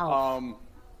 Alf.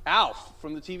 Alf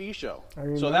from the TV show. I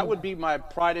remember. So that would be my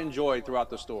pride and joy throughout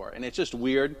the store. And it's just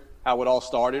weird how it all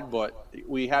started, but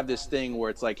we have this thing where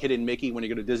it's like Hidden Mickey when you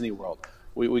go to Disney World.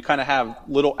 We kind of have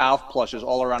little Alf plushes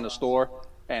all around the store,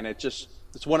 and it's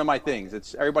one of my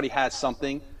things. Everybody has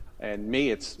something, and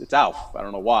me, it's Alf. I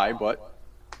don't know why, but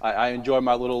I enjoy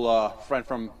my little friend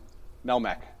from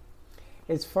Melmac.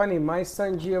 It's funny. My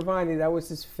son Giovanni, that was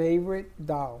his favorite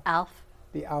doll. Alf.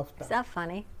 The Alf doll. Is that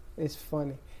funny? It's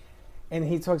funny. And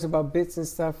he talks about bits and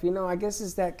stuff. I guess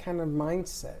it's that kind of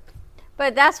mindset.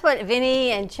 But that's what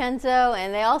Vinny and Chenzo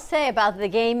and they all say about the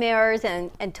game mirrors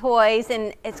and toys,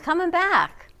 and it's coming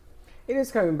back. It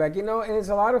is coming back, and it's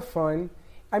a lot of fun.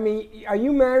 I mean, are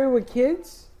you married with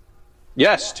kids?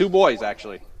 Yes, 2 boys,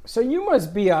 actually. So you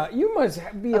must be a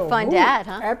fun dad,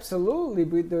 huh? Absolutely,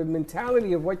 with the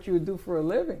mentality of what you would do for a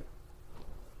living.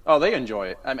 Oh, they enjoy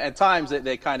it. I mean, at times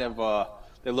they kind of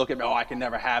they look at me. Oh, I can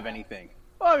never have anything.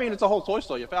 Well, I mean, it's a whole toy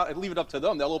store. You leave it up to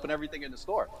them. They'll open everything in the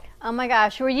store. Oh my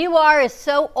gosh, where you are is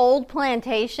so old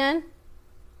plantation.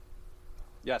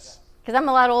 Yes. Because I'm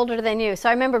a lot older than you, so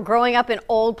I remember growing up in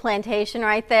old plantation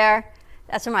right there.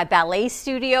 That's where my ballet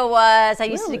studio was. I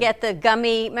used to get the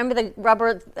gummy. Remember the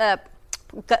rubber.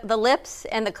 The lips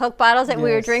and the Coke bottles that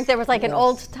we would drink. There was like an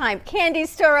old-time candy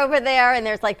store over there, and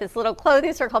there's like this little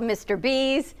clothing store called Mr.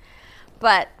 B's.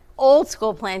 But old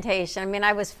school plantation. I mean,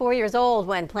 I was 4 years old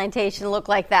when plantation looked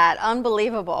like that.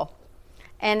 Unbelievable.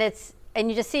 And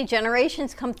you just see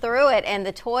generations come through it, and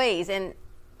the toys, and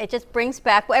it just brings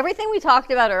back everything we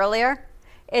talked about earlier.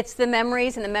 It's the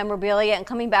memories and the memorabilia and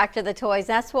coming back to the toys.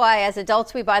 That's why as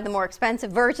adults we buy the more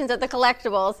expensive versions of the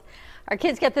collectibles. Our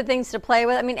kids get the things to play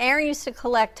with. I mean, Aaron used to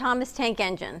collect Thomas Tank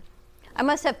Engine. I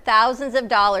must have thousands of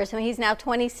dollars, and he's now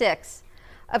 26,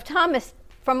 of Thomas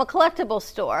from a collectible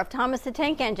store, of Thomas the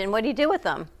Tank Engine. What do you do with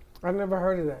them? I've never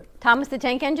heard of that. Thomas the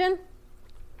Tank Engine?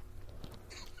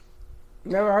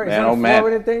 Never heard. Man, Is that oh, a man.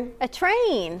 Florida thing? A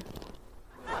train.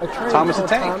 A train. Thomas the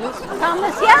called Tank.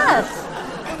 Thomas, yes.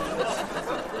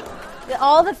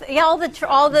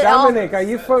 Dominic, are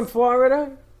you from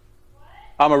Florida?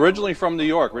 I'm originally from New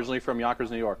York, from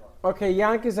Yonkers, New York. Okay,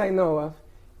 Yonkers I know of.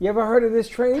 You ever heard of this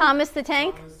train? Thomas the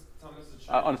Tank?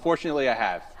 Unfortunately, I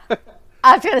have.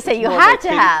 I was going to say, you had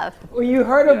to have. Well, you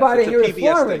heard about it here in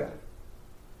Florida. Thing.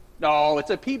 No,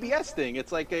 it's a PBS thing.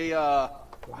 It's like a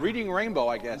Reading Rainbow,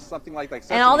 I guess, something like that.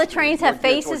 And all the trains have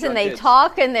faces, and they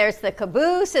talk, and there's the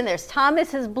caboose, and there's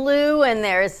Thomas is Blue, and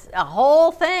there's a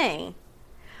whole thing.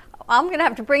 I'm going to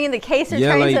have to bring in the case of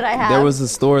trains that I have. There's a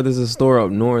store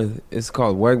up north. It's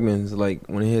called Wegmans. Like,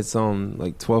 when it hits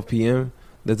on, 12 p.m.,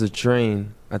 there's a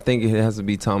train. I think it has to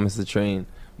be Thomas the Train.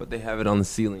 But they have it on the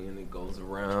ceiling, and it goes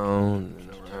around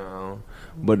and around.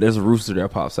 But there's a rooster that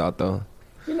pops out, though.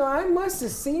 I must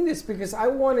have seen this because I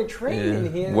want a train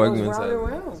in here that goes round and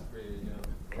round.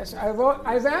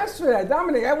 I've asked for that.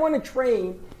 Dominic, I want a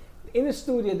train. in the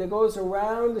studio that goes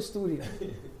around the studio.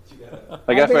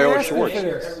 Like I've been FAO asking Schwartz. for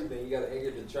this. Everything. You got to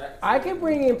anchor the track. I can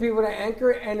bring in people to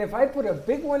anchor it, and if I put a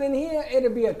big one in here,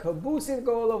 it'll be a caboose. It'll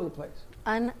go all over the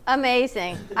place.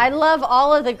 Amazing. I love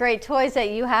all of the great toys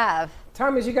that you have.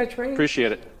 Thomas, you got trains?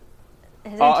 Appreciate it.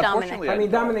 His name's Dominic. I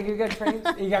mean, Dominic, you got trains?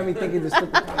 You got me thinking this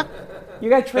stupid thing. You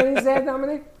got trains there,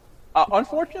 Dominic?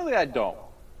 Unfortunately, I don't.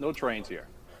 No trains here.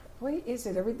 What is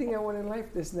it? Everything I want in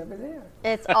life is never there.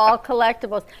 It's all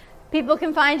collectibles. People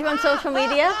can find you on social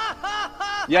media?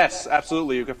 Yes,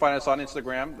 absolutely. You can find us on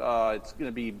Instagram. It's going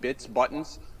to be Bits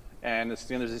Buttons, and it's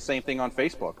the same thing on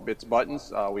Facebook. Bits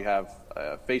Buttons. We have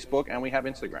Facebook and we have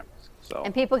Instagram. So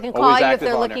And people can call you if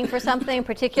they're looking for something in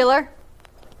particular?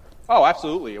 Oh,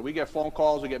 absolutely. We get phone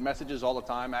calls. We get messages all the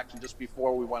time. Actually, just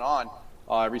before we went on,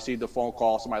 I received a phone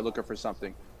call, somebody looking for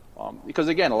something. Because,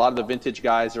 again, a lot of the vintage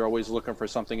guys are always looking for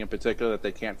something in particular that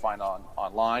they can't find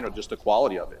online or just the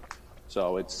quality of it.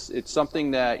 So it's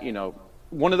something that, you know,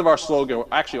 one of our slogan,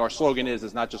 actually our slogan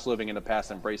is not just living in the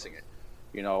past, embracing it.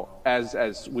 You know,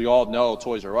 as we all know,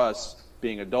 Toys R Us,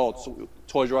 being adults,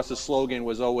 Toys R Us's slogan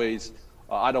was always,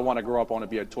 I don't want to grow up, I want to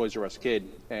be a Toys R Us kid.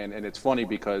 And it's funny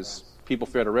because people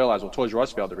fail to realize, what Toys R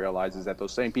Us failed to realize is that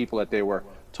those same people that they were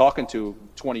talking to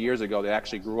 20 years ago, they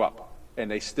actually grew up and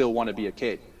they still want to be a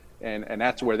kid. And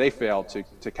that's where they failed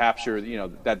to capture, you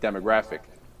know, that demographic.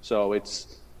 So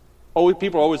it's always,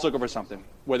 people are always looking for something.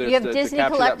 Whether You it's have to Disney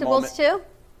capture that moment. collectibles too?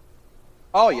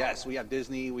 Oh yes, we have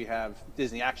Disney. We have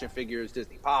Disney action figures,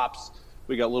 Disney Pops.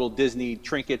 We got little Disney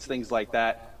trinkets, things like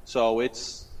that. So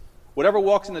it's whatever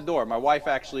walks in the door. My wife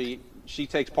actually, she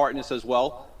takes part in this as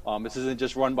well. This isn't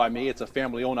just run by me. It's a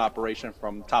family-owned operation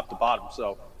from top to bottom.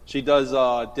 So she does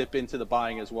dip into the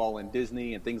buying as well, and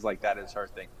Disney and things like that is her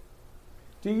thing.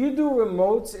 Do you do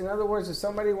remotes? In other words, if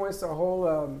somebody wants to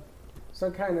hold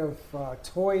some kind of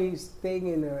toys thing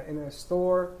in a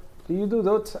store, do you do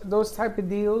those type of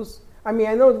deals? I mean,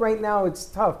 I know right now it's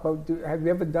tough, but have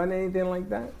you ever done anything like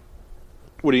that?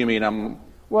 What do you mean?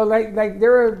 Well, like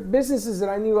there are businesses that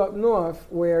I knew up north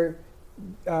where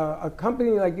a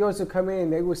company like yours would come in,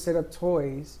 they would set up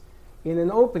toys in an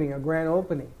opening, a grand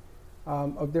opening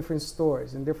of different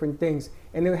stores and different things.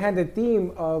 And it had the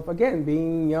theme of, again,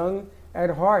 being young at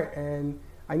heart. And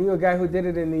I knew a guy who did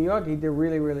it in New York. He did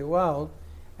really, really well.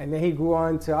 And then he grew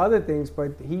on to other things,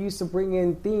 but he used to bring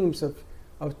in themes of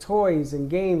toys and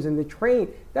games and the train.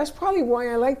 That's probably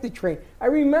why I like the train. I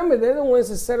remember they're the ones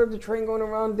that set up the train going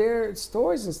around their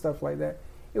stores and stuff like that.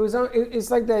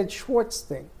 It's like that Schwartz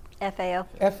thing. FAO.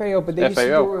 FAO, but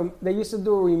they used to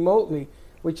do it remotely,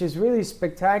 which is really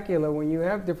spectacular when you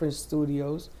have different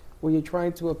studios where you're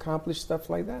trying to accomplish stuff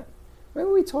like that. Maybe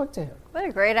we talk to him. What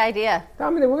a great idea.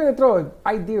 Dominic, we're going to throw an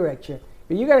idea at you.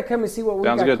 But you got to come and see what we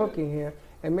Sounds got good. cooking here.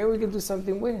 And maybe we can do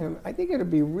something with him. I think it'll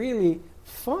be really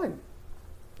fun.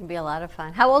 It'd be a lot of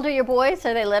fun. How old are your boys?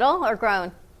 Are they little or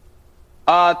grown?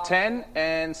 10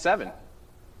 and 7.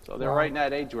 So they're Wow. right in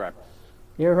that age bracket.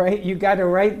 You're right. You got it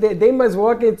right there. They must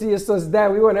walk into your store,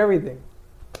 Dad, we want everything.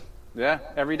 Yeah,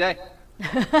 every day.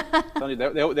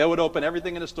 They would open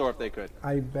everything in the store if they could.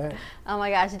 I bet. Oh my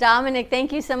gosh. Dominic,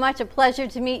 thank you so much. A pleasure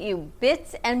to meet you.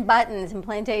 Bits and Buttons in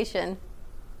Plantation.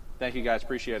 Thank you guys.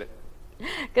 Appreciate it.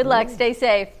 Good luck. Stay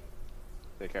safe.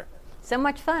 Take care. So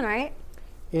much fun, right?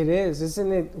 It is.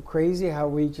 Isn't it crazy how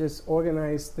we just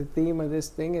organized the theme of this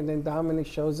thing and then Dominic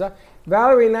shows up?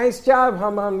 Valerie, nice job. Huh?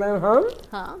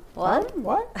 What?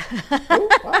 What?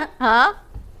 Huh?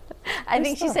 I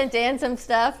think she sent Dan some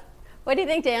stuff. What do you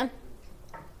think, Dan?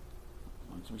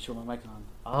 Let me show my mic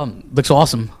on. Looks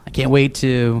awesome. I can't wait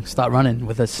to start running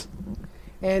with us.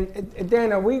 And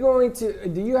Dan, are we going to,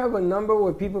 do you have a number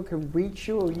where people can reach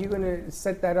you? Are you going to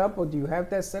set that up or do you have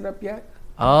that set up yet?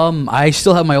 I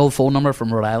still have my old phone number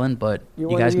from Rhode Island, but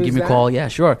you guys can give me a call. Yeah,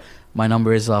 sure. My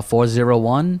number is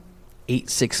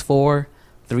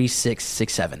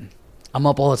 401-864-3667. I'm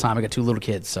up all the time. I got 2 little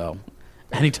kids, so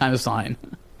anytime is fine.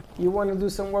 You want to do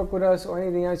some work with us or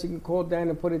anything else, you can call Dan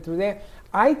and put it through there.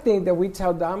 I think that we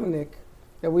tell Dominic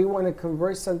that we want to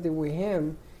convert something with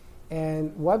him,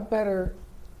 and what better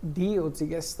deal to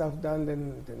get stuff done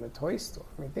than the toy store?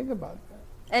 I mean, think about that.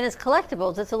 And it's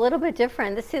collectibles. It's a little bit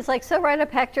different. This is like so right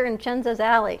up Hector and Chenzo's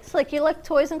alley. It's like, you like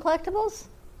toys and collectibles?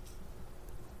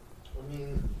 I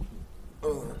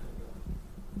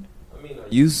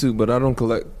used to, but I don't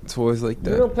collect toys like You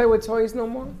that. don't play with toys no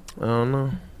more? I don't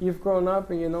know. You've grown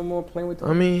up and you're no more playing with toys?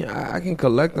 I mean, I can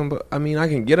collect them, but I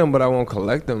can get them, but I won't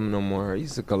collect them no more. I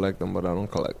used to collect them, but I don't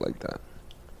collect like that.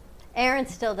 Aaron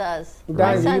still does. Don,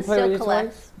 My do son you play still with your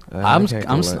collects.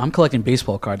 I'm collecting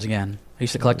baseball cards again.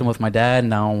 used to collect them with my dad.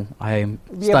 Now I Yeah,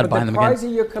 started but buying the them cards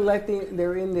again. that you're collecting,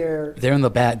 they're in there. They're in the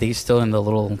bat. They still in the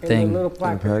little In thing. the little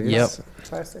placard. Yep.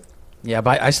 Plastic. Yeah,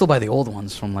 but I still buy the old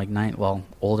ones from like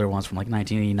older ones from like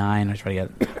 1989. I try to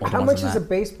get older How ones much than is a that.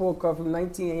 baseball card from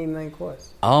 1989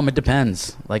 cost? It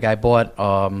depends. Like I bought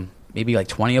maybe like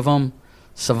 20 of them.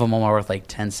 Some of them are worth like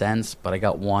 10 cents, but I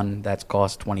got one that's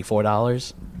cost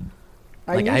 $24.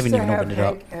 Like I haven't even opened it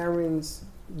up. Hank Aaron's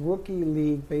rookie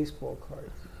league baseball cards.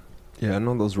 Yeah, I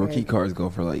know those rookie cards go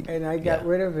for like. And I got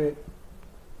rid of it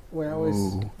when I was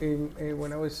Ooh.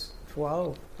 when I was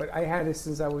 12, but I had it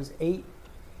since I was 8.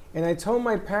 And I told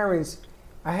my parents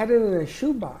I had it in a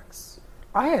shoebox.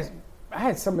 I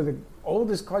had some of the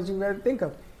oldest cards you ever think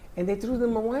of, and they threw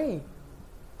them away.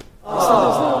 So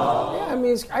I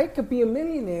mean, I could be a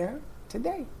millionaire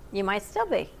today. You might still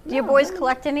be. Do your boys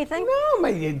collect anything? No,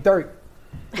 my dirt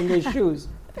in their shoes.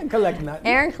 They collect nothing.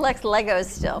 Aaron collects Legos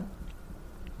still.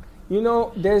 You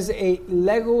know, there's a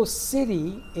Lego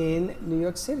City in New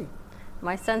York City.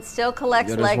 My son still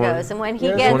collects Yeah, there's Legos, one- and when he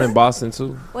there's gets one in Boston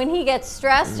too. when he gets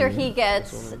stressed or he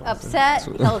gets upset,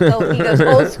 he goes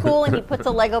old school and he puts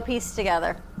a Lego piece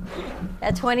together.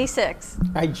 At 26.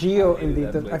 I feel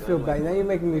bad. Now you're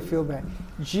making me feel bad.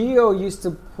 Gio used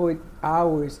to put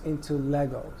hours into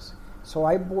Legos. So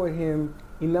I bought him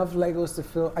enough Legos to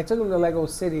fill. I took him to Lego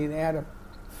City and they had a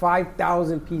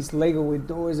 5,000 piece Lego with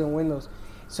doors and windows.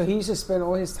 So he used to spend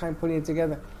all his time putting it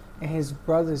together. And his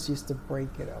brothers used to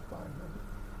break it up on him.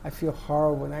 I feel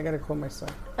horrible, and I got to call my son.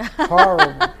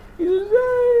 Horrible. He says, hey,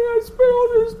 I spent all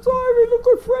this time, and look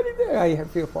what Freddie did. I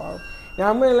feel horrible. Now,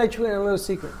 I'm going to let you in a little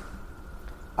secret.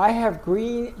 I have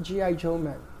green G.I. Joe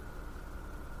men.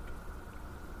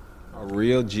 A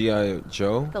real G.I.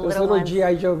 Joe? Those little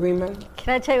G.I. Joe green men?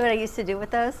 Can I tell you what I used to do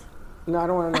with those? No, I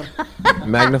don't want to know.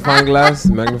 Magnifying glass?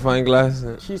 Magnifying glass?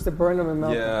 She used to burn them and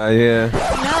melt them.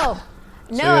 Yeah.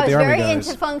 No, So I was the Army very guys.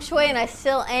 into feng shui, and I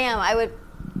still am.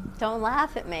 Don't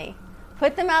laugh at me.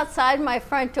 Put them outside my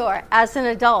front door as an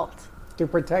adult. To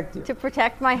protect you. To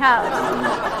protect my house.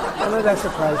 I know that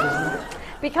surprises me.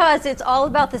 Because it's all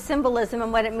about the symbolism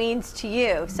and what it means to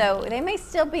you. So they may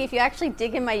still be, if you actually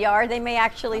dig in my yard, they may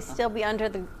actually still be under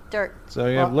the dirt. So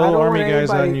you have Well, I little don't army want guys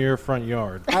on anybody- your front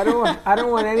yard. I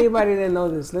don't want anybody to know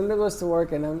this. Linda goes to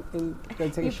work and I'm going to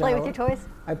take You a shower. play with your toys?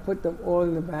 I put them all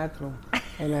in the bathroom.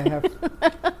 And I have...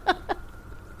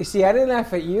 You see, I didn't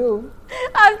laugh at you.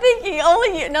 I'm thinking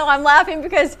only you. No, I'm laughing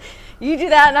because you do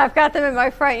that and I've got them in my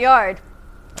front yard.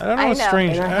 I don't know what's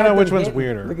strange. And I had don't know which them one's hidden.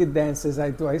 weirder. Look at Dan says I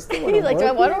do. I still want He's to like, work do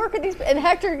I want to here? work with these? And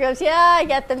Hector goes, yeah, I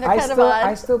get them. They're kind of odd.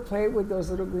 I still play with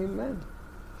those little green men.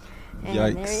 And there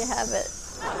you have it.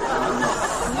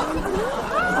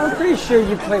 I'm pretty sure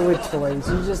you play with toys.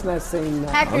 You're just not saying no.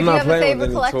 Hector, I'm do you not have a playing with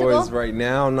favorite any collectible? toys right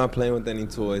now. I'm not playing with any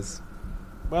toys.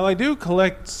 Well, I do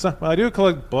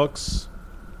collect books.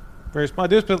 Very small.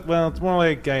 Well, it's more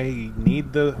like I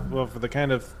need for the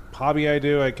kind of hobby I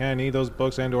do. I kind of need those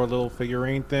books and/or little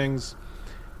figurine things,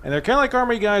 and they're kind of like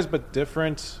army guys, but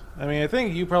different. I mean, I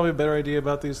think you probably have a better idea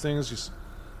about these things.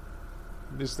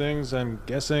 These things, I'm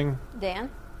guessing. Dan?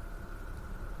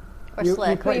 Or You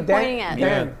Slick? Who are you Dan- pointing at?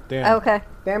 Dan. Dan. Okay.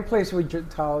 Dan plays with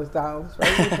dolls,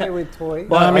 right? You play with toys.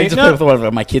 Well, I just play with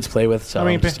whatever my kids play with, so I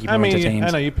mean, just to keep them entertained.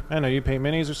 I know you paint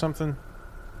minis or something.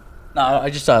 No, I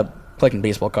just collecting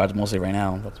baseball cards mostly right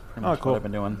now. That's pretty much cool. what I've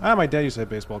been doing. My dad used to have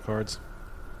baseball cards.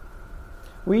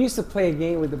 We used to play a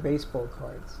game with the baseball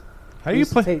cards. How do We you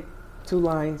used to play? take 2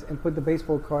 lines and put the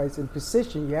baseball cards in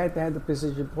position. You had to have the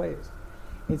position players.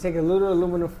 You take a little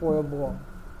aluminum foil ball,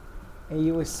 and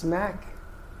you would smack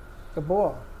the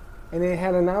ball, and it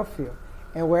had an outfield.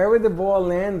 And wherever the ball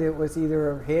landed was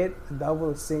either a hit, a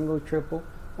double, a single, triple,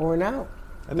 or an out.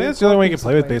 I think that's the only way you can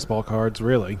play with baseball cards,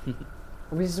 really.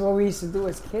 This is what we used to do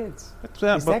as kids. Is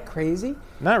but- that crazy?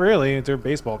 Not really. They're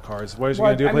baseball cards. What are you Well,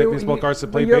 going to do? I Play mean, baseball cards to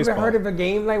play you baseball? ever heard of a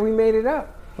game like we made it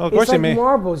up? Well, of It's course like you may.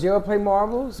 marbles. You ever play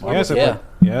marbles? Yes, Yeah.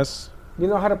 Yes. You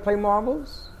know how to play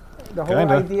marbles? The whole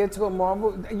Kinda. idea to a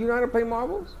marble. You know how to play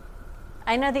marbles?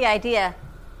 I know the idea.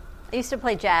 I used to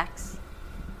play jacks.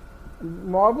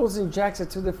 Marbles and jacks are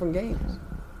 2 different games.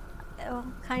 Well,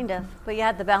 kind of. But you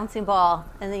had the bouncing ball,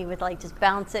 and then you would just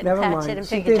bounce it Never and catch mind. it and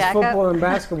She pick a thinks jack football up. and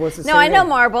basketball is the No, same I know game.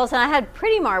 marbles, and I had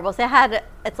pretty marbles. I had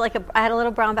a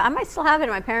little brown. I might still have it at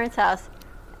my parents' house.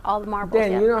 All the marbles.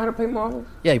 Dan, yeah. you know how to play marbles?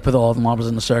 Yeah, you put all the marbles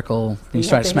in the circle, and you You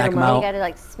try have to to smack hit them 'em You out.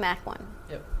 got to smack one.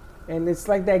 And it's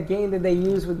like that game that they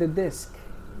use with the disc.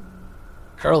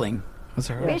 Curling. What's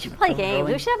a We should play games.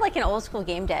 We should have an old school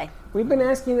game day. We've been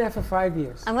asking that for 5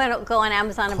 years. I'm going to go on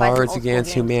Amazon and buy some Cards old school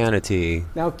Against games. Humanity.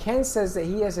 Now, Ken says that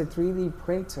he has a 3D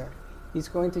printer. He's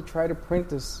going to try to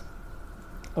print us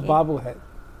a bobblehead.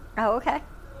 Oh, okay.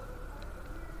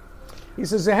 He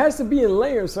says, it has to be in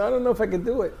layers, so I don't know if I can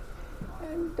do it.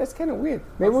 And that's kind of weird.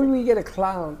 Maybe we get a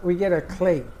clown. We get a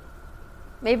clay.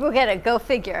 Maybe we'll get a Go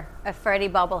Figure, a Freddy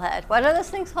bobblehead. What are those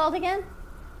things called again?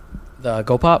 The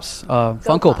Go Pops?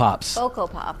 Funko Pops. Funko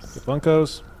Pops. The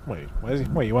Funkos? Wait,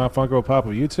 you want a Funko Pop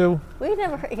of you two? We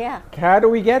never heard, yeah. How do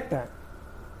we get that?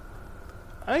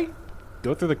 I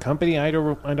go through the company. I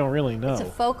don't really know. It's a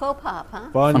Funko Pop, huh?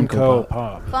 Funko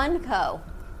Pop. Funko.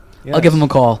 Yes. I'll give him a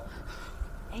call.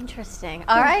 Interesting.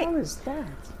 All right. What is that?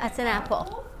 That's an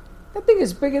apple. That thing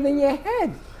is bigger than your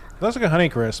head. Looks like a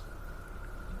Honeycrisp.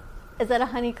 Is that a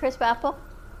Honeycrisp apple?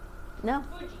 No.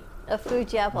 A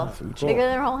Fuji apple. Fuji. Bigger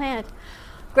than her whole hand.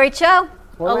 Great show.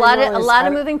 What a lot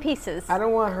of moving pieces. I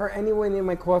don't want her anywhere near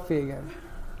my coffee again.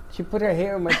 She put her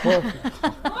hair in my coffee.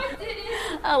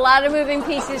 A lot of moving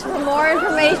pieces. For more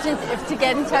information, to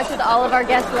get in touch with all of our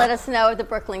guests, let us know at the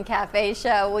Brooklyn Cafe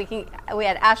Show. We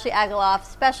had Ashley Agaloff,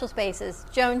 Special Spaces,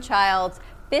 Joan Childs,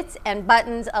 Bits and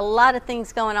Buttons. A lot of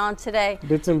things going on today.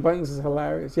 Bits and Buttons is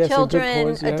hilarious. Yes, children,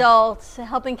 cause, yes. adults,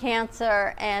 helping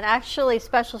cancer, and actually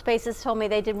Special Spaces told me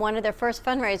they did one of their first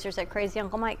fundraisers at Crazy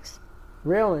Uncle Mike's.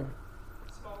 Really?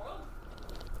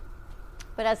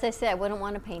 But as I say, I wouldn't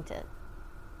want to paint it.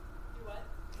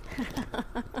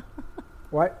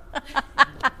 What?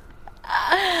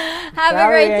 Have a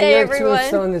great day, everyone.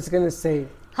 Someone that's going to say,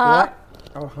 huh? What?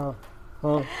 Oh,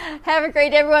 huh. Have a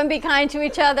great day, everyone. Be kind to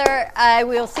each other.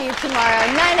 We'll see you tomorrow,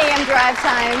 9 a.m. drive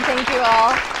time. Thank you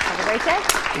all. Have a great day.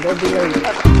 Don't be late.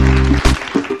 Bye-bye.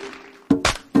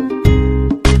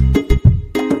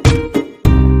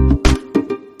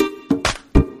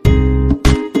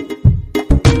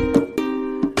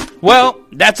 Well,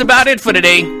 that's about it for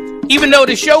today. Even though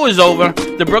the show is over,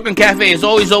 the Brooklyn Cafe is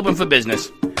always open for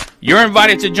business. You're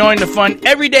invited to join the fun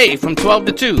every day from 12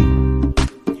 to 2.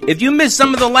 If you missed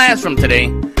some of the laughs from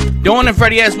today, Dawn and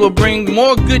Freddie S. will bring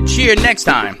more good cheer next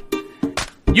time.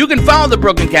 You can follow the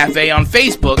Brooklyn Cafe on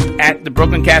Facebook at the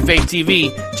Brooklyn Cafe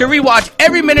TV to rewatch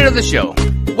every minute of the show.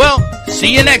 Well,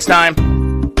 see you next time.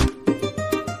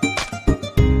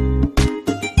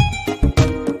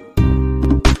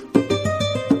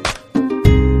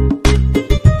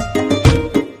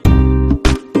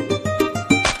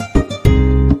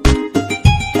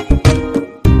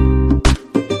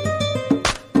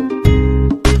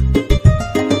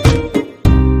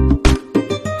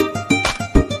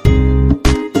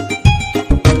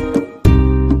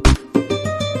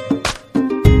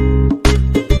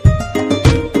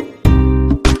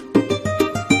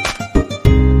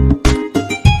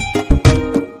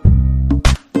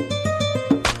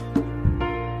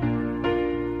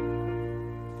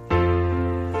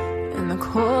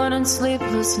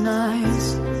 Sleepless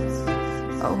nights,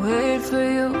 I wait for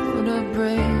you to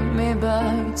bring me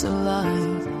back to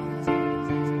life.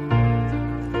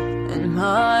 In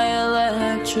my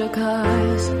electric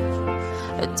eyes,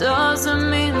 it doesn't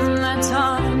mean that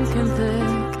time can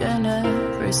pick in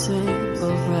every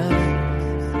single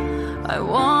breath. I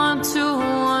want to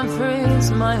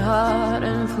unfreeze my heart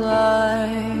and fly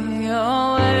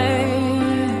away.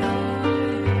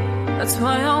 That's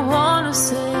why I wanna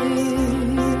say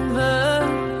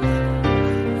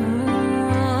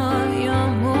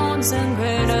and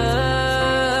craters,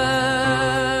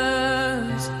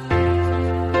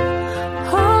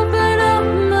 open up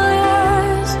my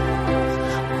eyes,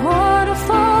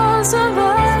 waterfalls of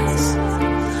ice,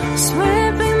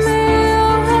 sweeping me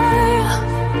away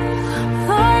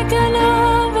like an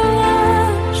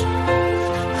avalanche,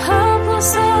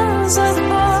 helpless as I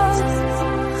fall,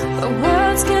 the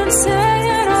words can't say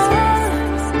it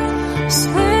all,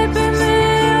 sweeping me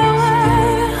away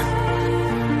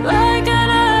like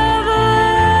an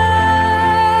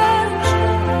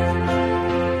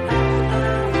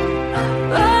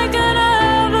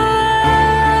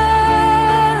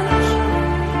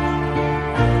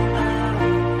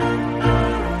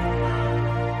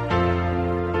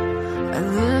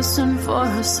for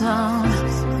a sound,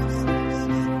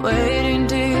 waiting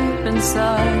deep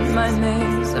inside my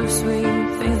maze of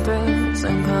sweeping thrills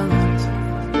and colors,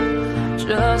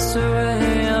 just to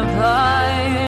reapply.